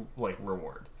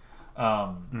reward.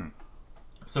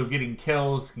 So getting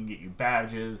kills can get you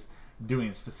badges.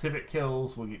 Doing specific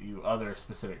kills will get you other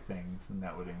specific things, and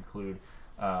that would include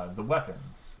the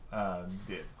weapons,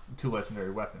 the 2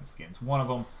 legendary weapon skins. One of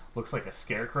them looks like a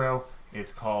scarecrow.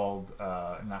 It's called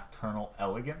Nocturnal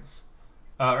Elegance.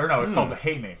 It's called the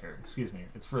Haymaker. Excuse me.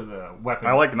 It's for the weapon.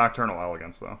 I like Nocturnal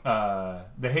Elegance, though.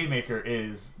 The Haymaker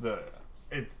is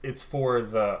it's for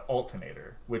the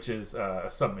Alternator, which is a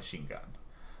submachine gun.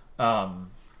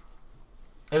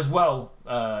 As well,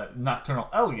 Nocturnal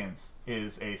Elegance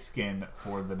is a skin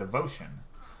for the Devotion,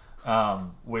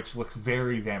 which looks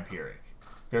very vampiric,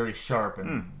 very sharp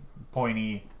and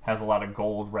pointy, has a lot of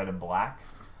gold, red, and black.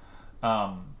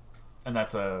 And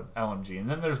that's a LMG. And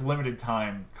then there's limited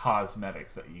time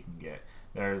cosmetics that you can get.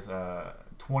 There's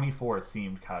 24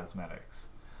 themed cosmetics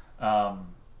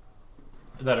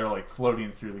that are like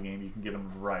floating through the game. You can get them a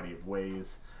variety of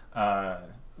ways.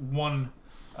 Some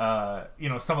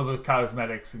of those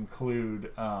cosmetics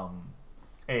include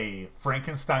a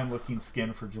Frankenstein-looking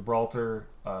skin for Gibraltar,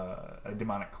 a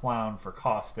demonic clown for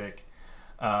Caustic,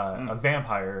 a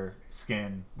vampire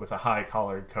skin with a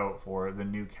high-collared coat for the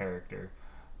new character.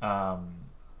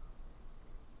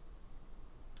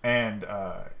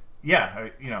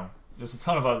 There's a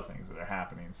ton of other things that are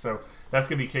happening. So that's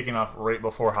going to be kicking off right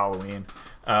before Halloween.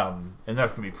 And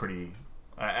that's going to be pretty...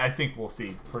 I think we'll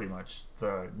see pretty much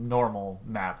the normal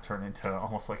map turn into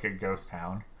almost like a ghost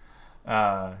town.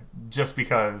 Just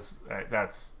because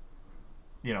that's,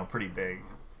 pretty big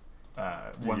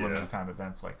when limited time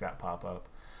events like that pop up.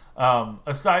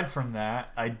 Aside from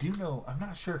that, I do know, I'm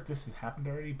not sure if this has happened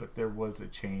already, but there was a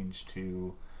change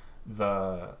to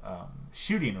the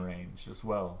shooting range as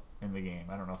well in the game.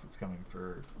 I don't know if it's coming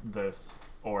for this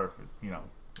or if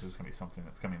this is going to be something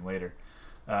that's coming later.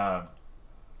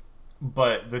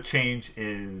 But the change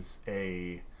is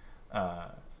it'll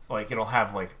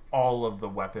have like all of the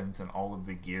weapons and all of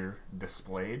the gear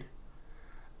displayed,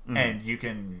 and you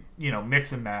can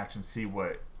mix and match and see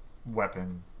what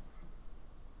weapon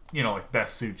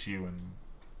best suits you and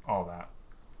all that.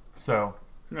 So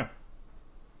yeah,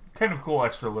 kind of cool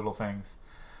extra little things.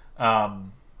 But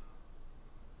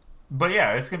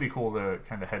yeah, it's gonna be cool to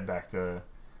kind of head back to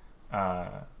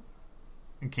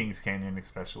Kings Canyon,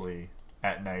 especially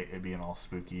at night, it being all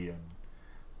spooky, and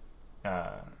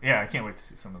I can't wait to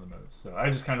see some of the modes. So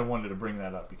I just kind of wanted to bring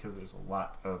that up because there's a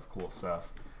lot of cool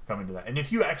stuff coming to that. And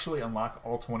if you actually unlock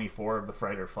all 24 of the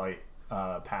Fright or Fight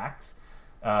packs,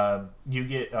 you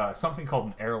get something called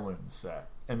an heirloom set,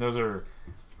 and those are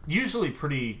usually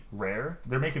pretty rare.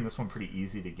 They're making this one pretty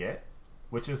easy to get,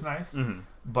 which is nice.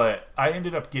 But I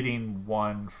ended up getting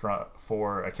one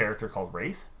for a character called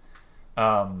Wraith.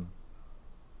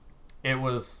 It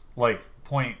was like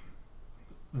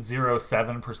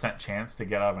 0.07% chance to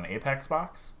get out of an Apex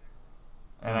box,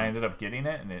 and I ended up getting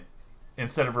it. And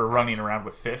instead of her running around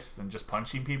with fists and just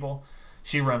punching people,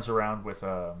 she runs around with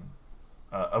a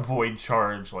void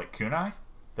charge like kunai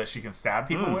that she can stab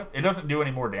people with. It doesn't do any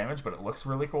more damage, but it looks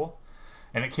really cool.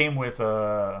 And it came with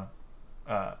like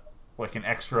an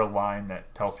extra line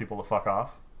that tells people to fuck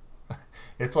off.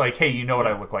 It's like, hey, you know what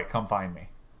I look like? Come find me.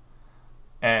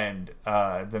 And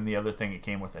then the other thing it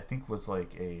came with, I think, was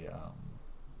like a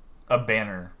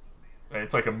banner.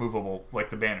 It's like a movable, like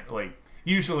the banner. Like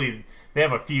usually they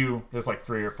have a few. There's like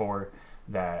 3 or 4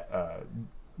 that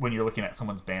when you're looking at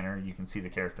someone's banner, you can see the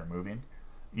character moving.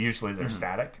 Usually they're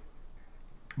static,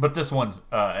 but this one's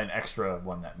an extra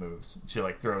one that moves. She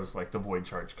like throws like the void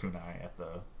charge kunai at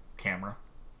the camera.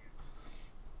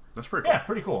 That's pretty cool. Yeah,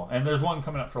 pretty cool. And there's one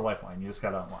coming up for Lifeline. You just got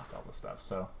to unlock all the stuff.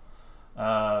 So.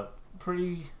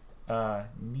 Pretty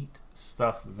neat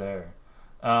stuff there.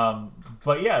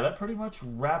 But yeah, that pretty much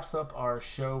wraps up our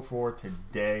show for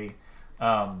today. It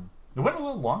went a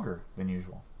little longer than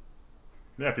usual.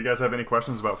 Yeah, if you guys have any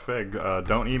questions about Fig,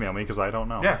 don't email me because I don't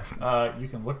know. Yeah, you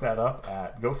can look that up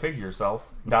at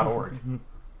gofigyourself.org.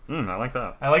 I like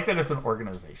that. I like that it's an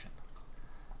organization.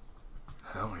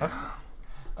 Hell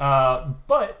yeah.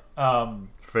 But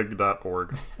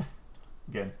Fig.org.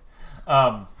 Again.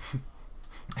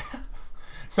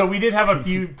 So we did have a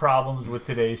few problems with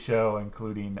today's show,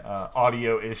 including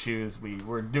audio issues. We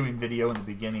were doing video in the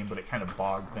beginning, but it kind of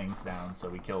bogged things down, so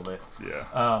we killed it.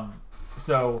 Yeah.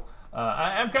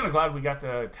 I'm kind of glad we got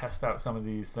to test out some of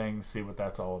these things, see what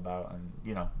that's all about, and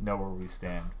know where we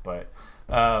stand. But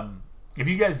if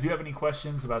you guys do have any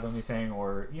questions about anything,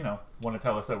 or want to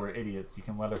tell us that we're idiots, you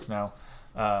can let us know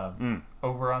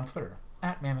over on Twitter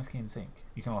at Mammoth Games Inc.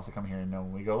 You can also come here and know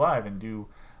when we go live and do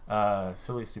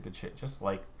silly, stupid shit just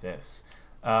like this.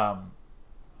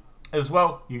 As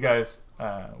well, you guys,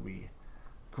 we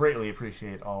greatly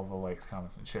appreciate all the likes,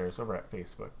 comments, and shares over at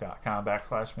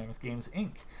facebook.com/Mammoth Games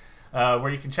Inc., where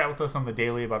you can chat with us on the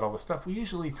daily about all the stuff we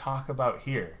usually talk about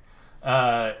here.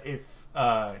 If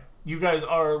you guys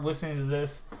are listening to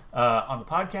this on the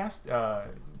podcast,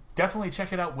 definitely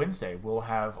check it out Wednesday. We'll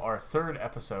have our 3rd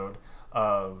episode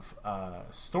of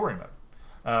Story Mode,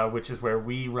 which is where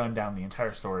we run down the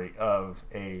entire story of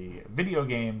a video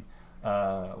game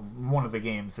one of the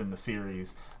games in the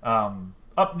series.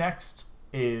 Up next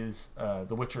is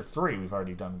The Witcher 3. We've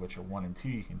already done Witcher 1 and 2.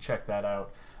 You can check that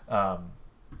out,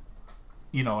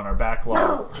 in our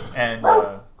backlog. And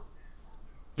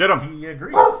Get him. he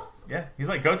agrees. Yeah, he's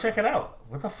like, go check it out.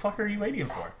 What the fuck are you waiting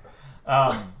for?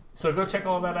 So go check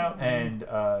all that out and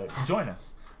join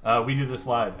us. We do this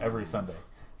live every Sunday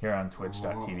here on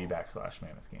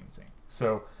twitch.tv/Mammoth Games Inc.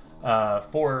 So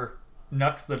for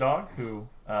Nux the dog, who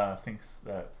thinks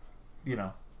that,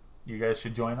 you guys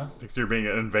should join us. Thinks you're being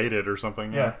invaded or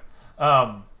something. Yeah.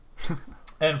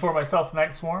 And for myself,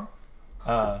 Night Swarm,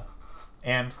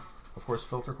 and, of course,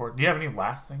 Filter Court. Do you have any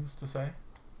last things to say?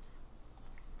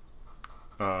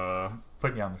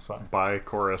 Putting you on the spot. Buy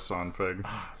Chorus on Fig.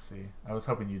 See, I was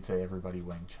hoping you'd say everybody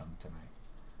Wang Chung tonight.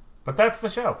 But that's the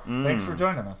show. Thanks for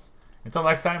joining us. Until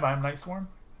next time, I'm Night Swarm.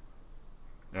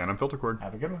 And I'm Filter Cord.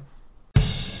 Have a good one.